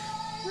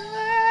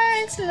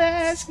 Lights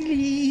last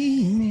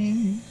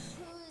gleaming,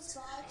 Whose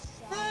fox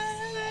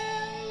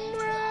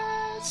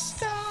and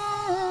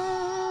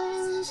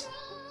stars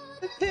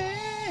appear.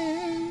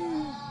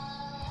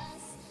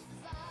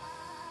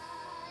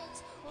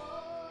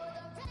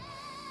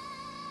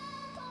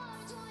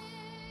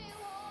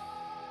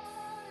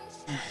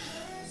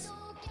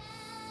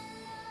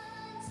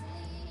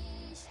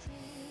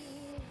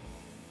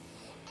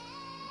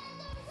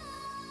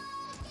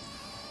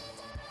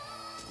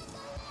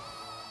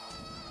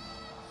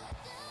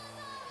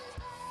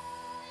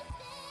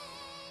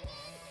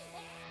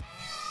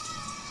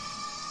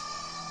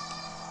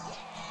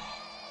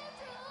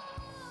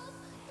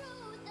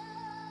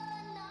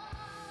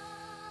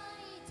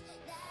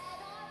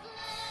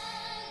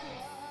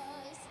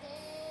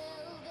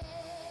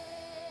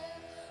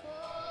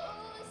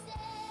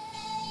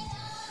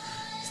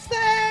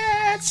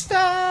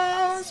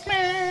 Stars,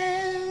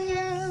 man,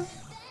 yeah.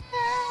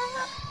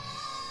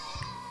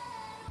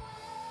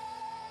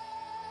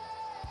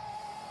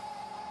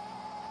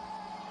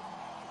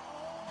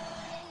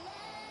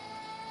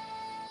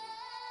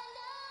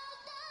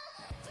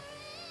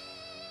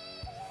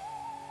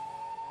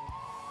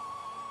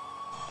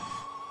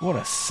 What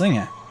a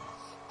singer.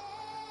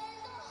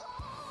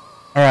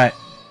 Alright.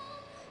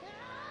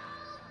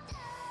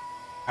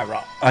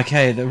 Alright.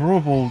 Okay, the raw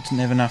ball didn't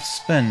have enough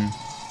spin.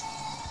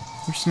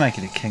 We'll just make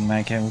it a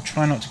kingmaker. We'll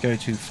try not to go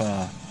too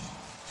far.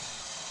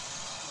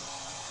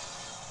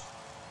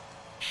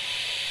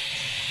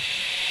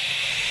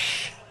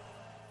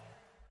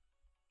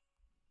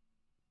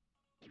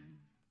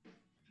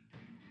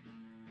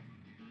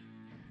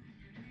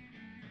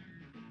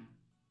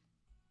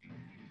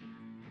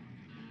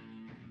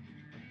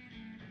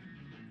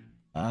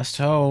 Last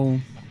hole.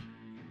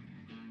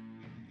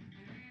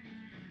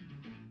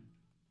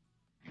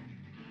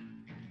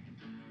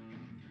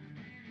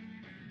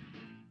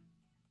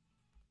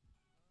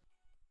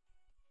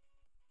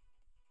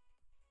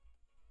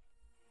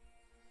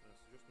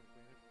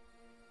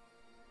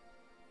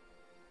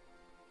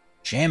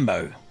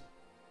 Shambo.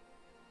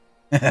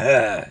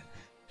 Fair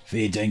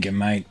dinkum,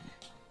 mate.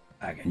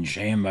 Fucking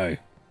Shambo.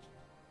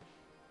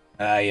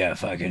 Ah, yeah,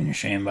 fucking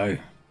Shambo.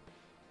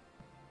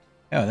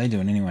 How are they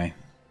doing anyway?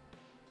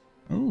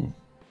 Ooh.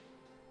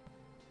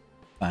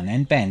 Fun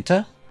and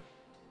banter.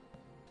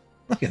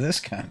 Look at this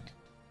cunt.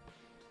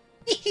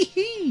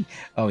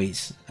 Oh,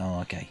 he's... Oh,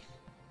 okay.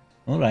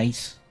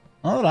 Alright.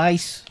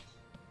 Alright.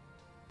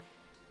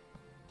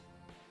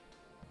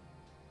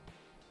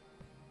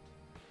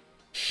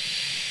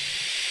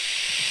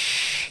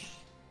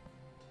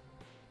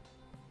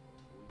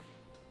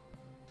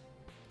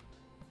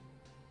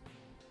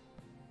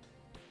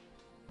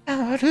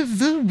 out of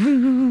the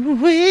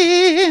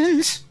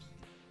ruins,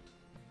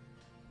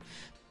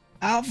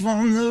 out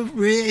from the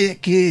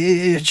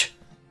wreckage.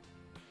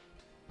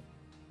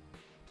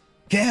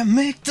 Can't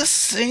make the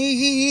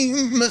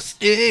same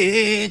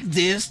mistake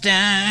this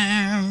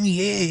time,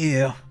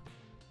 yeah.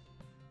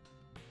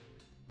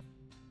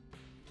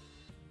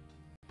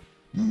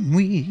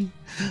 We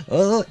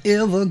are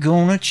ever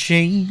gonna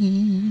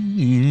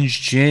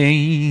change.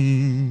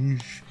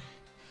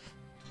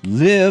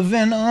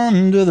 Living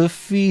under the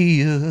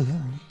fear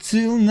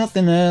till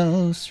nothing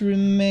else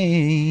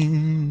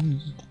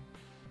remains.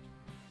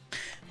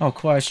 Oh,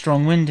 quite a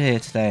strong wind here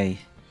today.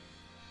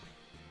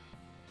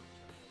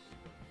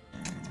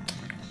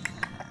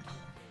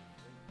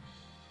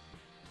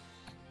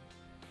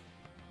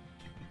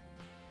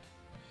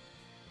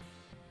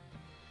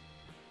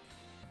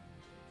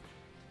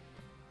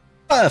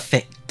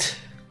 Perfect.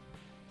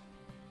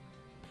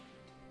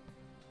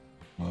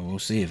 Well, we'll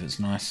see if it's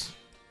nice.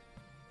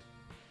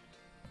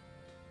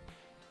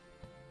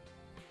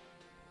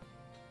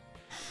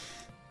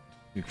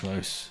 Too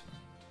close.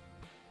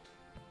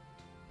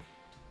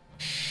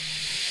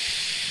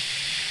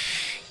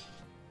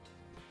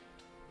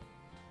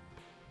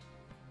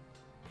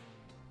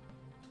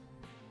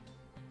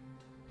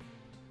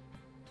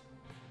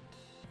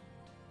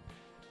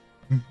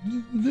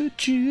 The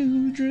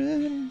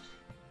children.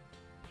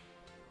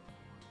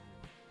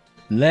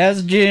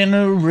 Last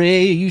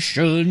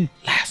generation.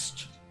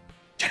 Last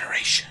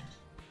generation.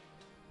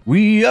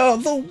 We are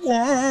the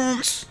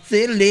ones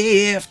they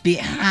left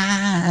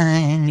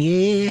behind,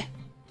 yeah.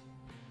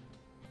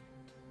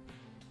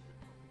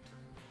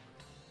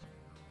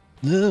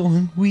 The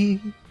one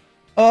we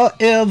are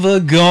ever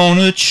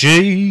gonna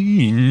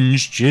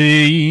change.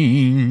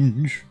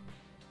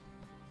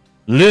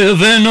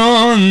 Living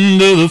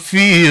under the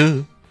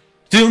fear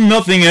till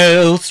nothing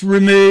else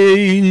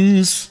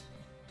remains.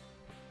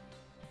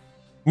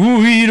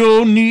 We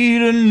don't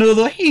need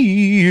another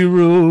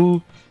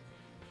hero.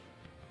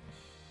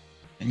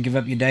 And give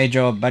up your day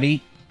job,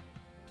 buddy.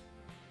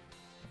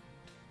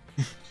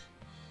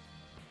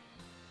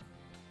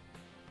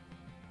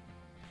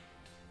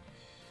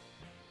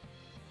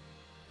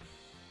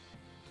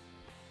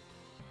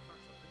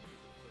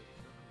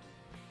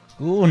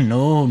 Oh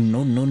no,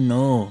 no, no,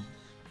 no.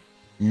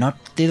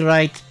 Not the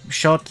right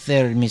shot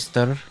there,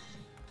 mister.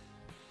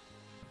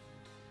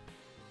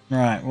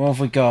 Right, what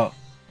have we got?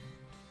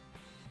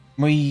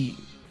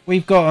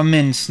 We've got a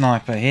min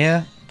sniper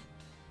here.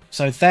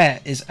 So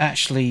that is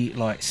actually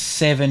like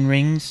 7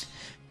 rings.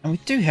 And we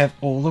do have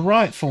all the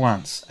right for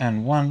once.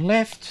 And 1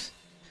 left.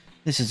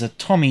 This is a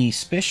Tommy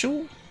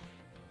special.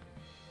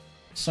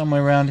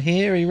 Somewhere around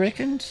here, he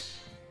reckoned.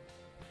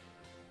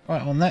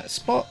 Right on that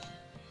spot.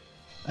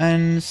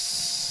 And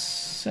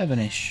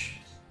 7-ish.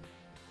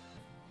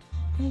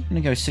 I'm going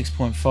to go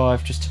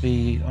 6.5 just to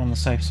be on the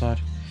safe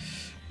side.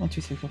 1,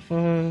 2, 3, 4,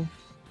 5.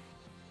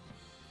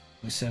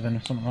 7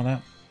 or something like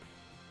that.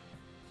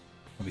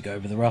 Probably go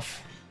over the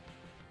rough.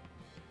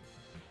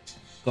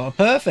 Got a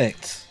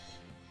perfect.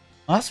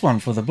 Nice one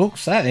for the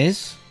books, that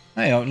is.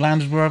 Hey, I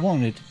landed where I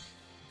wanted.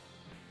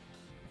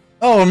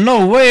 Oh,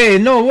 no way,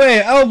 no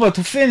way. Albert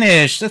to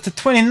finish. That's a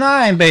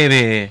 29,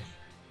 baby.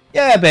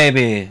 Yeah,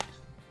 baby.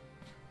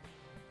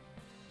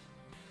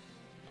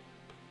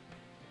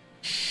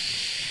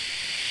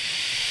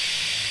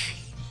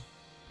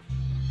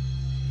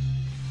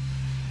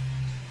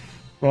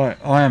 Right,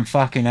 I am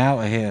fucking out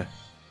of here.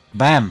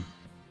 Bam.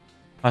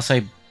 I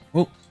say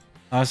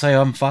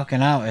I'm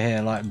fucking out of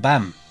here, like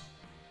bam.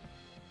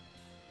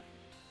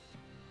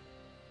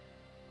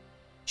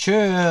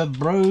 Sure,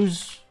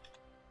 bros.